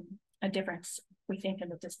a difference, we think, in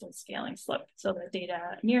the distance scaling slope. So the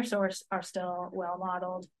data near source are still well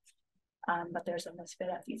modeled, but there's a misfit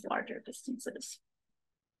at these larger distances.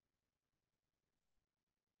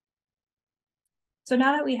 So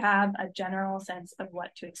now that we have a general sense of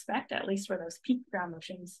what to expect, at least for those peak ground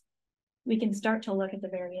motions, we can start to look at the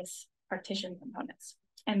various partition components.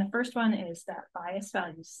 And the first one is that bias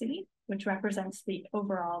value C, which represents the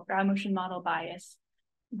overall ground motion model bias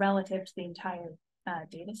relative to the entire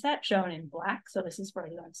data set, shown in black. So this is for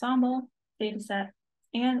the ensemble data set.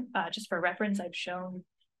 And just for reference, I've shown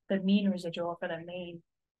the mean residual for the main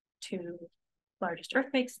two largest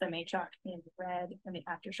earthquakes, the main shock in red and the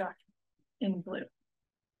aftershock in blue.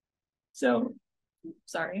 So,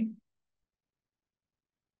 sorry.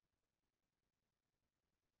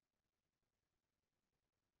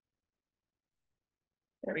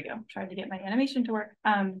 There we go, trying to get my animation to work.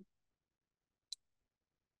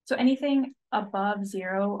 So anything above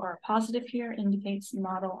 0 or positive here indicates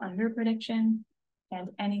model under prediction, and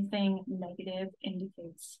anything negative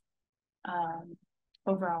indicates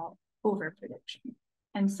overall over prediction.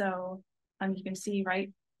 And so you can see,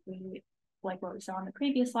 right, we, like what we saw in the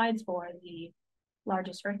previous slides for the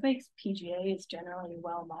largest earthquakes, PGA is generally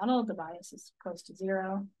well modeled, the bias is close to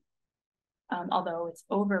 0, although it's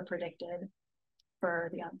over predicted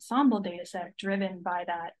for the ensemble data set driven by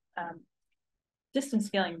that distance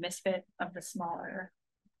scaling misfit of the smaller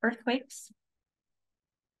earthquakes.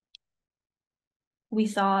 We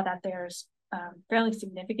saw that there's fairly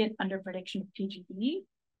significant under prediction of PGB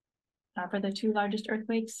for the two largest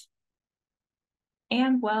earthquakes,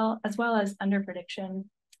 and as well as under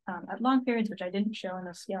prediction at long periods, which I didn't show in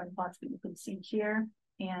those scaling plots, but you can see here.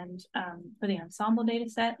 And for the ensemble data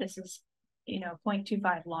set, this is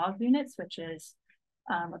 0.25 log units, which is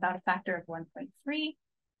about a factor of 1.3.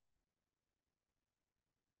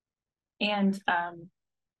 And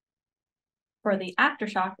for the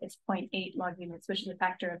aftershock, it's 0.8 log units, which is a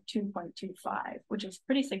factor of 2.25, which is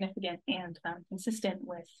pretty significant and consistent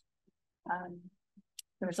with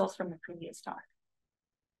the results from the previous talk.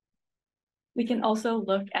 We can also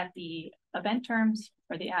look at the event terms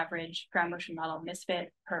for the average ground motion model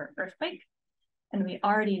misfit per earthquake. And we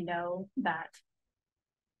already know that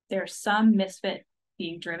there's some misfit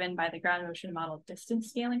being driven by the ground motion model distance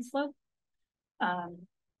scaling slope.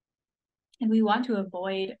 And we want to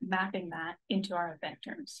avoid mapping that into our event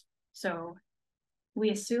terms. So we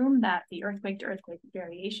assume that the earthquake to earthquake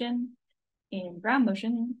variation in ground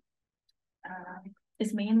motion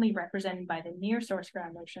is mainly represented by the near source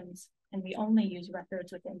ground motions, and we only use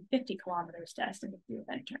records within 50 kilometers to estimate the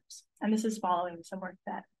event terms. And this is following some work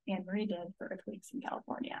that Anne-Marie did for earthquakes in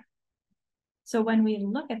California. So when we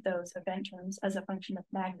look at those event terms as a function of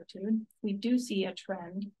magnitude, we do see a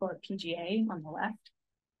trend for PGA on the left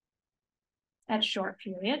at short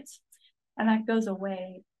periods, and that goes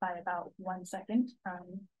away by about 1 second,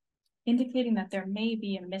 indicating that there may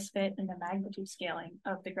be a misfit in the magnitude scaling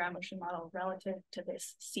of the ground motion model relative to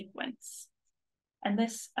this sequence. And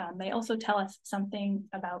this may also tell us something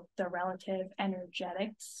about the relative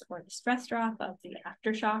energetics or the stress drop of the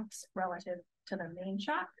aftershocks relative to the main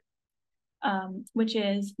shock, which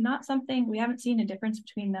is not something, we haven't seen a difference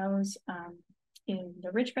between those in the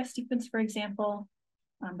Ridgecrest sequence, for example,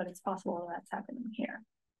 but it's possible that's happening here.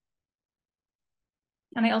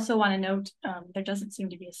 And I also want to note there doesn't seem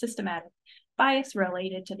to be a systematic bias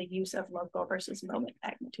related to the use of local versus moment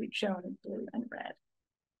magnitude shown in blue and red.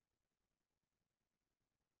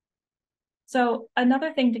 So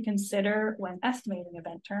another thing to consider when estimating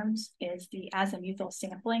event terms is the azimuthal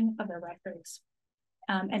sampling of the records.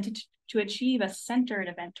 And to achieve a centered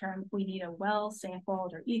event term, we need a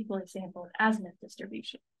well-sampled or equally sampled azimuth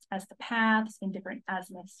distribution, as the paths in different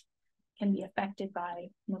azimuths can be affected by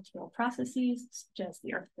multiple processes, such as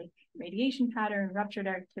the earthquake radiation pattern, rupture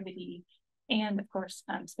activity, and of course,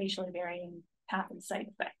 spatially varying path and site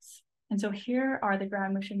effects. And so here are the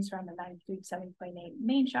ground motions from the magnitude 7.8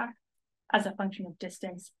 main shock as a function of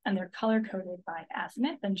distance, and they're color-coded by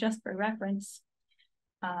azimuth. And just for reference,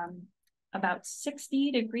 about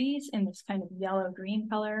 60 degrees in this kind of yellow-green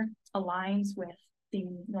color aligns with the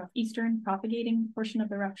northeastern propagating portion of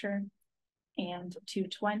the rupture, and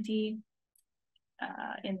 220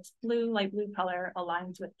 in this blue, light blue color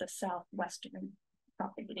aligns with the southwestern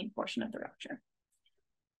propagating portion of the rupture.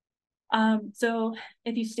 So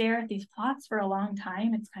if you stare at these plots for a long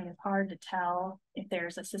time, it's kind of hard to tell if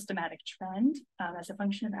there's a systematic trend as a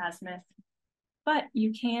function of azimuth, but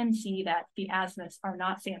you can see that the azimuths are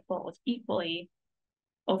not sampled equally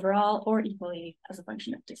overall or equally as a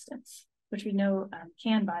function of distance, which we know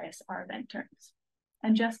can bias our event terms.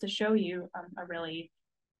 And just to show you a really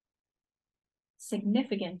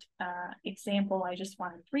significant example, I just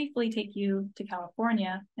want to briefly take you to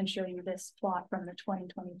California and show you this plot from the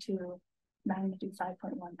 2022 magnitude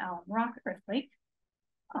 5.1 Alum Rock earthquake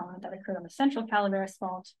that occurred on the central Calaveras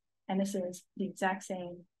fault. And this is the exact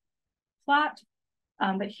same plot,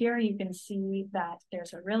 but here you can see that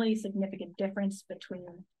there's a really significant difference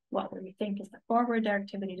between what we think is the forward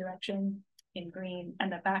directivity direction in green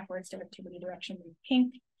and the backwards directivity direction in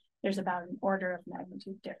pink. There's about an order of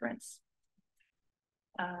magnitude difference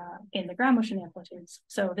in the ground motion amplitudes.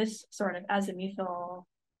 So this sort of azimuthal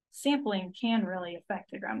sampling can really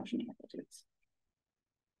affect the ground motion amplitudes.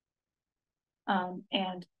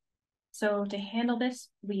 And so to handle this,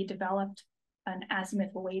 we developed an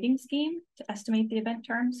azimuth weighting scheme to estimate the event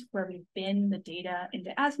terms, where we bin the data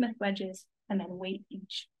into azimuth wedges and then weight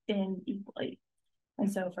each bin equally.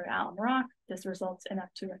 And so for Alum Rock, this results in up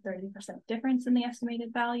to a 30% difference in the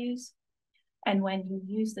estimated values. And when you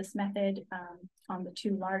use this method on the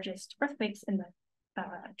two largest earthquakes in the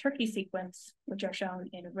Turkey sequence, which are shown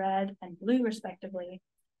in red and blue respectively,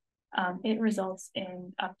 it results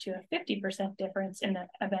in up to a 50% difference in the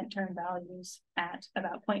event term values at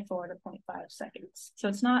about 0.4 to 0.5 seconds. So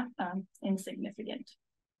it's not insignificant.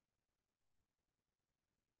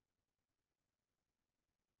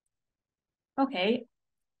 Okay,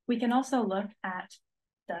 we can also look at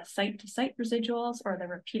the site-to-site residuals, or the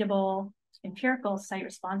repeatable empirical site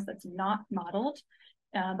response that's not modeled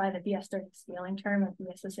by the BS30 scaling term of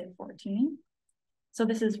BSSA 14. So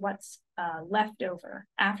this is what's left over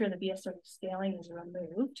after the BS30 scaling is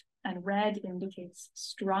removed, and red indicates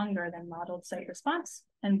stronger than modeled site response,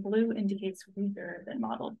 and blue indicates weaker than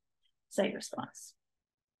modeled site response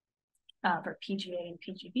for PGA and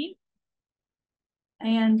PGB.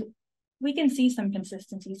 And we can see some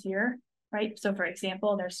consistencies here, right? So for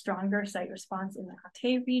example, there's stronger site response in the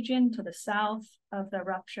Hatay region to the south of the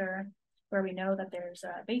rupture, where we know that there's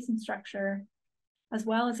a basin structure, as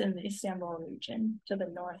well as in the Istanbul region to the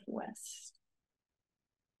northwest.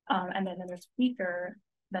 And then there's weaker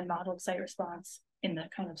than modeled site response in the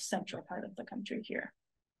kind of central part of the country here.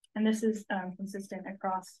 And this is consistent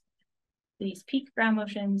across these peak ground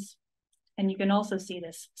motions. And you can also see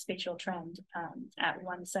this spatial trend at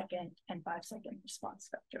 1 second and 5 second response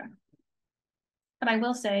spectra. But I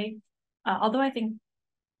will say, although I think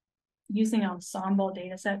using an ensemble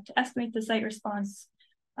data set to estimate the site response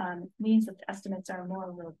means that the estimates are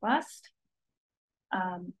more robust,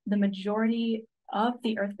 the majority of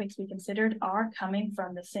the earthquakes we considered are coming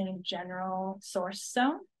from the same general source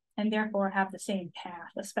zone, and therefore have the same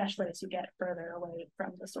path, especially as you get further away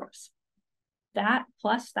from the source. That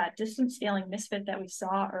plus that distance scaling misfit that we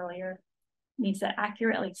saw earlier means that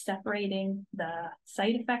accurately separating the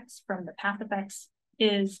site effects from the path effects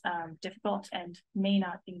is difficult and may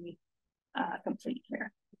not be complete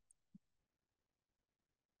here.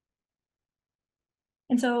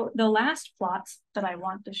 And so the last plots that I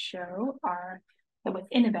want to show are the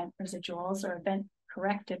within event residuals, or event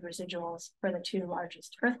corrected residuals, for the two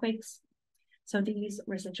largest earthquakes. So these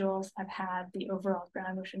residuals have had the overall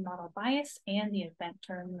ground motion model bias and the event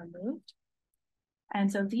term removed. And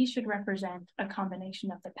so these should represent a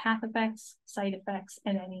combination of the path effects, site effects,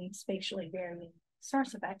 and any spatially varying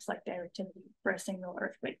source effects like directivity for a single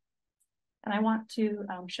earthquake. And I want to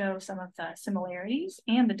show some of the similarities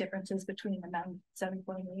and the differences between the magnitude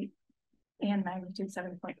 7.8 and magnitude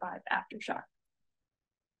 7.5 aftershock.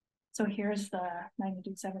 So here's the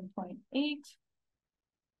magnitude 7.8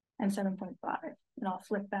 and 7.5, and I'll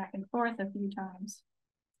flip back and forth a few times.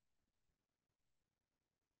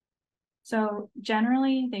 So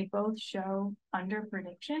generally, they both show under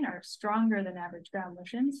prediction or stronger than average ground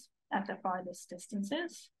motions at the farthest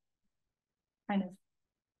distances, kind of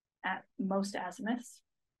at most azimuths.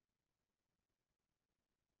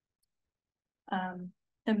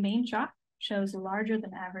 The main shock shows larger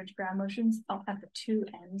than average ground motions at the two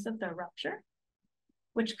ends of the rupture,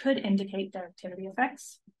 which could indicate directivity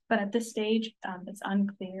effects. But at this stage, it's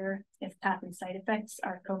unclear if path and site effects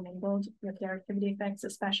are commingled with directivity effects,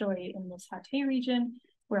 especially in this Hatay region,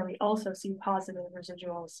 where we also see positive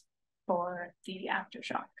residuals for the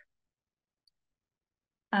aftershock.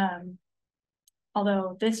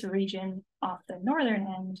 Although this region off the northern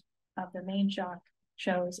end of the main shock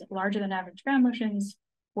shows larger than average ground motions,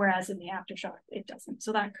 whereas in the aftershock, it doesn't.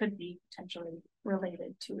 So that could be potentially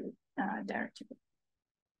related to directivity.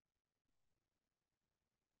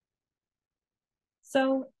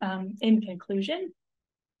 So in conclusion,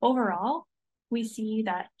 overall, we see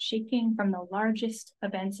that shaking from the largest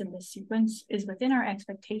events in this sequence is within our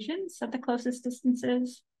expectations at the closest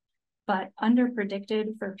distances, but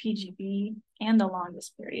under-predicted for PGB and the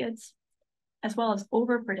longest periods, as well as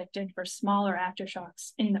over-predicted for smaller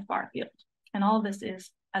aftershocks in the far field. And all of this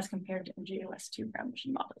is as compared to MJOS2 ground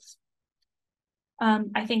motion models.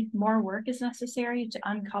 I think more work is necessary to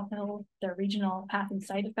uncouple the regional path and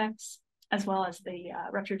site effects, as well as the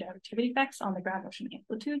rupture directivity effects on the ground motion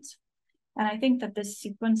amplitudes. And I think that this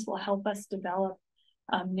sequence will help us develop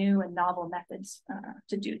new and novel methods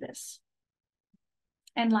to do this.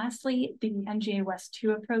 And lastly, the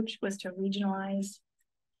NGA-WES2 approach was to regionalize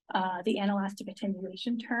the anelastic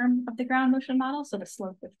attenuation term of the ground motion model, so the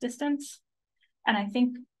slope with distance. And I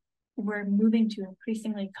think we're moving to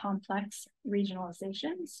increasingly complex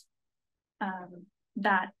regionalizations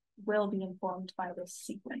that will be informed by this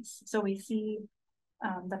sequence. So we see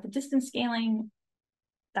that the distance scaling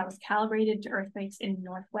that was calibrated to earthquakes in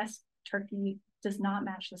Northwest Turkey does not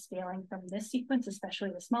match the scaling from this sequence,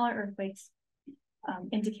 especially the smaller earthquakes,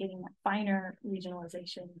 indicating that finer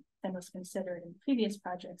regionalization than was considered in previous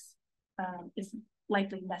projects is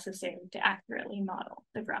likely necessary to accurately model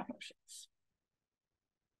the ground motions.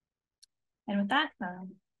 And with that,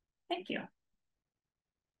 thank you.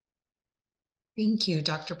 Thank you,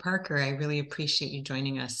 Dr. Parker. I really appreciate you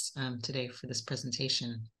joining us today for this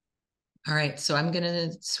presentation. All right, so I'm going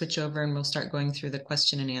to switch over and we'll start going through the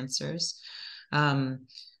question and answers.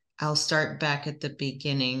 I'll start back at the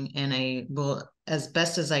beginning and I will, as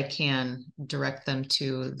best as I can, direct them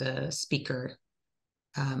to the speaker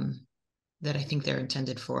that I think they're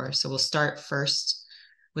intended for. So we'll start first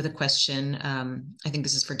with a question. I think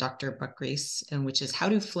this is for Dr. Buckreis, and which is how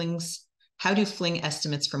do fling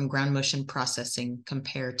estimates from ground motion processing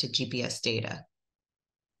compare to GPS data?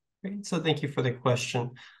 Great. So thank you for the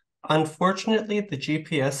question. Unfortunately, the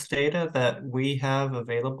GPS data that we have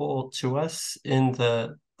available to us in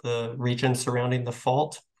the region surrounding the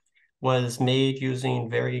fault was made using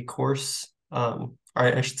very coarse, or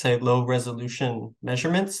I should say low resolution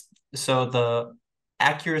measurements. So the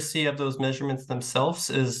accuracy of those measurements themselves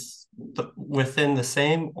is within the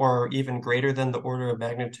same or even greater than the order of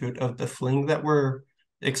magnitude of the fling that we're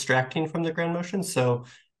extracting from the ground motion. So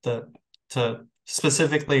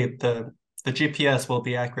specifically the GPS will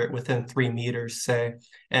be accurate within 3 meters, say,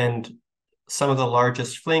 and some of the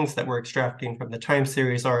largest flings that we're extracting from the time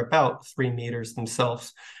series are about 3 meters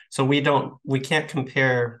themselves. So we can't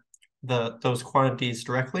compare those quantities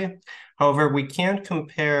directly. However, we can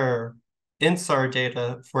compare INSAR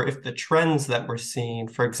data for if the trends that we're seeing,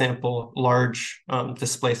 for example, large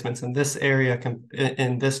displacements in this area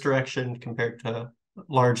in this direction compared to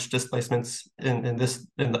large displacements in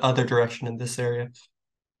the other direction in this area.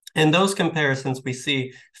 In those comparisons, we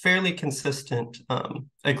see fairly consistent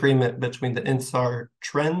agreement between the INSAR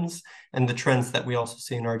trends and the trends that we also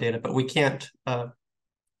see in our data, but we can't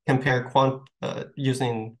compare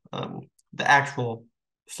using the actual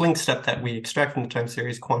fling step that we extract from the time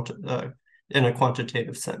series in a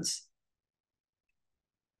quantitative sense.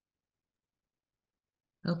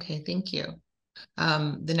 Okay, thank you.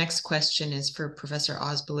 The next question is for Professor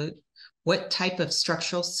Osbalut. What type of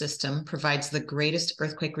structural system provides the greatest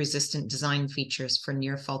earthquake-resistant design features for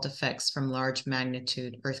near-fault effects from large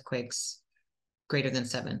magnitude earthquakes greater than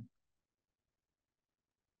 7?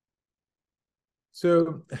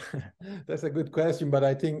 So that's a good question, but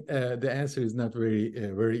I think the answer is not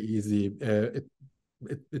very easy. It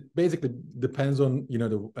basically depends on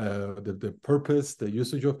the purpose, the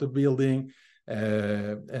usage of the building,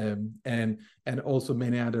 and also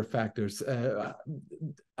many other factors.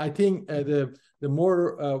 I think the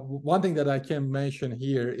more one thing that I can mention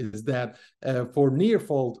here is that for near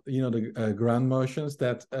fault, the ground motions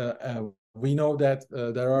that we know that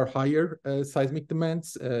there are higher seismic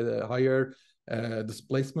demands, higher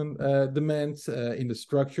displacement demands in the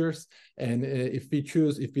structures, and if we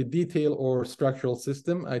detail our structural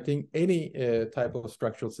system, I think any type of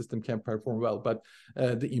structural system can perform well. But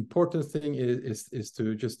the important thing is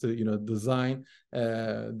to just design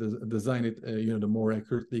it the more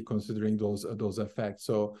accurately, considering those effects.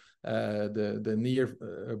 So the near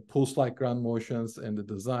pulse-like ground motions and the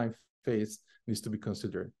design phase needs to be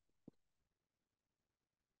considered.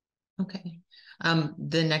 Okay.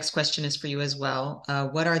 The next question is for you as well.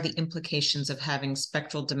 What are the implications of having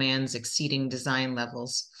spectral demands exceeding design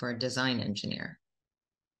levels for a design engineer?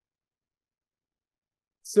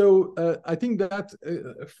 So I think that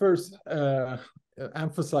first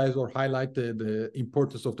emphasize or highlight the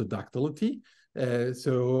importance of the ductility.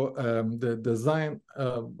 So the design,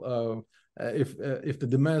 if the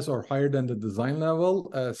demands are higher than the design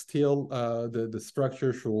level, still the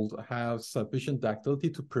structure should have sufficient ductility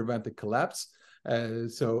to prevent the collapse.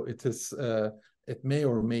 So it may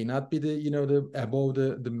or may not be the above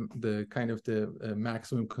the kind of the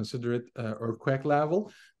maximum considered earthquake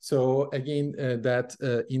level. So again, that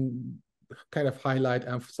in kind of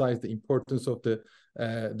emphasize the importance of the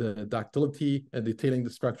ductility, detailing the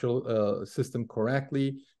structural system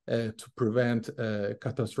correctly to prevent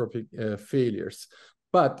catastrophic failures.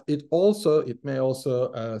 But it may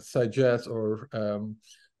also suggest or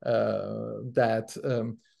that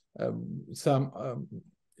some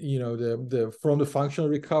from the functional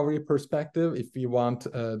recovery perspective, if we want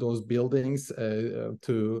those buildings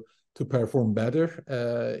to perform better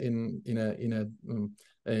in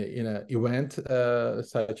an event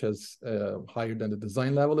such as higher than the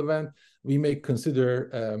design level event, we may consider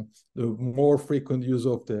the more frequent use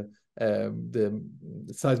of the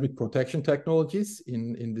seismic protection technologies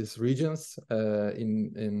in these regions,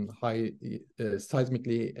 in high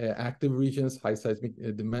seismically active regions, high seismic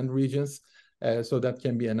demand regions. So that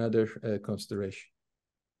can be another consideration.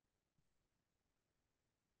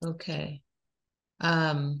 Okay.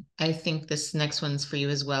 I think this next one's for you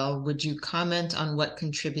as well. Would you comment on what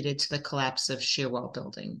contributed to the collapse of shear wall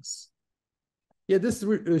buildings? Yeah, this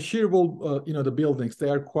shear wall, the buildings, they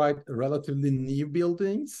are quite relatively new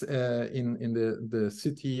buildings in the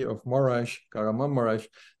city of Maraş, Kahramanmaraş,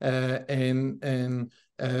 and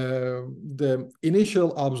the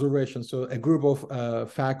initial observation. So a group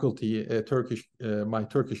of faculty, my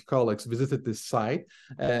Turkish colleagues, visited this site,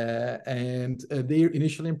 and their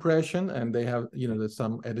initial impression, and they have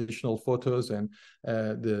some additional photos and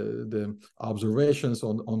the observations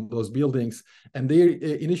on those buildings, and their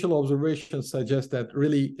initial observations suggest that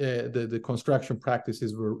really the construction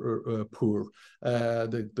practices were poor.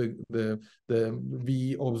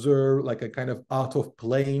 We observe like a kind of out of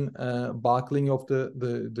plane buckling of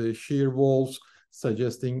the shear walls,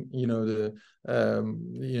 suggesting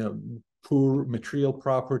poor material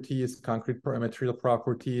properties, concrete material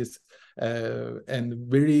properties, and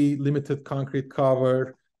very limited concrete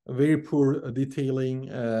cover, very poor detailing.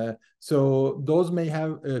 So those may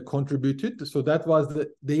have contributed. So that was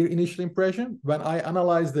their initial impression. When I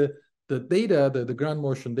analyzed the data, the ground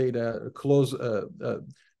motion data close to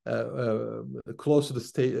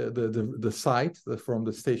the site, from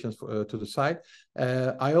the stations to the site,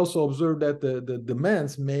 I also observed that the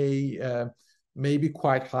demands may be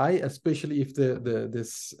quite high, especially if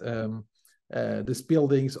these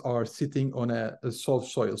buildings are sitting on a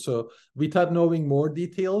soft soil. So without knowing more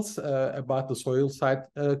details about the soil site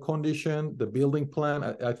condition, the building plan,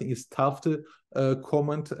 I think it's tough to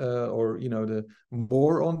comment or the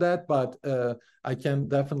more on that. But I can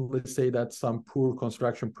definitely say that some poor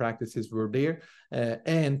construction practices were there,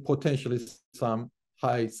 and potentially some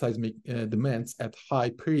high seismic demands at high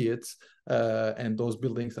periods. And those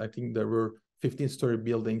buildings, I think there were 15-story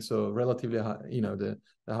buildings, so relatively high,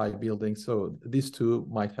 the high buildings. So these two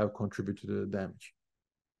might have contributed to the damage.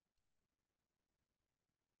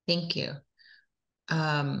 Thank you.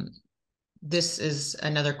 This is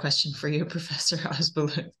another question for you, Professor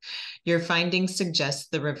Özbulut. Your findings suggest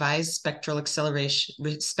the revised spectral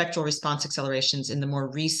response accelerations in the more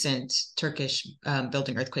recent Turkish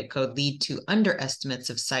building earthquake code lead to underestimates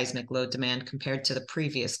of seismic load demand compared to the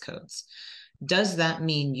previous codes. Does that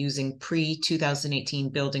mean using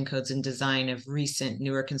pre-2018 building codes and design of recent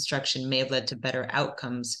newer construction may have led to better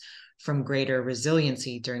outcomes from greater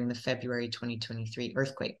resiliency during the February 2023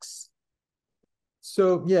 earthquakes?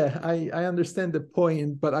 So yeah, I understand the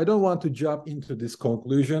point, but I don't want to jump into this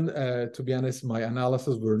conclusion. To be honest, my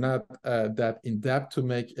analysis were not that in depth to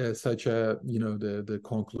make such a the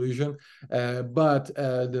conclusion. But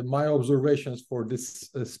my observations for this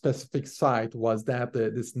specific site was that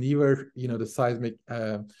this newer the seismic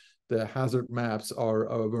the hazard maps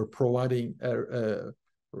were providing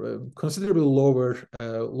considerably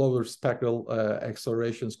lower spectral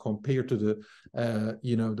accelerations compared to the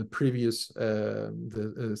the previous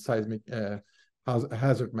the seismic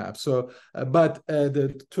hazard map. So but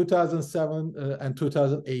the 2007 and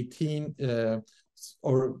 2018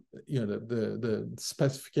 or the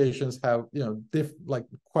specifications have like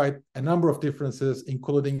quite a number of differences,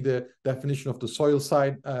 including the definition of the soil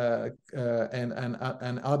side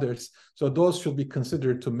and others. So those should be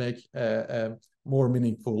considered to make more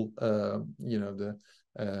meaningful the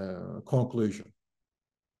conclusion.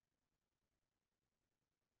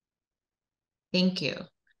 Thank you.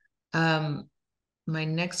 My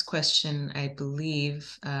next question, I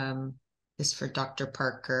believe, is for Dr.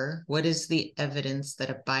 Parker. What is the evidence that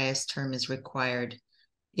a bias term is required?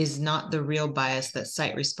 Is not the real bias that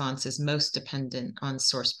site response is most dependent on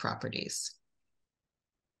source properties?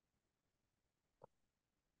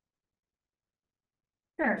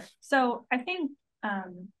 Sure. So I think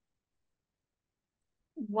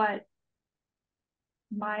what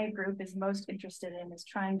my group is most interested in is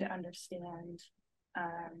trying to understand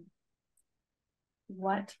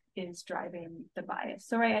what is driving the bias.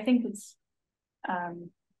 So right, I think it's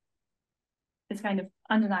kind of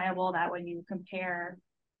undeniable that when you compare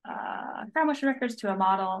ground motion records to a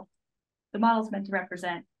model, the model is meant to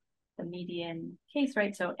represent the median case,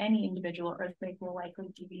 right? So any individual earthquake will likely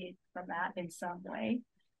deviate from that in some way,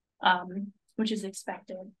 which is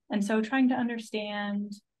expected. And so trying to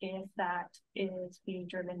understand if that is being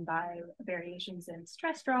driven by variations in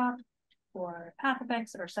stress drop or path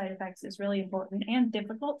effects or site effects is really important and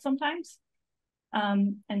difficult sometimes.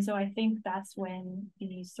 And so I think that's when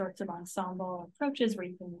these sorts of ensemble approaches where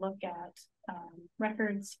you can look at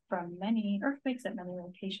records from many earthquakes at many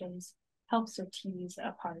locations helps to tease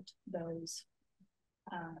apart those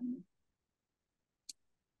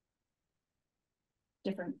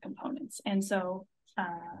different components. And so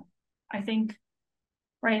I think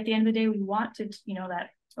right at the end of the day, we want to, that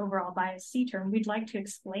overall bias C term, we'd like to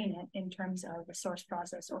explain it in terms of a source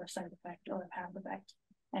process or a site effect or a path effect,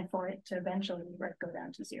 and for it to eventually go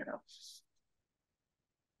down to zero.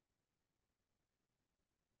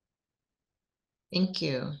 Thank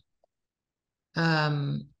you.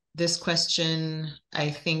 This question, I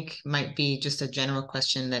think, might be just a general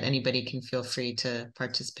question that anybody can feel free to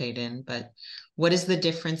participate in, but what is the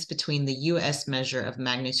difference between the US measure of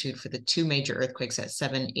magnitude for the two major earthquakes at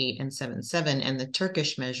 7.8 and 7.7 and the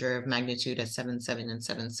Turkish measure of magnitude at 7.7 and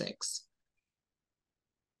 7.6?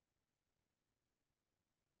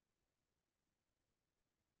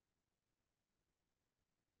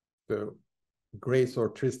 So Grace or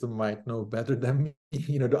Tristan might know better than me.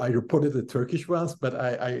 I reported the Turkish ones, but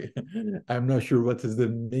I'm not sure what is the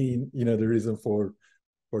main, the reason for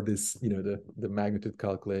this, the magnitude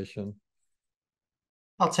calculation.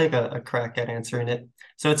 I'll take a crack at answering it.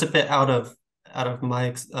 So it's a bit out of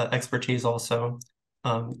my expertise also,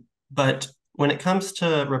 but when it comes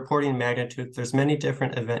to reporting magnitude, there's many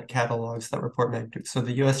different event catalogs that report magnitude. So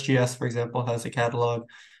the USGS, for example, has a catalog.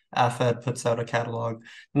 AFED puts out a catalog,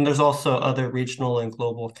 and there's also other regional and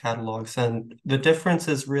global catalogs. And the difference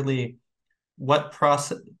is really what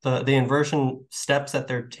process, the inversion steps that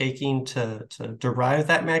they're taking to derive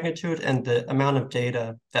that magnitude and the amount of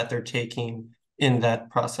data that they're taking in that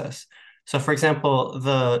process. So for example,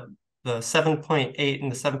 the 7.8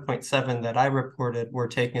 and the 7.7 that I reported were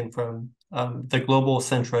taken from the global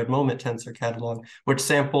centroid moment tensor catalog, which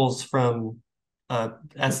samples from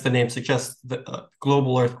as the name suggests, the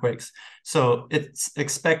global earthquakes. So it's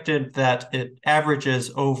expected that it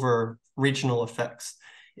averages over regional effects.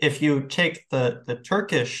 If you take the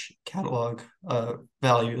Turkish catalog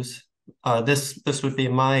values, this would be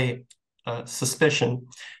my suspicion.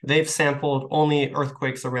 They've sampled only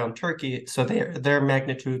earthquakes around Turkey, so their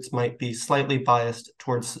magnitudes might be slightly biased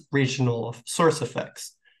towards regional source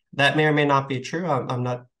effects. That may or may not be true. I'm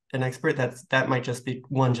not an expert, that might just be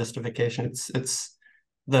one justification. It's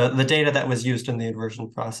the data that was used in the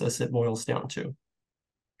inversion process it boils down to.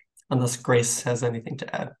 Unless Grace has anything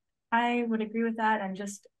to add. I would agree with that, and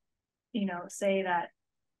just, say that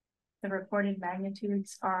the reported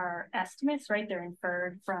magnitudes are estimates, right? They're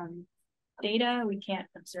inferred from data. We can't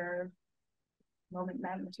observe moment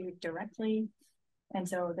magnitude directly. And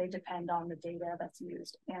so they depend on the data that's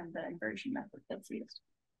used and the inversion method that's used,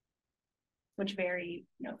 which vary,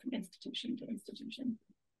 from institution to institution.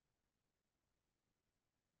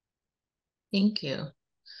 Thank you.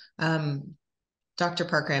 Dr.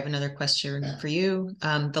 Parker, I have another question for you.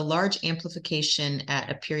 The large amplification at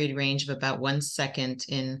a period range of about 1 second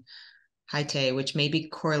in Haiti, which may be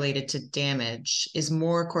correlated to damage, is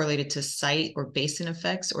more correlated to site or basin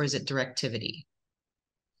effects, or is it directivity?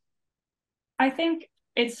 I think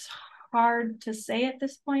it's hard to say at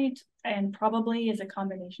this point, and probably is a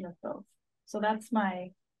combination of both. So that's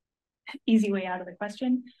my easy way out of the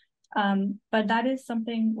question. But that is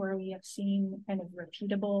something where we have seen kind of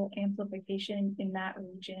repeatable amplification in that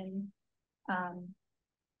region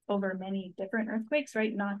over many different earthquakes,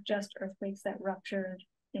 right? Not just earthquakes that ruptured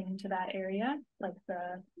into that area, like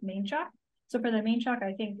the main shock. So for the main shock,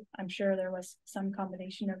 I'm sure there was some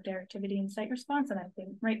combination of directivity and site response. And I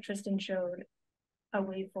think, right, Tristan showed a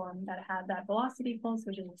waveform that had that velocity pulse,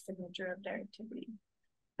 which is a signature of directivity.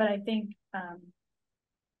 But I think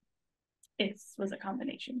it was a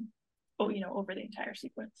combination, over the entire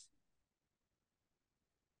sequence.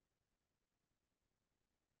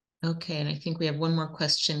 Okay, and I think we have one more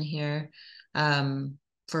question here.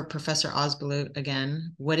 For Professor Osbeloot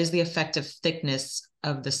again, what is the effective thickness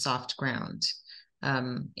of the soft ground?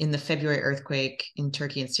 In the February earthquake in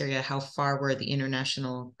Turkey and Syria, how far were the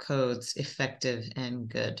international codes effective and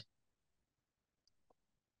good?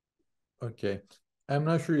 Okay, I'm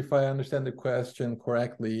not sure if I understand the question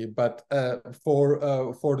correctly, but for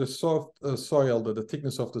the soft soil, the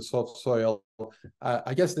thickness of the soft soil,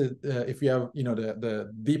 I guess that if you have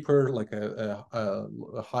the deeper, like a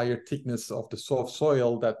higher thickness of the soft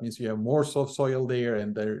soil, that means you have more soft soil there,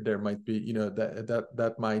 and there might be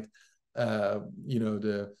that might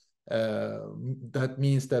that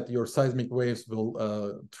means that your seismic waves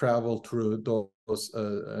will travel through those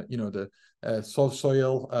the soft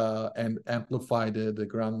soil and amplify the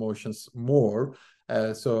ground motions more.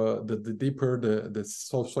 So the deeper the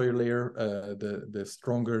soft soil layer, the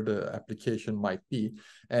stronger the application might be.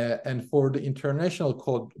 And for the international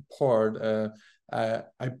code part,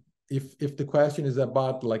 if the question is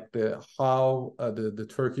about like how the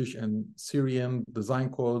Turkish and Syrian design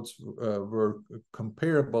codes were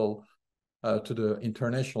comparable to the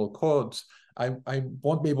international codes, I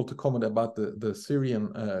won't be able to comment about the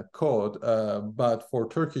Syrian code, but for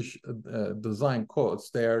Turkish design codes,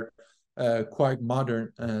 they're quite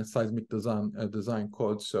modern seismic design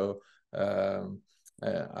codes. So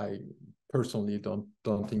I personally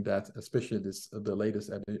don't think that, especially the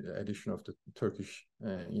latest edition of the Turkish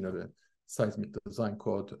the seismic design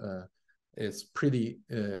code is pretty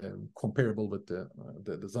comparable with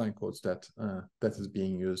the design codes that is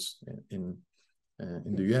being used in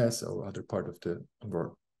the US or other part of the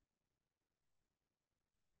world.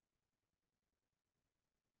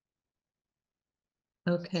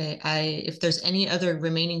 Okay, if there's any other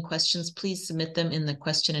remaining questions, please submit them in the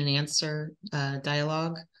question and answer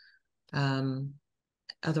dialogue.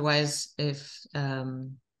 Otherwise, if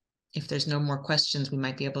there's no more questions, we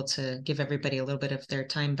might be able to give everybody a little bit of their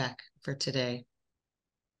time back for today.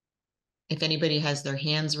 If anybody has their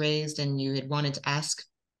hands raised and you had wanted to ask,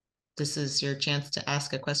 this is your chance to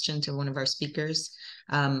ask a question to one of our speakers.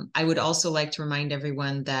 I would also like to remind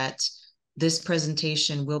everyone that this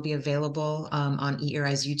presentation will be available on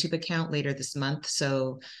EERI's YouTube account later this month.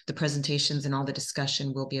 So the presentations and all the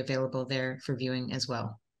discussion will be available there for viewing as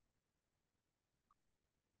well.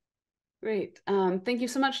 Great. Thank you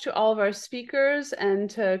so much to all of our speakers and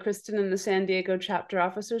to Kristen and the San Diego chapter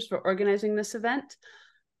officers for organizing this event.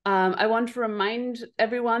 I want to remind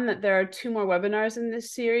everyone that there are 2 more webinars in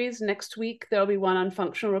this series. Next week, there'll be one on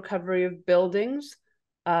functional recovery of buildings.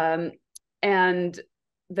 And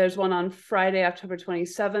there's one on Friday, October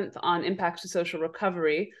 27th on impacts to social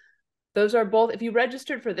recovery. Those are both, if you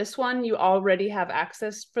registered for this one, you already have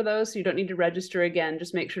access for those, so you don't need to register again.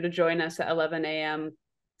 Just make sure to join us at 11 a.m.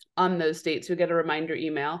 on those dates. You'll get a reminder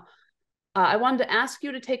email. I wanted to ask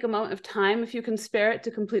you to take a moment of time, if you can spare it,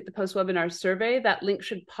 to complete the post-webinar survey. That link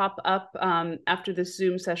should pop up after this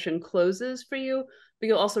Zoom session closes for you, but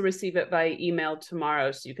you'll also receive it by email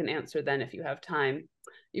tomorrow, so you can answer then if you have time.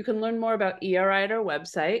 You can learn more about EERI at our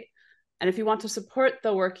website. And if you want to support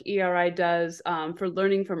the work EERI does for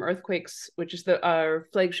learning from earthquakes, which is our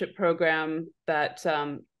flagship program that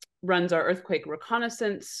runs our earthquake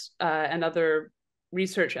reconnaissance and other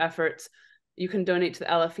research efforts, you can donate to the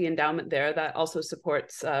LFE endowment there. That also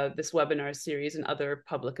supports this webinar series and other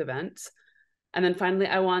public events. And then finally,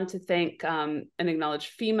 I want to thank and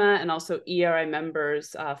acknowledge FEMA and also EERI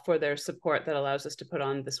members for their support that allows us to put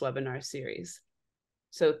on this webinar series.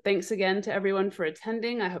 So thanks again to everyone for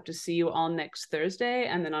attending. I hope to see you all next Thursday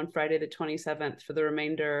and then on Friday the 27th for the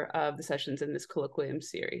remainder of the sessions in this colloquium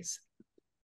series.